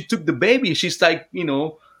 So she took the baby. She's like,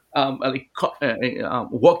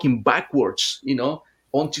 walking backwards,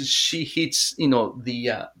 until she hits,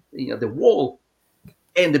 the wall.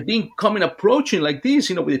 And the being coming approaching like this,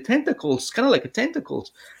 with the tentacles, kind of like a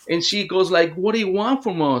tentacles. And she goes like, "What do you want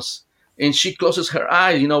from us?" And she closes her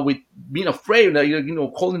eyes, with being afraid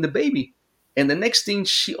that holding the baby. And the next thing,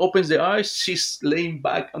 she opens the eyes, she's laying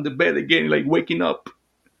back on the bed again, like waking up.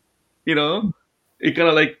 It kind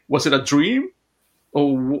of like, was it a dream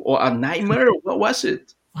or a nightmare? Or what was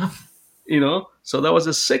it? So that was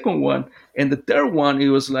the second one. And the third one, it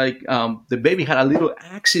was like, the baby had a little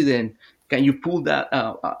accident. Can you pull that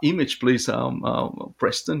image, please,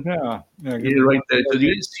 Preston? Yeah. Yeah, right there. So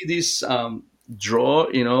you can see this draw,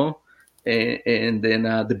 and then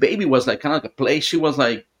the baby was like kind of like a play. She was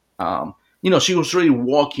like, she was really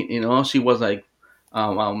walking, she was like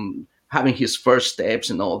having his first steps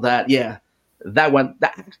and all that. Yeah, that one,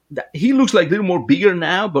 that he looks like a little more bigger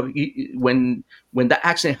now, but when that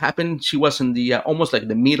accident happened, she was in the almost like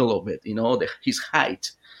the middle of it, his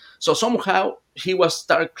height. So somehow he was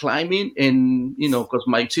start climbing, and because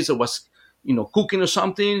my sister was cooking or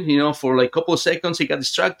something, for like a couple of seconds he got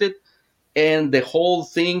distracted, and the whole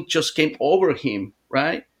thing just came over him,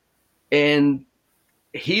 right? And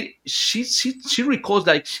she recalls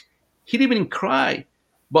like he didn't even cry,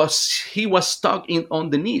 but he was stuck in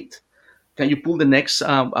underneath. Can you pull the next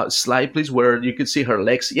slide, please, where you can see her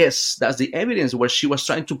legs? Yes, that's the evidence where she was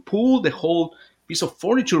trying to pull the whole piece of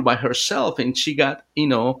furniture by herself, and she got,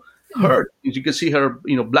 hurt. You can see her,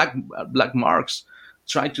 black marks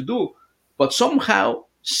trying to do. But somehow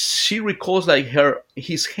she recalls like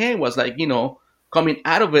his hand was like, coming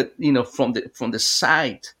out of it, from the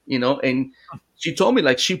side, and she told me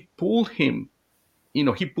like she pulled him,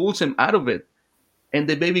 he pulls him out of it, and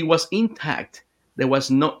the baby was intact. There was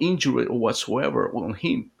no injury whatsoever on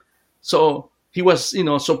him. So he was,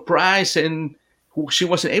 surprised, and she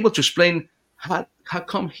wasn't able to explain how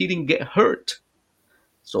come he didn't get hurt.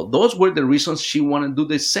 So those were the reasons she wanted to do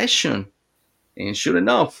this session. And sure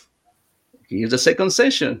enough, here's the second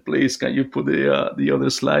session. Please, can you put the other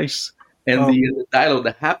slides and the dialogue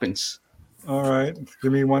that happens? All right.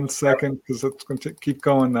 Give me 1 second because it's going to keep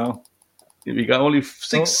going now. We got only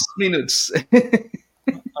 6 minutes.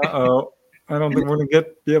 Uh-oh. I don't think we're going to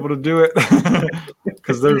be able to do it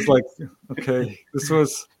because there's like, okay, this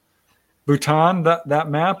was Bhutan, that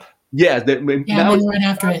map? Yeah. Now right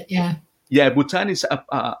after it, yeah. Yeah, Bhutan is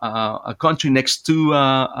a country next to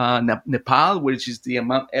Nepal, which is the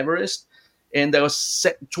Mount Everest. And that was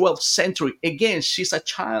 12th century. Again, she's a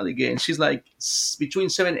child again. She's like between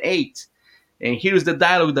 7 and 8. And here's the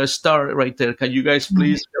dialogue that started right there. Can you guys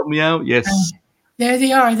please help me out? Yes. There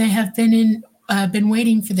they are. They have been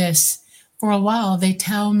waiting for this for a while. They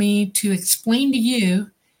tell me to explain to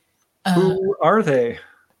you. Who are they?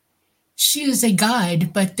 She is a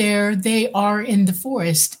guide, but they are in the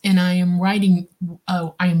forest, and I am riding.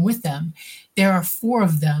 I am with them. There are 4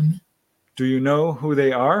 of them. Do you know who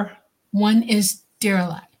they are? One is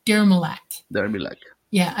Dermalak. Dermalak.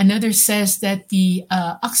 Yeah. Another says that the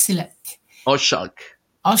Oxlik. Oshak.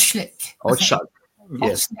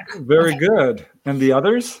 Yes. Very good. And the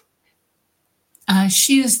others?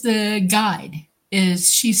 She is the guide.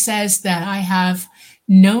 She says that I have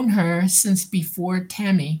known her since before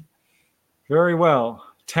Tammy. Very well.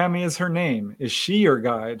 Tammy is her name. Is she your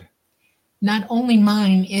guide? not only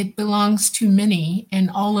mine, it belongs to many and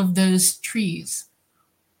all of those trees.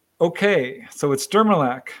 Okay, so it's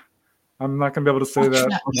Dermalac. I'm not going to be able to say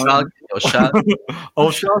that. Oshak, Oshak.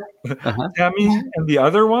 Oshak, Uh-huh. Tammy, and the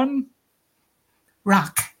other one?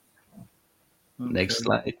 Rock. Next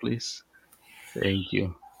slide, please. Thank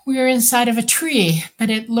you. We are inside of a tree, but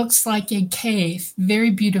it looks like a cave.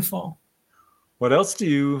 Very beautiful. What else do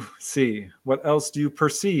you see? What else do you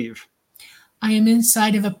perceive? I am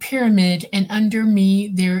inside of a pyramid, and under me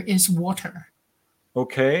there is water.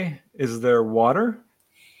 Okay, is there water?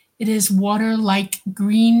 It is water like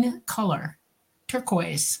green color,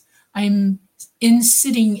 turquoise. I'm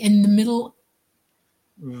sitting in the middle.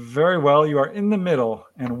 Very well, you are in the middle.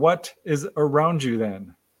 And what is around you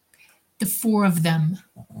then? The four of them.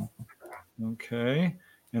 Okay,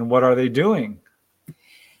 and what are they doing?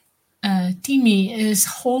 Timmy is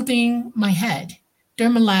holding my head.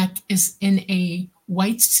 Dermalac is in a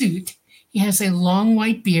white suit. He has a long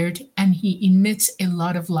white beard, and he emits a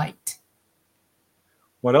lot of light.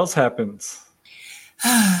 What else happens?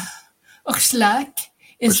 Oxlack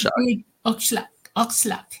is Oxlack. big.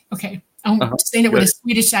 Oxlack. Okay. I'm saying it with a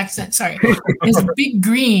Swedish accent. Sorry. It's big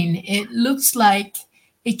green. It looks like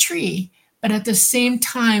a tree, but at the same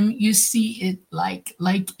time, you see it like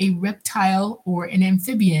a reptile or an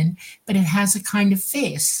amphibian, but it has a kind of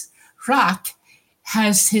face. Rock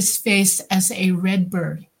has his face as a red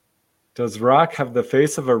bird. Does Rock have the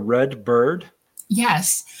face of a red bird?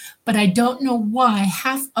 Yes, but I don't know why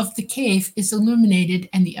half of the cave is illuminated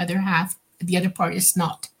and the other part is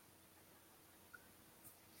not.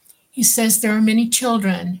 He says there are many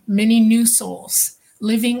children, many new souls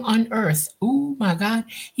living on earth. Oh my God.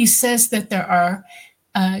 He says that there are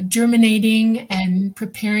germinating and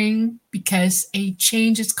preparing because a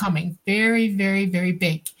change is coming. Very, very, very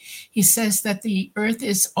big. He says that the earth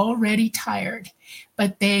is already tired,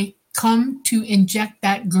 but they come to inject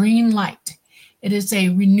that green light. It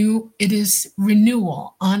is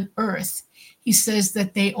renewal on earth. He says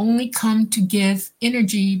that they only come to give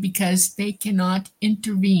energy because they cannot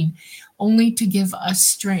intervene, only to give us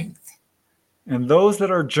strength. And those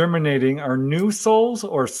that are germinating are new souls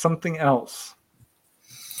or something else?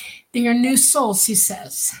 They are new souls, he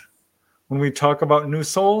says. When we talk about new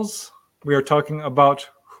souls, we are talking about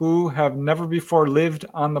who have never before lived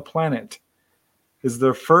on the planet. Is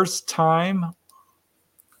their first time,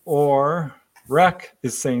 or Rek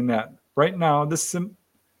is saying that right now.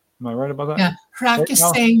 Am I right about that? Yeah, Rek right is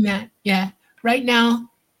now? saying that. Yeah, right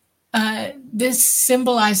now, this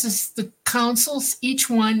symbolizes the councils. Each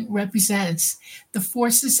one represents the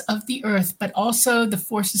forces of the earth, but also the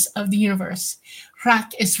forces of the universe.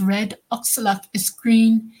 Rek is red, Oxlack is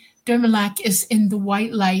green, Dermalac is in the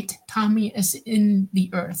white light, Tommy is in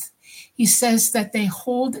the earth. He says that they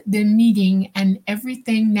hold the meeting and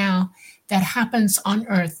everything now that happens on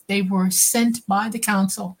earth. They were sent by the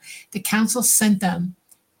council. The council sent them.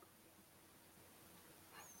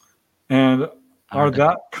 And are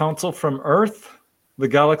that council from Earth, the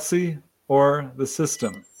galaxy, or the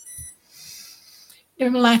system?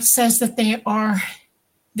 Dermalac says that they are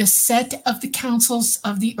the set of the councils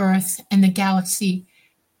of the earth and the galaxy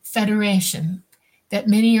federation, that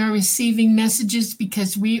many are receiving messages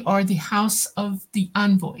because we are the house of the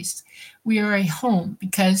envoys. We are a home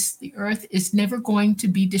because the earth is never going to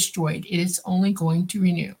be destroyed. It is only going to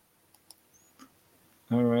renew.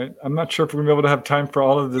 All right. I'm not sure if we're going to be able to have time for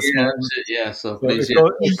all of this. So please.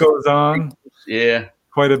 please, It goes on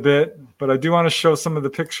quite a bit, but I do want to show some of the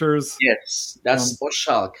pictures. Yes, that's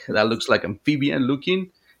Oshak. That looks like amphibian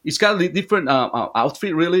looking. It's got a different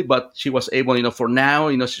outfit, really, but she was able, for now,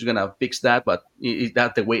 she's going to fix that, but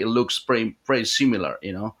that's the way it looks, very similar,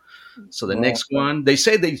 So the next one, they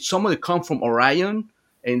say some of them come from Orion,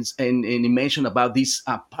 and he mentioned about this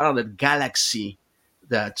parallel galaxy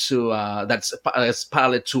that's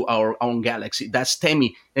parallel to our own galaxy. That's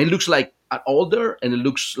Temi, and it looks like older, and it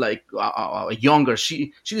looks like younger.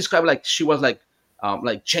 She described like she was like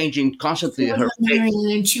changing constantly her face.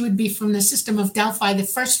 And she would be from the system of Delphi. The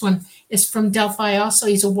first one is from Delphi also.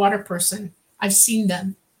 He's a water person. I've seen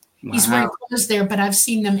them. Wow. He's wearing clothes there, but I've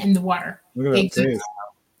seen them in the water. Look at that face.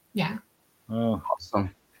 Yeah. Oh,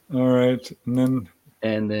 awesome. All right.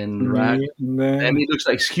 And then Rack. And he looks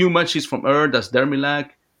like human. She's from Earth. That's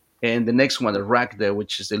Dermalac. And the next one, the Rack there,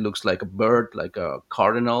 it looks like a bird, like a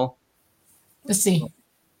cardinal. Let's see.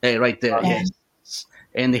 Hey, right there. Yes.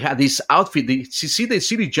 And they had this outfit. See the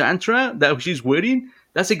city jantra that she's wearing?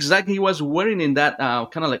 That's exactly what he was wearing in that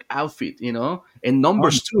kind of like outfit, And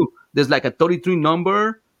numbers too. There's like a 33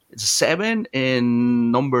 number, it's 7,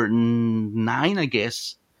 and number 9, I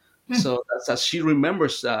guess. So that's as she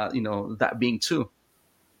remembers, that being too.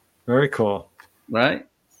 Very cool. right?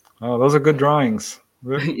 Oh, those are good drawings.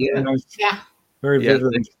 Very, very Yeah. nice. Yeah, Very Yeah,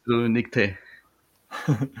 vivid. thanks to Nick.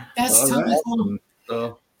 that's All totally right. cool.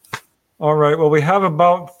 So, All right. Well, we have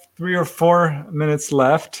about 3 or 4 minutes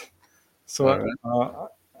left. So all right.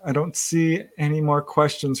 I don't see any more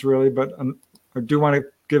questions really, but I do want to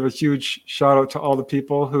give a huge shout out to all the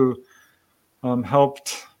people who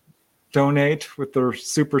helped donate with their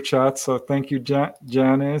super chats. So thank you,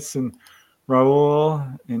 Janice and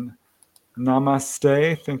Raul and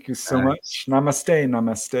Namaste. Thank you so much. Namaste,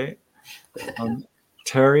 namaste.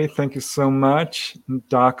 Terry, thank you so much. And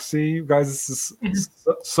Doxy, you guys, this is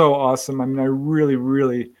so awesome. I mean, I really,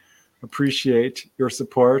 really appreciate your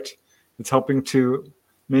support. It's helping to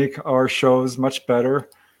make our shows much better.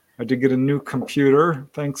 I did get a new computer,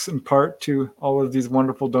 thanks in part to all of these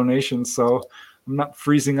wonderful donations. So I'm not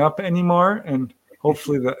freezing up anymore, and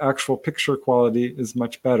hopefully the actual picture quality is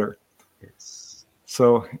much better. Yes.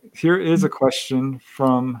 So here is a question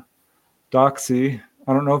from Doxy.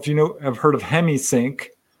 I don't know if you have heard of HemiSync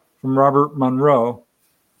from Robert Monroe.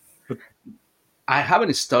 I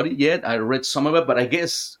haven't studied yet. I read some of it, but I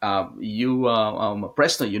guess Preston, you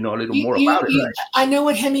know a little more about it, right? I know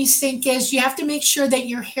what hemisync is. You have to make sure that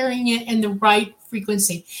you're hearing it in the right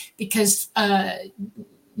frequency because,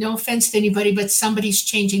 no offense to anybody, but somebody's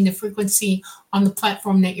changing the frequency on the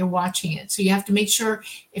platform that you're watching it. So you have to make sure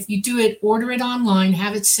if you do it, order it online,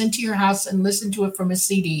 have it sent to your house and listen to it from a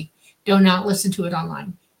CD. Do not listen to it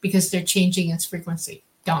online because they're changing its frequency.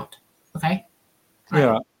 Don't. Okay? All yeah.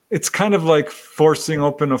 Right. It's kind of like forcing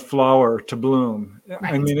open a flower to bloom.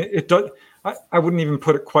 Right. I mean, it does. I wouldn't even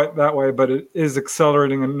put it quite that way, but it is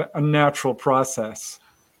accelerating a natural process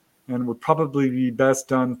and would probably be best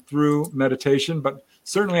done through meditation. But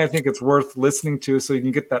certainly I think it's worth listening to so you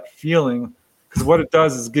can get that feeling, because what it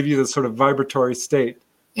does is give you this sort of vibratory state.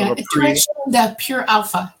 Yeah, it directs the pure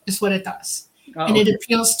alpha is what it does. Oh, and it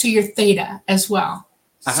appeals to your theta as well.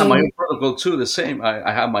 I have my own protocol too, the same.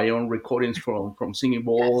 I have my own recordings from singing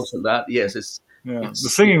bowls and that. Yes, it's the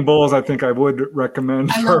singing bowls I think I would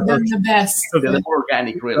recommend. I love them the best. They're more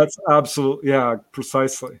organic, really. That's absolutely,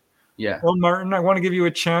 precisely. Yeah. Well, Martin, I want to give you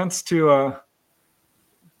a chance to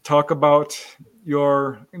talk about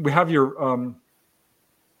we have your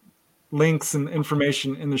links and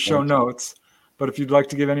information in the show notes, but if you'd like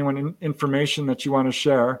to give anyone information that you want to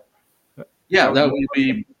share. Yeah, that will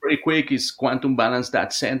be pretty quick. It's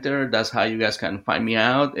quantumbalance.center. That's how you guys can find me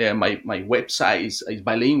out. My website is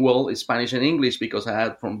bilingual, it's Spanish and English, because I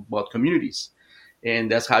have from both communities.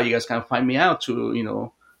 And that's how you guys can find me out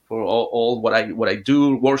to, for all what I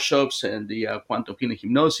do, workshops and the quantum healing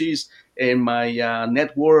hypnosis. And my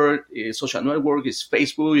social network is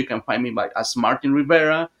Facebook. You can find me as Martin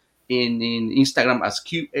Rivera, in Instagram as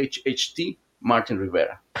QHHT Martin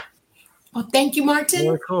Rivera. Well, thank you, Martin.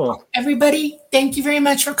 Very cool. Everybody, thank you very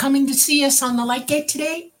much for coming to see us on the Light Gate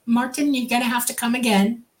today. Martin, you're going to have to come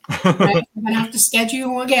again. Right? We're going to have to schedule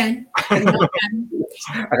you again. I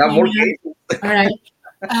got more cases. All right.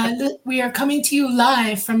 We are coming to you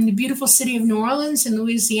live from the beautiful city of New Orleans in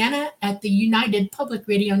Louisiana at the United Public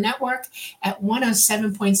Radio Network at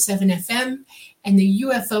 107.7 FM and the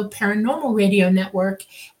UFO Paranormal Radio Network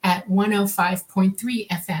at 105.3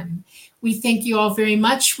 FM. We thank you all very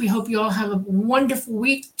much. We hope you all have a wonderful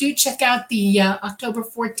week. Do check out the October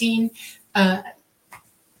 14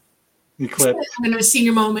 eclipse. I'm going to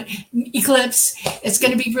senior moment eclipse. It's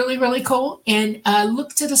going to be really, really cool. And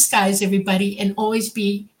look to the skies, everybody, and always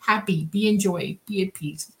be happy, be in joy, be at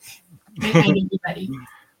peace. Good night, everybody.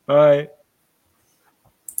 Bye.